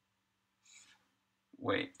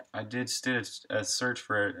 Wait, I did a search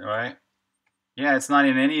for it, right? Yeah, it's not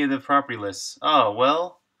in any of the property lists. Oh,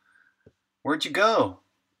 well, where'd you go?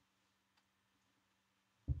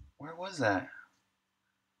 Where was that?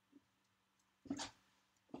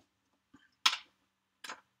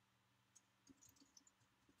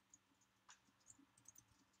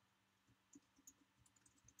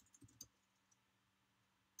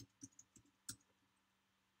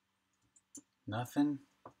 Nothing?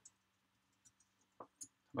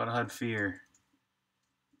 About a HUD fear.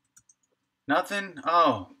 Nothing?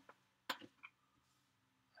 Oh,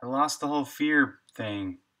 I lost the whole fear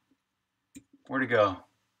thing. Where'd it go?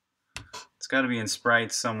 It's got to be in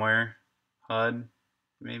sprites somewhere. HUD,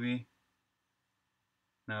 maybe?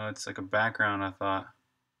 No, it's like a background, I thought.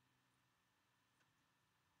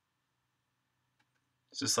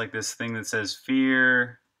 It's just like this thing that says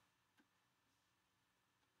fear.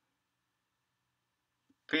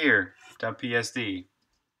 Fear.psd.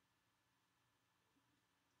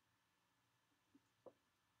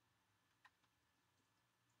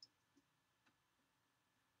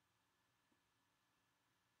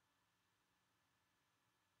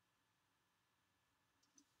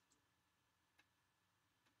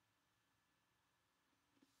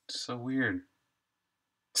 So weird.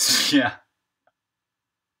 Yeah.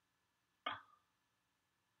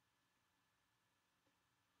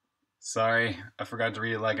 Sorry, I forgot to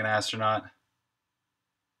read it like an astronaut.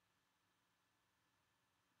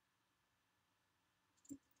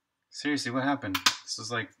 Seriously, what happened?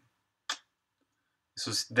 This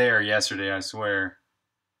was there yesterday, I swear.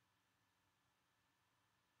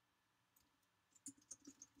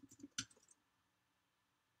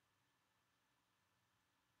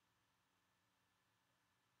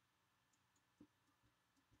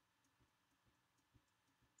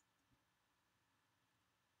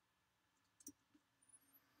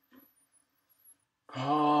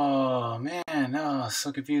 Oh, man, oh,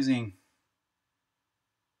 so confusing.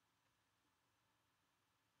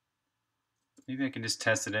 Maybe I can just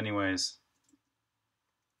test it anyways.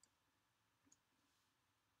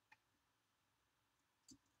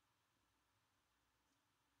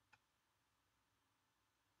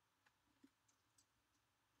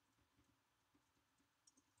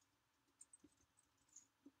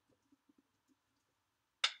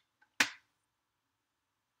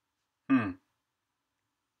 Hmm.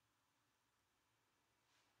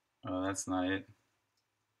 Oh, that's not it.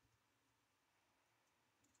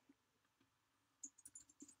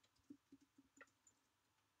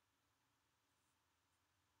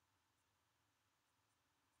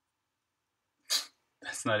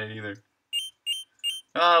 That's not it either.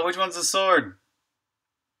 Ah, which one's the sword?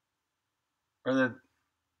 Or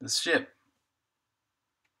the ship?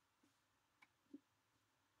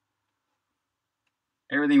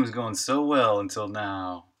 Everything was going so well until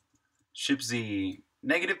now. Ship Z.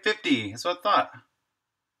 -50. That's what I thought.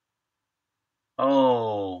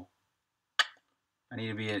 Oh. I need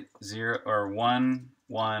to be at 0 or 1,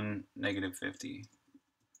 1, -50.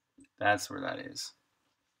 That's where that is.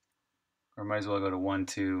 Or might as well go to 1,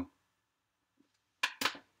 2.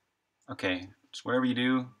 Okay, just whatever you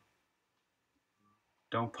do,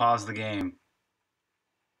 don't pause the game.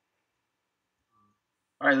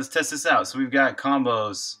 All right, let's test this out. So we've got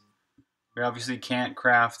combos. We obviously can't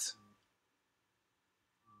craft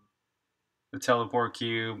the teleport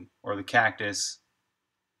cube, or the cactus.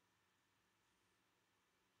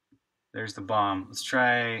 There's the bomb. Let's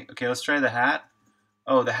try. Okay, let's try the hat.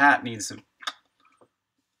 Oh, the hat needs to.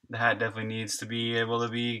 The hat definitely needs to be able to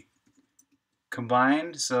be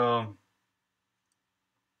combined. So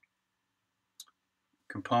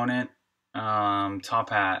component, top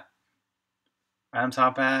hat. Item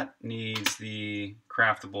top hat needs the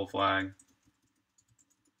craftable flag.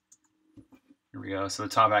 Here we go. So the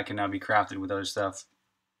top hat can now be crafted with other stuff.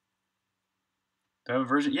 Do I have a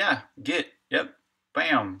version? Yeah. Git. Yep.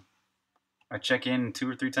 Bam. I check in 2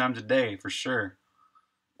 or 3 times a day for sure.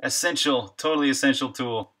 Essential. Totally essential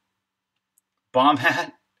tool. Bomb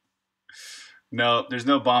hat? No, there's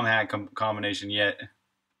no bomb hat combination yet.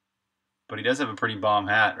 But he does have a pretty bomb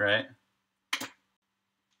hat, right?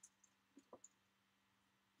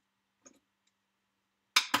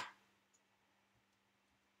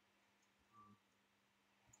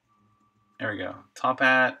 There we go. Top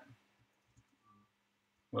hat.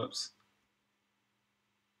 Whoops.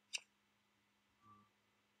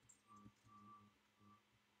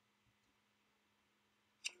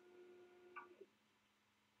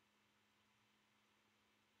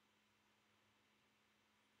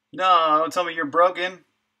 No, don't tell me you're broken.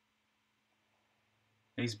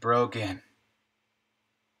 He's broken.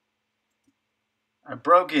 I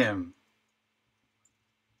broke him.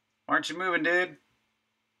 Aren't you moving, dude?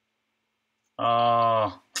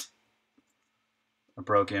 Oh, I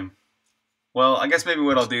broke him. Well, I guess maybe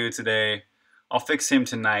what I'll do today, I'll fix him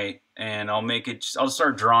tonight, and I'll make it. I'll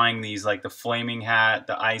start drawing these, like the flaming hat,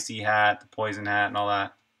 the icy hat, the poison hat, and all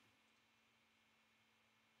that.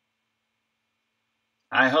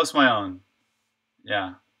 I host my own.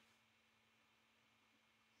 Yeah.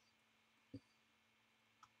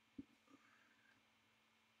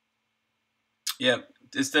 Yep.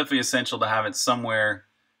 It's definitely essential to have it somewhere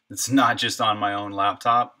that's not just on my own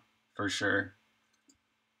laptop, for sure.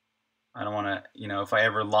 I don't want to, if I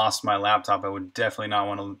ever lost my laptop, I would definitely not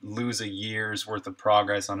want to lose a year's worth of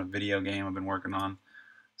progress on a video game I've been working on.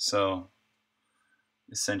 So,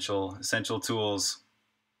 essential tools.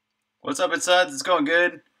 What's up, it's Suds? It's going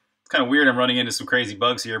good. It's kind of weird I'm running into some crazy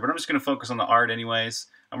bugs here, but I'm just going to focus on the art anyways.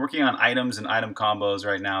 I'm working on items and item combos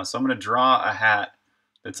right now, so I'm going to draw a hat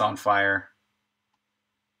that's on fire.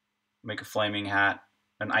 Make a flaming hat,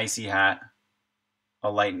 an icy hat, a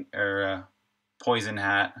light or a poison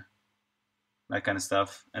hat, that kind of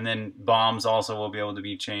stuff. And then bombs also will be able to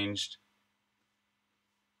be changed.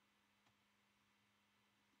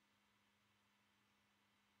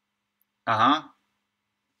 Uh-huh.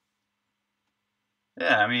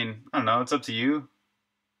 Yeah, I mean, I don't know. It's up to you.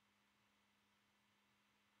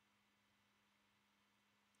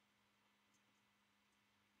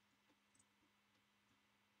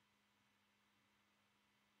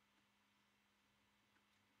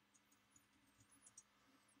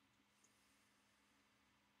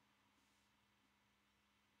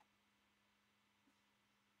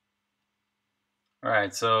 All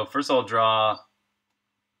right, so first I'll draw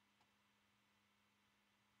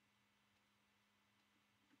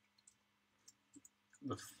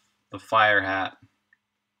the fire hat.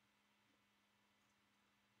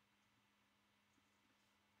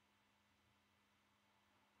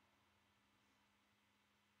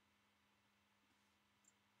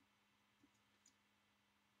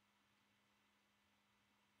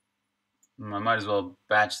 I might as well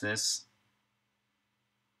batch this.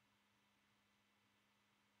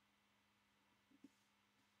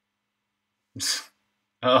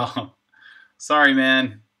 Oh, sorry,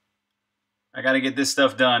 man. I got to get this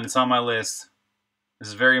stuff done. It's on my list. This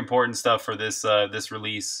is very important stuff for this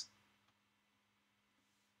release.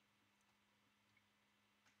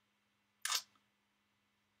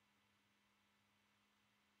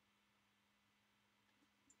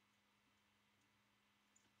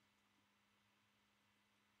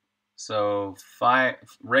 So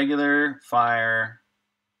regular fire.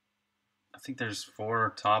 I think there's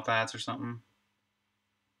 4 top hats or something.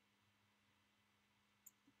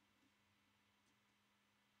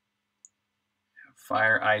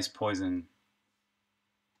 Fire, ice, poison.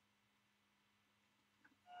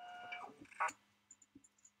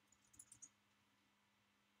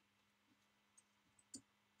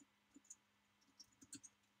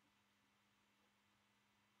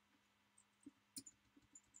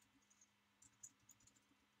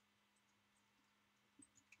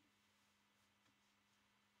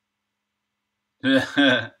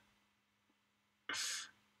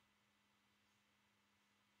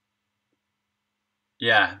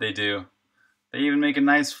 Yeah, they do. They even make a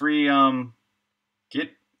nice free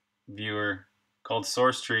Git viewer called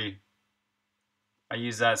Source Tree. I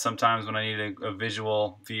use that sometimes when I need a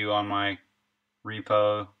visual view on my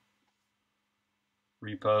repos.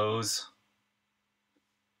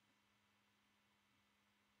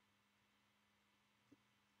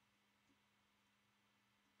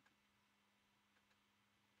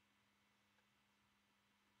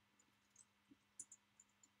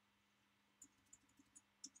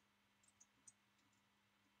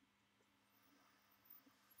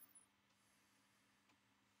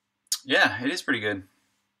 Yeah, it is pretty good.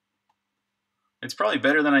 It's probably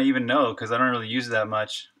better than I even know because I don't really use it that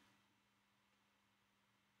much.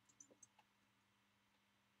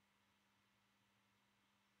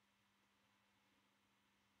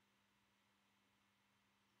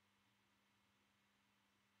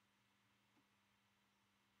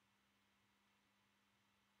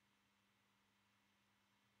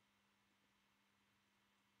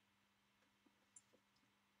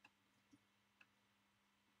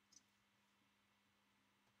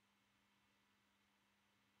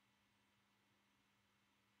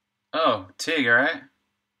 Oh, Tig, all right?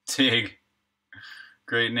 Tig.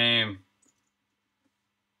 Great name.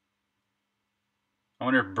 I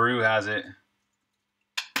wonder if Brew has it.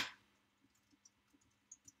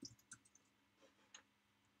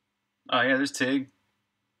 Oh, yeah, there's Tig.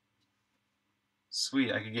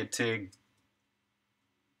 Sweet, I could get Tig.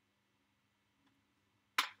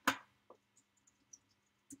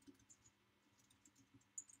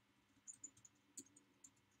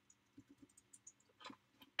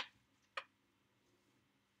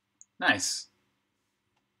 Nice.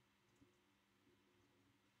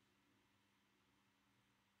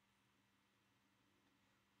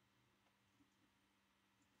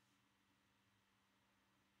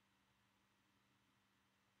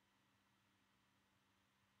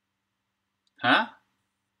 Huh?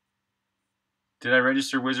 Did I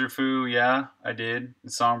register Wizard Foo? Yeah, I did.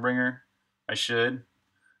 Songbringer. I should.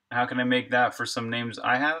 How can I make that for some names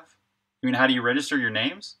I have? You mean how do you register your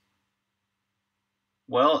names?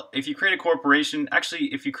 Well, if you create a corporation,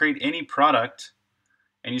 actually, if you create any product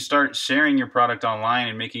and you start sharing your product online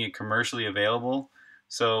and making it commercially available,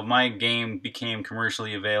 so my game became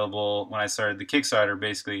commercially available when I started the Kickstarter,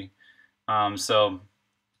 basically. So,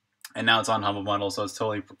 and now it's on Humble Bundle, so it's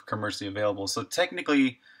totally commercially available. So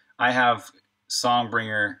technically, I have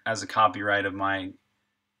Songbringer as a copyright of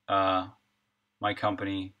uh, my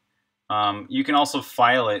company. You can also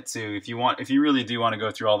file it too if you want. If you really do want to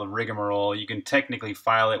go through all the rigmarole, you can technically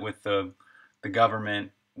file it with the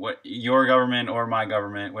government, what your government or my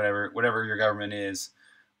government, whatever your government is.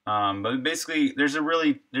 But basically, there's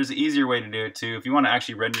an easier way to do it too. If you want to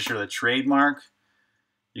actually register the trademark,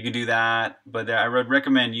 you can do that. But I would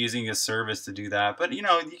recommend using a service to do that. But you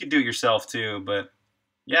can do it yourself too. But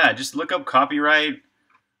yeah, just look up copyright,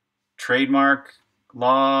 trademark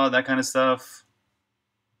law, that kind of stuff.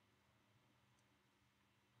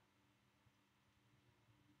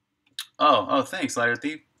 Oh, thanks, Lighter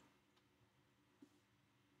Thief.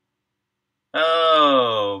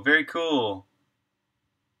 Oh, very cool.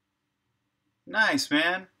 Nice,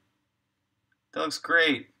 man. That looks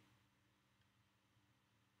great.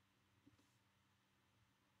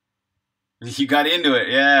 You got into it,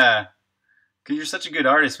 yeah. Cause you're such a good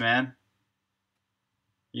artist, man.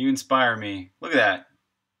 You inspire me. Look at that.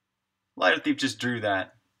 Lighter Thief just drew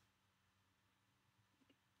that.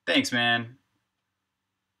 Thanks, man.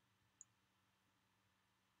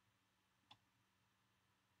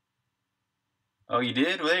 Oh, you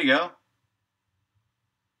did? Well, there you go.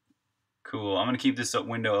 Cool. I'm gonna keep this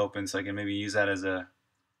window open so I can maybe use that as a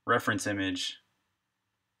reference image.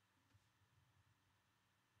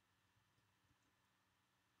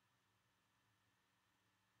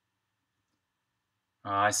 Oh,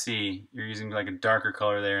 I see. You're using like a darker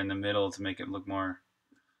color there in the middle to make it look more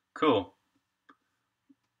cool.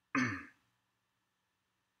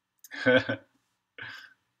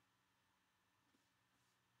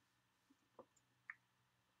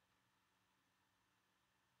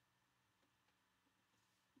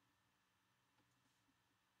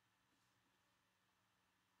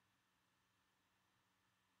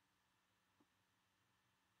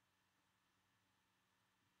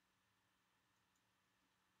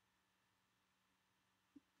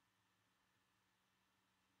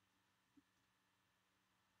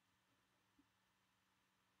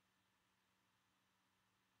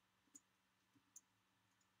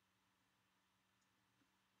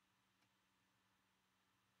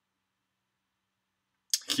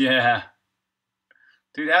 Yeah.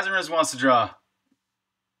 Dude, Azarus wants to draw.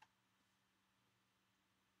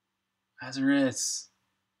 Azarus.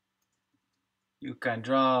 You can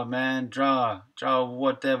draw, man. Draw. Draw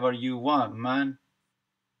whatever you want, man.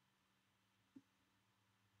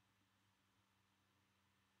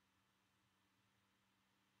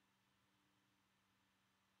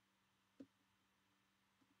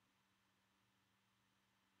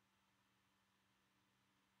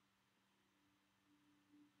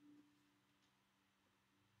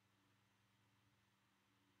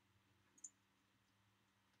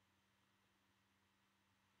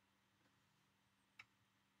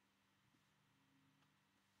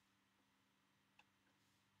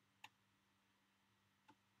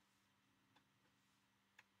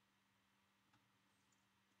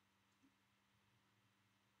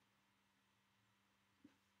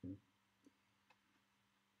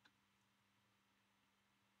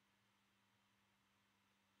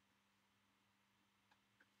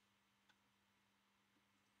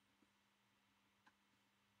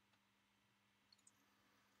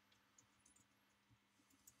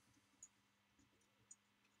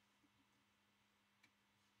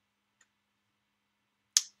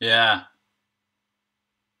 Yeah.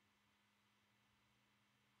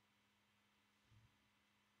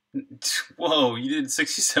 Whoa, you did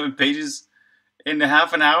 67 pages in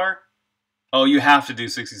half an hour? Oh, you have to do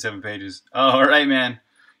 67 pages. Oh, all right, man.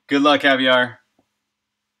 Good luck, Caviar.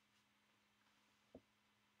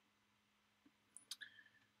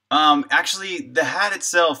 Actually, the hat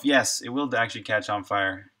itself, yes, it will actually catch on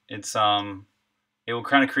fire. It will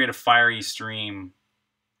kind of create a fiery stream.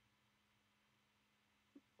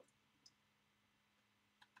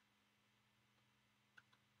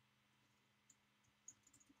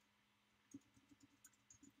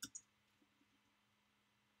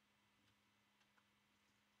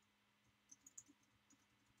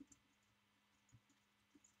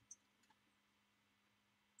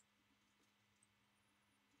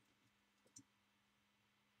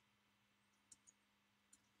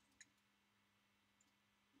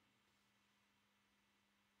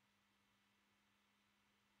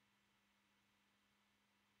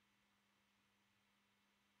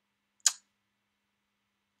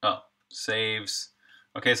 Oh, saves.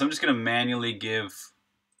 Okay, so I'm just gonna manually give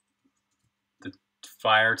the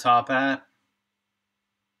fire top hat.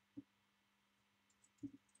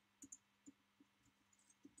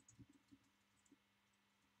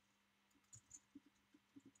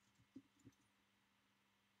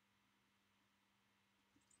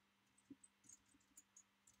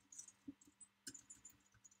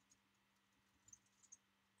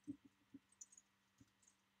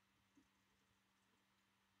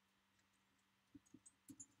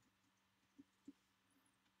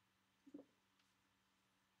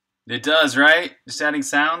 It does, right? Just adding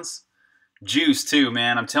sounds. Juice too,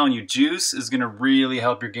 man. I'm telling you, juice is gonna really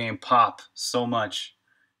help your game pop so much.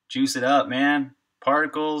 Juice it up, man.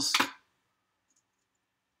 Particles,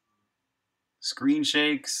 screen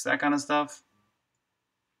shakes, that kind of stuff.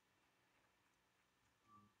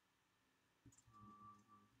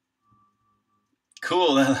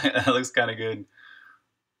 Cool. That looks kind of good.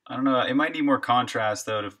 I don't know. It might need more contrast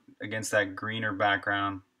though against that greener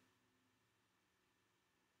background.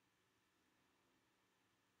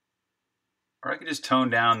 Or I could just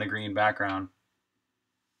tone down the green background.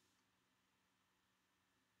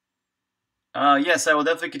 Yes, I will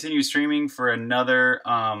definitely continue streaming for another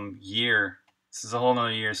year. This is a whole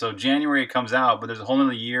nother year. So January it comes out, but there's a whole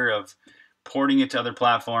nother year of porting it to other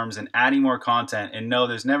platforms and adding more content. And no,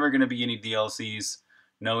 there's never going to be any DLCs,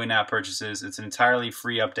 no in-app purchases. It's entirely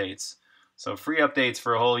free updates. So free updates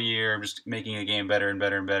for a whole year, just making a game better and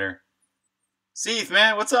better and better. Seath,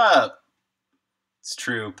 man, what's up? It's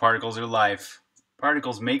true. Particles are life.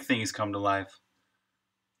 Particles make things come to life.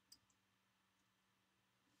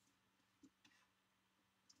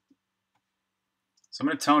 So I'm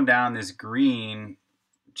going to tone down this green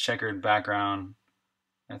checkered background.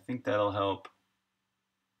 I think that'll help.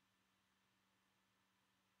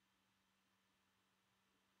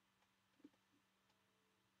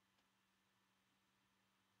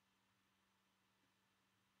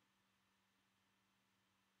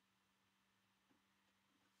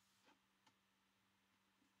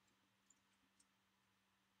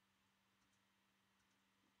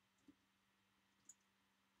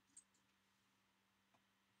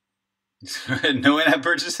 No in-app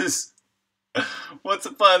purchases? What's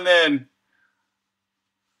the fun then?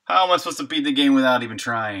 How am I supposed to beat the game without even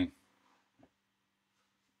trying?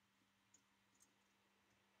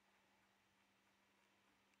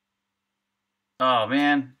 Oh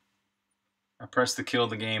man, I pressed the kill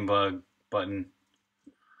the game button.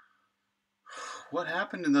 What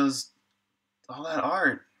happened to all that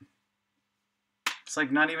art? It's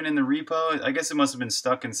like not even in the repo. I guess it must have been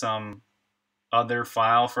stuck in some other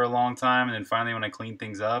file for a long time, and then finally when I cleaned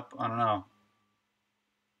things up, I don't know.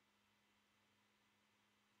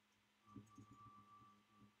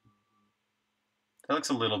 That looks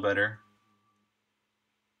a little better.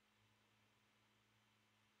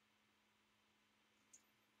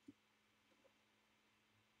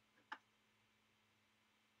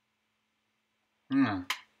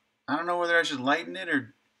 I don't know whether I should lighten it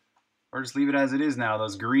or just leave it as it is now.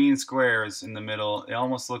 Those green squares in the middle, they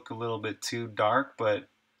almost look a little bit too dark, but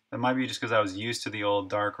that might be just because I was used to the old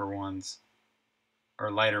darker ones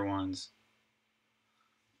or lighter ones.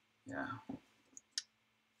 Yeah.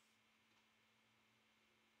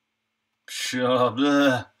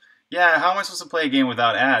 Sure. Yeah, how am I supposed to play a game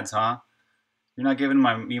without ads, huh? You're not giving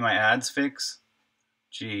me my ads fix?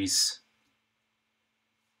 Jeez.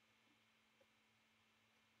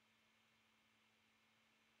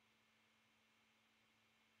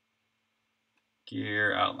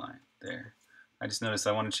 Gear outline. There. I just noticed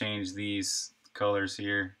I want to change these colors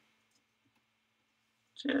here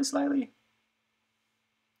just slightly.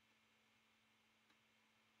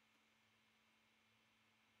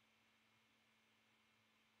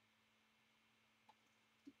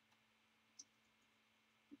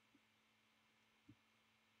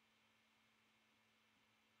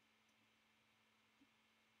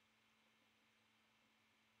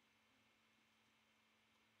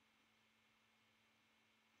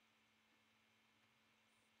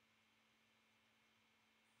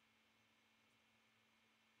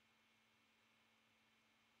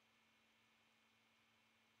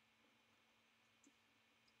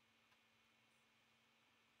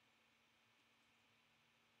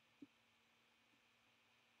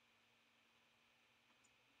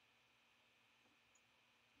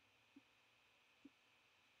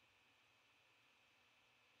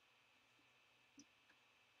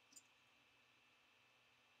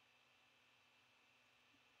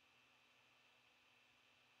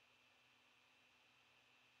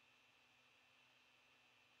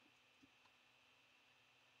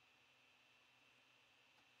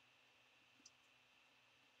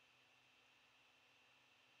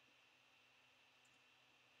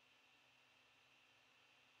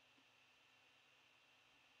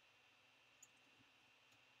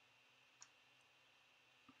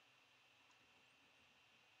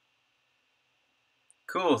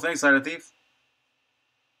 Cool. Thanks, Lighter Thief.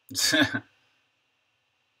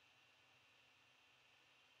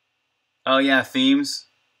 Oh yeah, themes.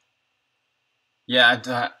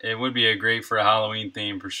 Yeah, it would be a great for a Halloween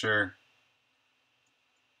theme for sure.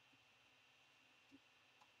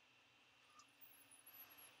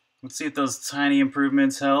 Let's see if those tiny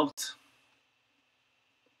improvements helped.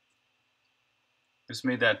 Just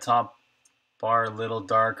made that top bar a little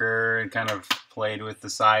darker and kind of played with the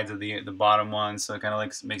sides of the bottom one, so it kind of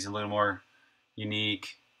like makes it a little more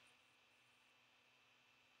unique.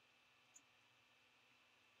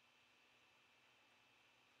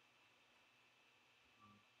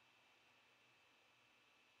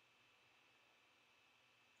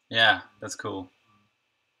 Yeah, that's cool.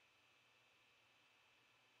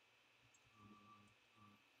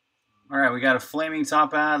 All right, we got a flaming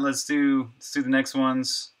top hat. Let's do the next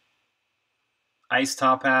ones. Ice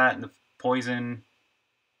top hat and the poison.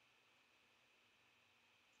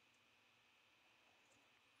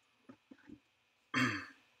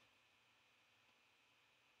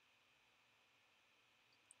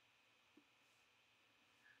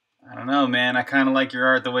 I don't know, man. I kind of like your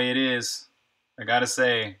art the way it is. I gotta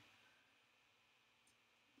say,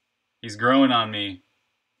 he's growing on me.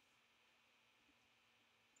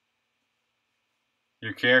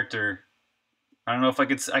 Your character. I don't know if I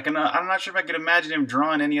could. I can. I'm not sure if I could imagine him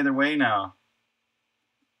drawing any other way now.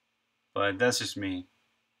 But that's just me.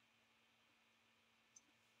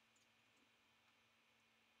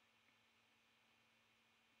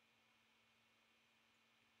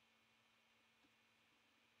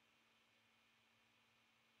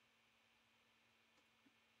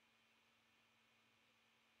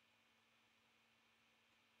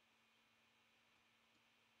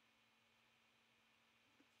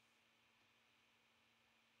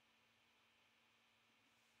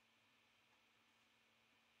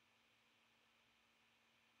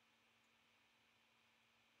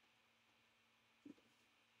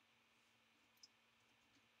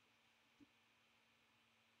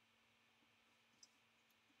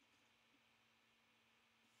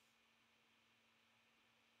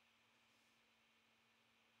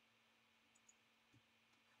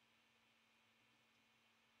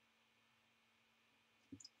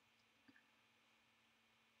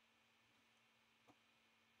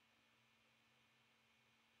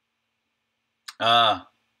 Ah,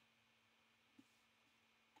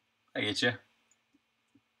 I get you.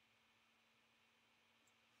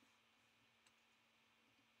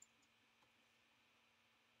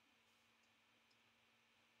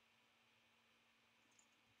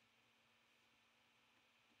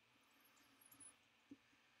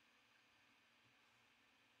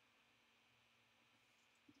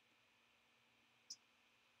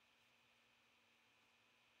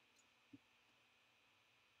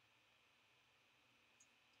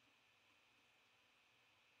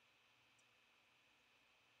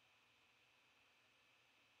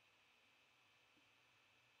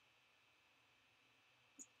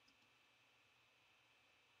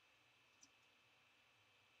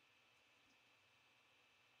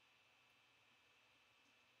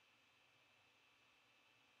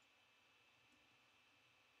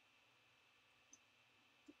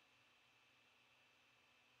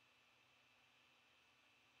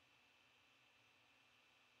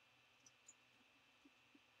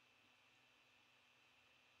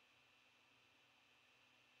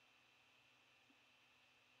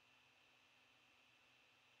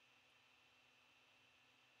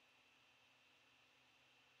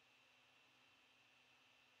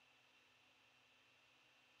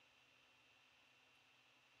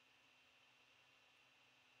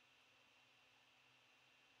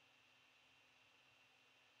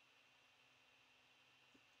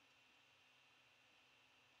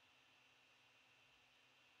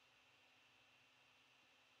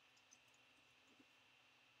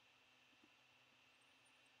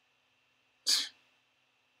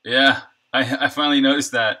 Yeah, I finally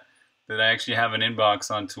noticed that I actually have an inbox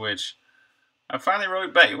on Twitch. I finally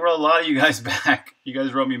wrote a lot of you guys back. You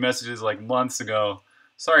guys wrote me messages like months ago.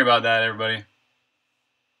 Sorry about that, everybody.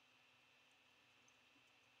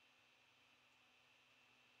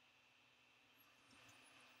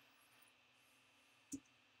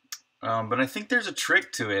 But I think there's a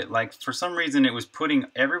trick to it. Like for some reason, it was putting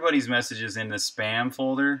everybody's messages in the spam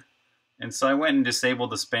folder, and so I went and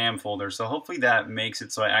disabled the spam folder. So hopefully that makes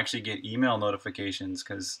it so I actually get email notifications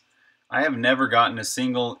because I have never gotten a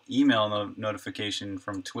single email notification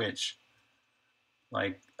from Twitch,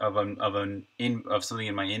 like of something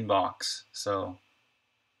in my inbox. So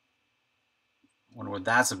I wonder what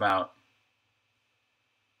that's about.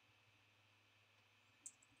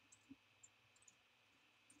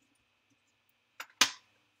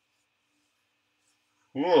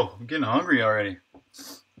 Whoa, I'm getting hungry already.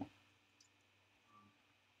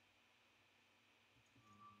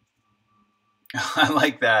 I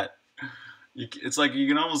like that. It's like you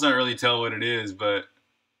can almost not really tell what it is, but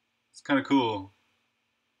it's kind of cool.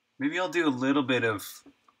 Maybe I'll do a little bit of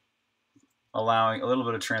allowing a little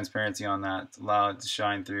bit of transparency on that to allow it to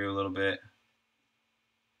shine through a little bit.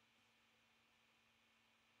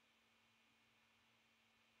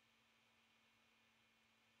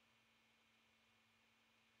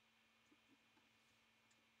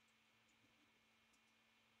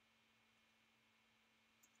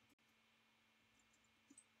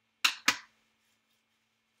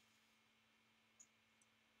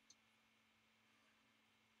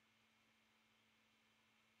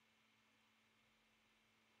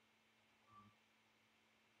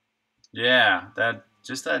 Yeah, that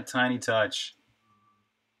just that tiny touch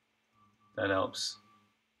that helps.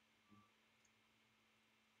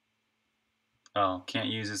 Oh, can't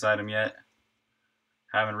use this item yet.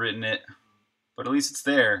 Haven't written it, but at least it's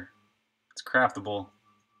there. It's craftable.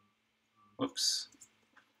 Whoops.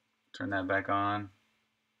 Turn that back on.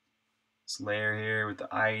 This layer here with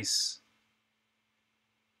the ice.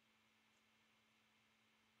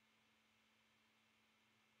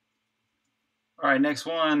 All right, next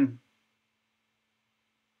one.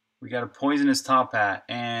 We got a poisonous top hat,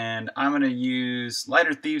 and I'm gonna use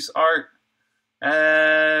Lighter Thief's art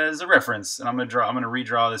as a reference, and I'm gonna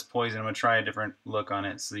redraw this poison. I'm gonna try a different look on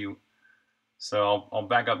it. So I'll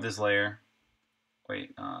back up this layer.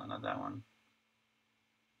 Wait, not that one.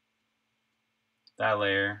 That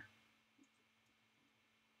layer.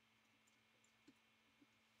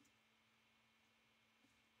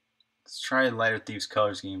 Let's try Lighter Thief's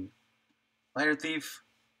color scheme. Lighter Thief,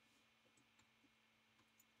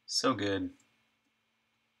 so good.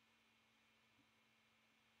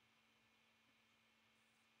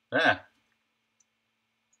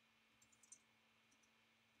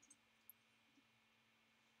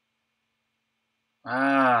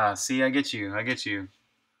 Ah, see, I get you. I get you.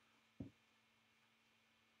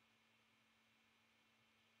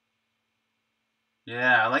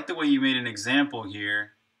 Yeah, I like the way you made an example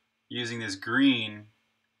here using this green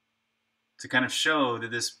to kind of show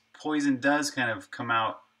that this poison does kind of come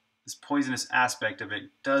out, this poisonous aspect of it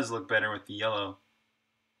does look better with the yellow.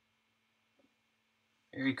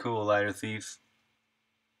 Very cool, Lighter Thief.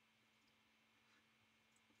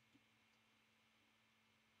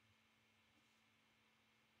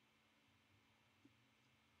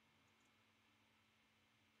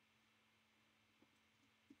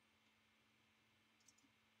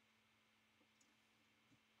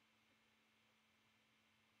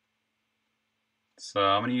 So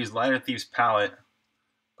I'm going to use Lighter Thief's palette,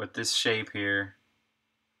 but this shape here.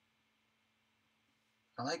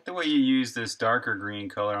 I like the way you use this darker green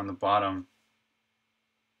color on the bottom.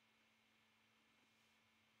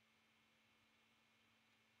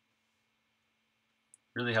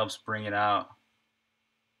 Really helps bring it out.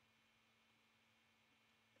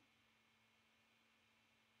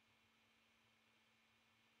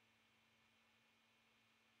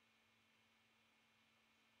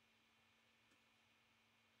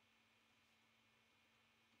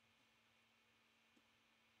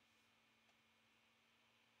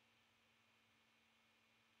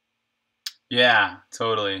 Yeah,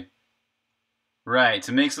 totally. Right,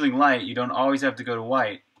 to make something light, you don't always have to go to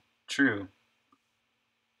white. True.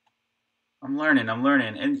 I'm learning, I'm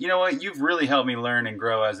learning. And you know what? You've really helped me learn and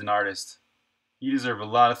grow as an artist. You deserve a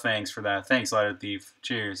lot of thanks for that. Thanks, Lighter Thief.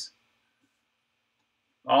 Cheers.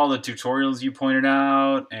 All the tutorials you pointed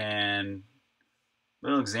out and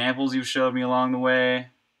little examples you've showed me along the way.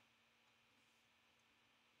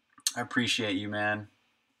 I appreciate you, man.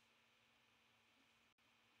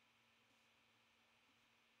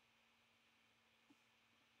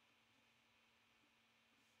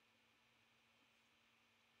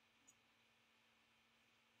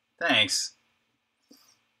 Thanks.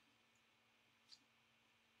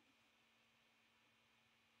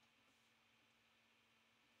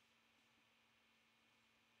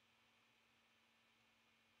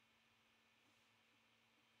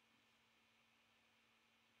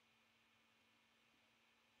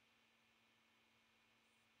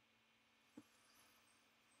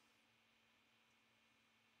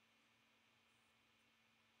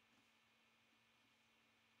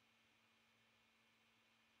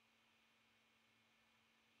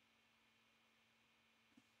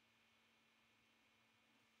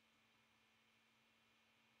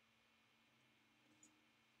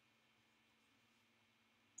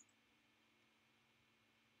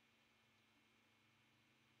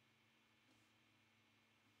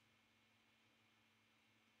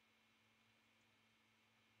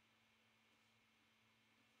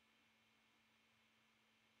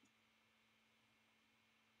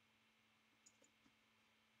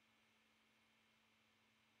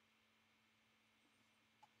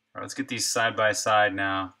 Alright, let's get these side by side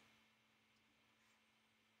now.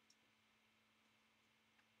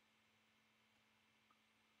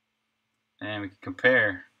 And we can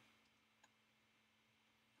compare.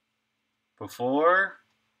 Before,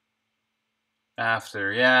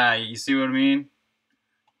 after. Yeah, you see what I mean?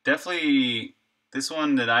 Definitely, this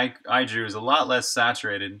one that I drew is a lot less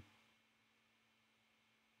saturated.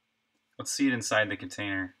 Let's see it inside the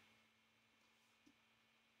container.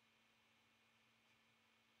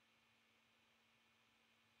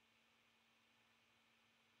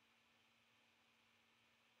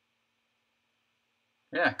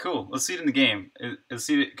 Yeah, cool. Let's see it in the game. Let's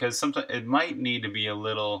see it, because sometimes it might need to be a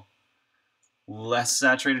little less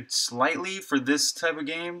saturated slightly for this type of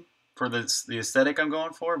game, for the aesthetic I'm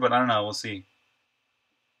going for, but I don't know. We'll see.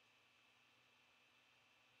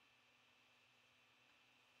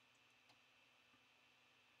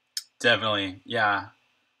 Definitely. Yeah.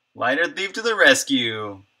 Lighter Thief to the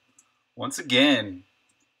rescue. Once again.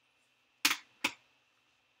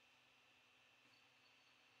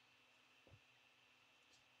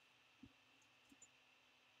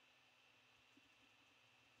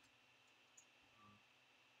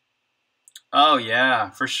 Oh, yeah,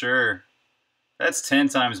 for sure. That's 10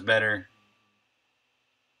 times better.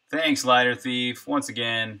 Thanks, Lighter Thief. Once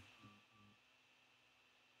again.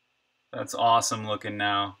 That's awesome looking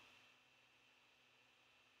now.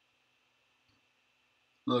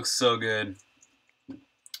 Looks so good.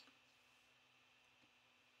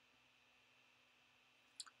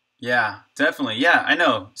 Yeah, definitely. Yeah, I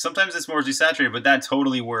know. Sometimes it's more desaturated, but that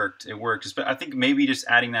totally worked. It worked. I think maybe just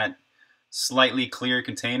adding that slightly clear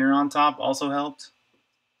container on top also helped.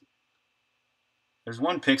 There's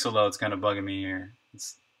one pixel though that's kind of bugging me here.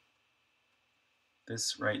 It's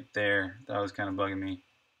this right there. That was kind of bugging me.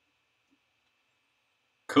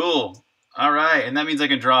 Cool. All right, and that means I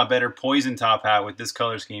can draw a better poison top hat with this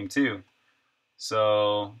color scheme too.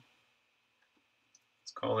 So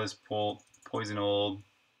let's call this poison old.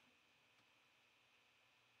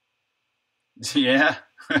 Yeah.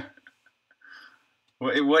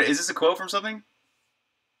 What is this a quote from something?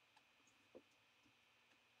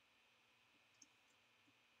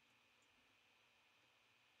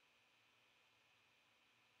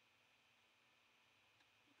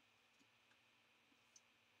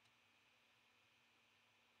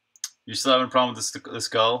 You're still having a problem with the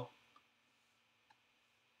skull?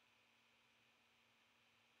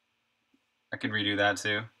 I can redo that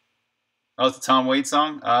too. Oh, it's a Tom Waits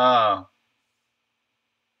song? Oh,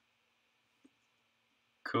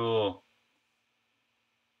 cool.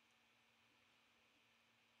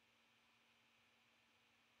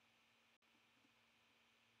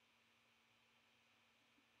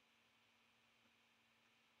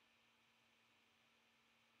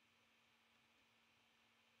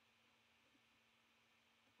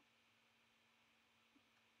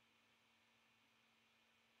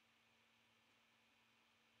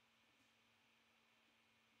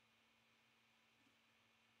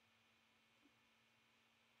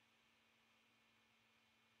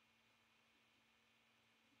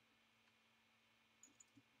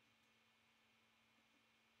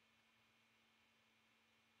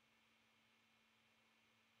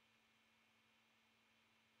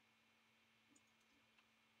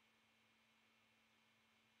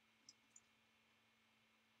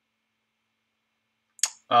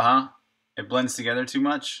 Uh-huh. It blends together too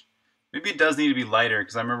much. Maybe it does need to be lighter,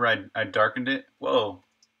 because I remember I darkened it. Whoa.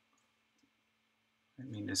 I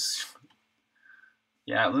mean, this...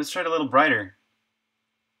 Yeah, let's try it a little brighter.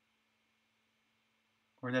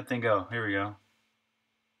 Where'd that thing go? Here we go.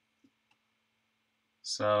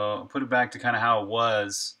 So, I'll put it back to kind of how it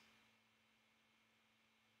was.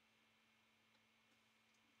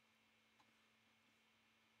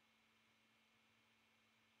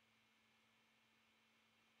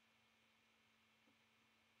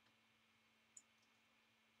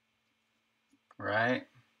 Right?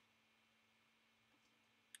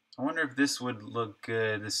 I wonder if this would look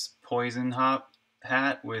good. This poison hop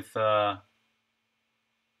hat with a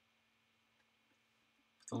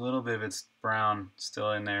little bit of its brown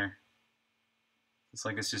still in there. It's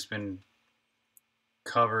like it's just been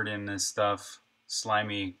covered in this stuff,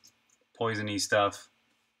 slimy, poisony stuff.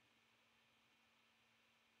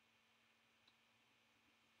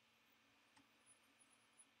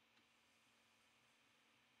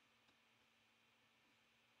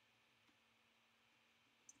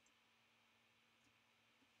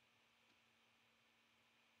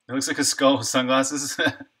 It looks like a skull with sunglasses.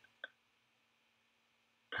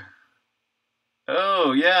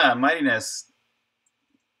 Oh, yeah, mightiness.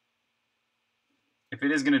 If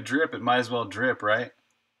it is going to drip, it might as well drip, right?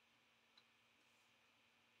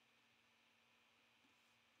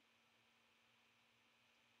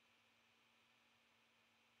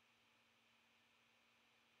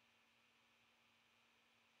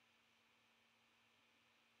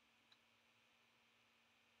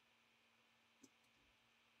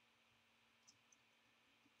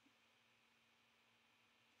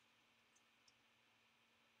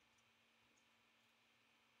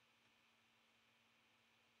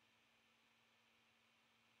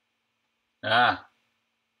 Ah.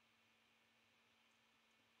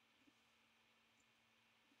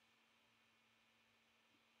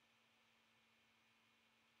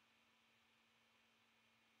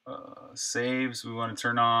 Saves. We want to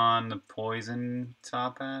turn on the poison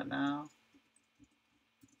top hat now.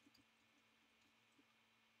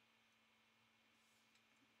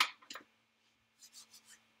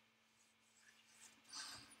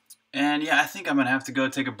 And yeah, I think I'm gonna have to go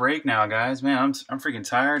take a break now, guys. Man, I'm freaking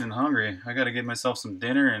tired and hungry. I gotta get myself some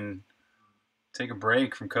dinner and take a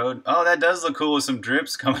break from code. Oh, that does look cool with some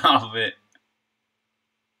drips coming off of it.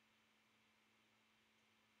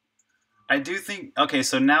 I do think okay,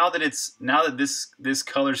 so now that this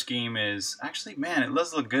color scheme is actually, man, it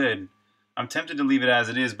does look good. I'm tempted to leave it as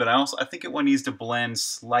it is, but I think it one needs to blend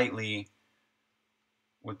slightly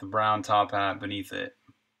with the brown top hat beneath it.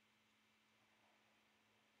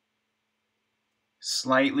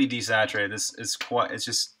 Slightly desaturated. This is quite. It's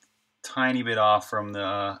just tiny bit off from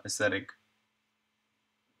the aesthetic.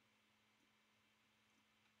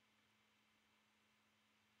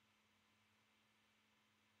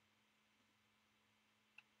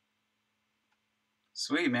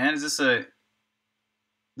 Sweet, man. Is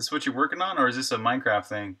this what you're working on, or is this a Minecraft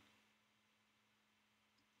thing?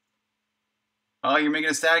 Oh, you're making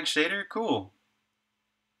a static shader? Cool.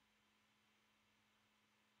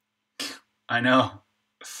 I know.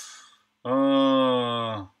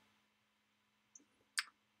 Oh,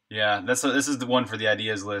 yeah. This is the one for the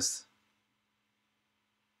ideas list.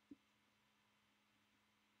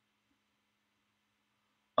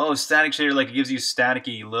 Oh, static shader, like it gives you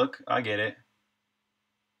staticky look. I get it.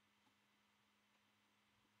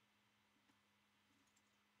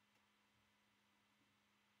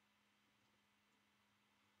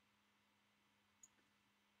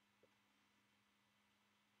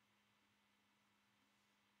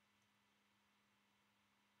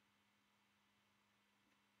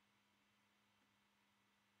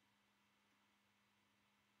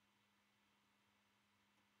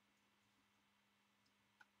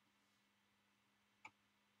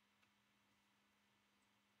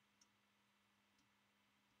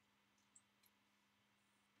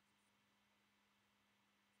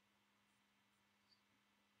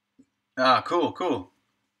 Ah, cool, cool.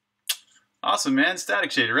 Awesome, man.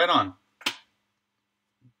 Static shader, right on.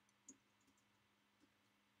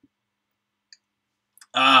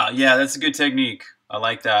 Ah, yeah, that's a good technique. I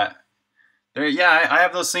like that. There, yeah, I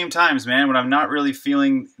have those same times, man, when I'm not really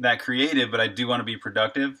feeling that creative, but I do want to be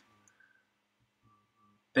productive.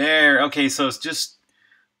 There, okay, so it's just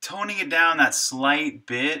toning it down that slight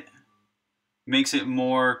bit makes it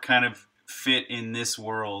more kind of fit in this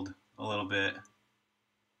world a little bit.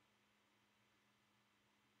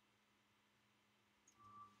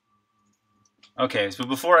 Okay, so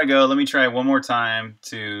before I go, let me try one more time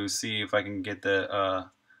to see if I can get the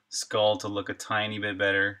skull to look a tiny bit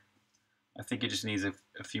better. I think it just needs a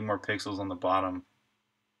few more pixels on the bottom.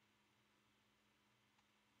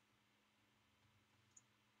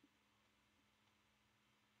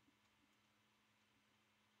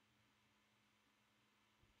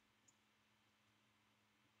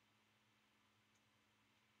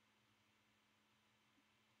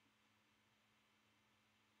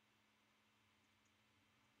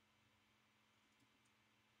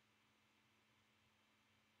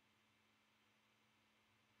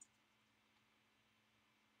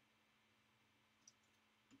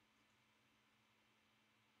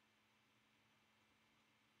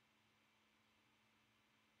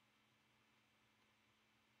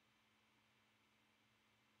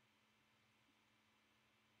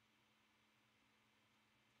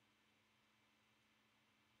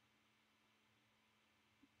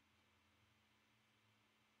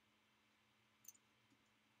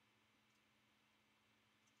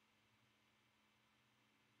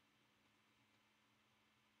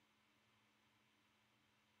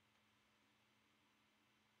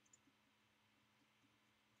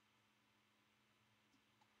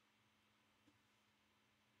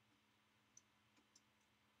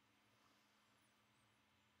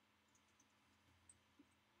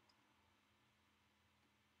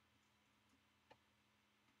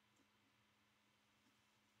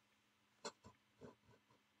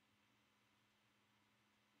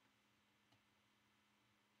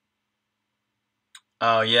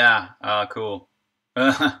 Oh yeah, cool.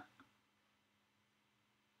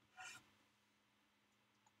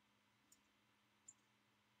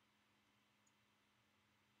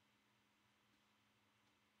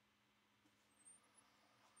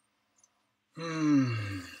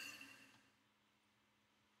 Hmm.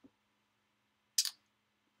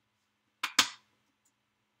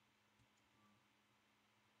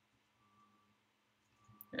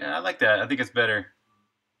 Yeah, I like that. I think it's better.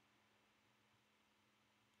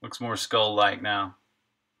 Looks more skull-like now.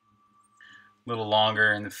 A little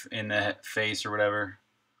longer in the face or whatever.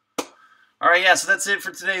 Alright, yeah, so that's it for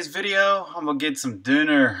today's video. I'm gonna get some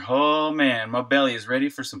dinner. Oh man, my belly is ready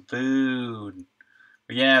for some food.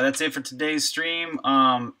 But yeah, that's it for today's stream.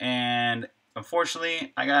 And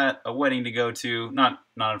unfortunately, I got a wedding to go to. Not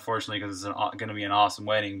unfortunately, because it's gonna be an awesome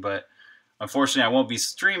wedding, but unfortunately, I won't be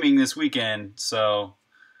streaming this weekend. So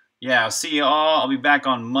yeah, I'll see you all. I'll be back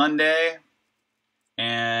on Monday.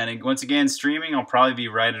 And once again, streaming, I'll probably be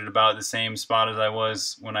right at about the same spot as I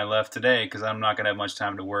was when I left today, because I'm not going to have much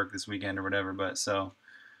time to work this weekend or whatever. But so,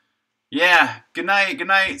 yeah, good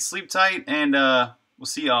night, sleep tight, and we'll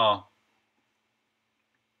see y'all.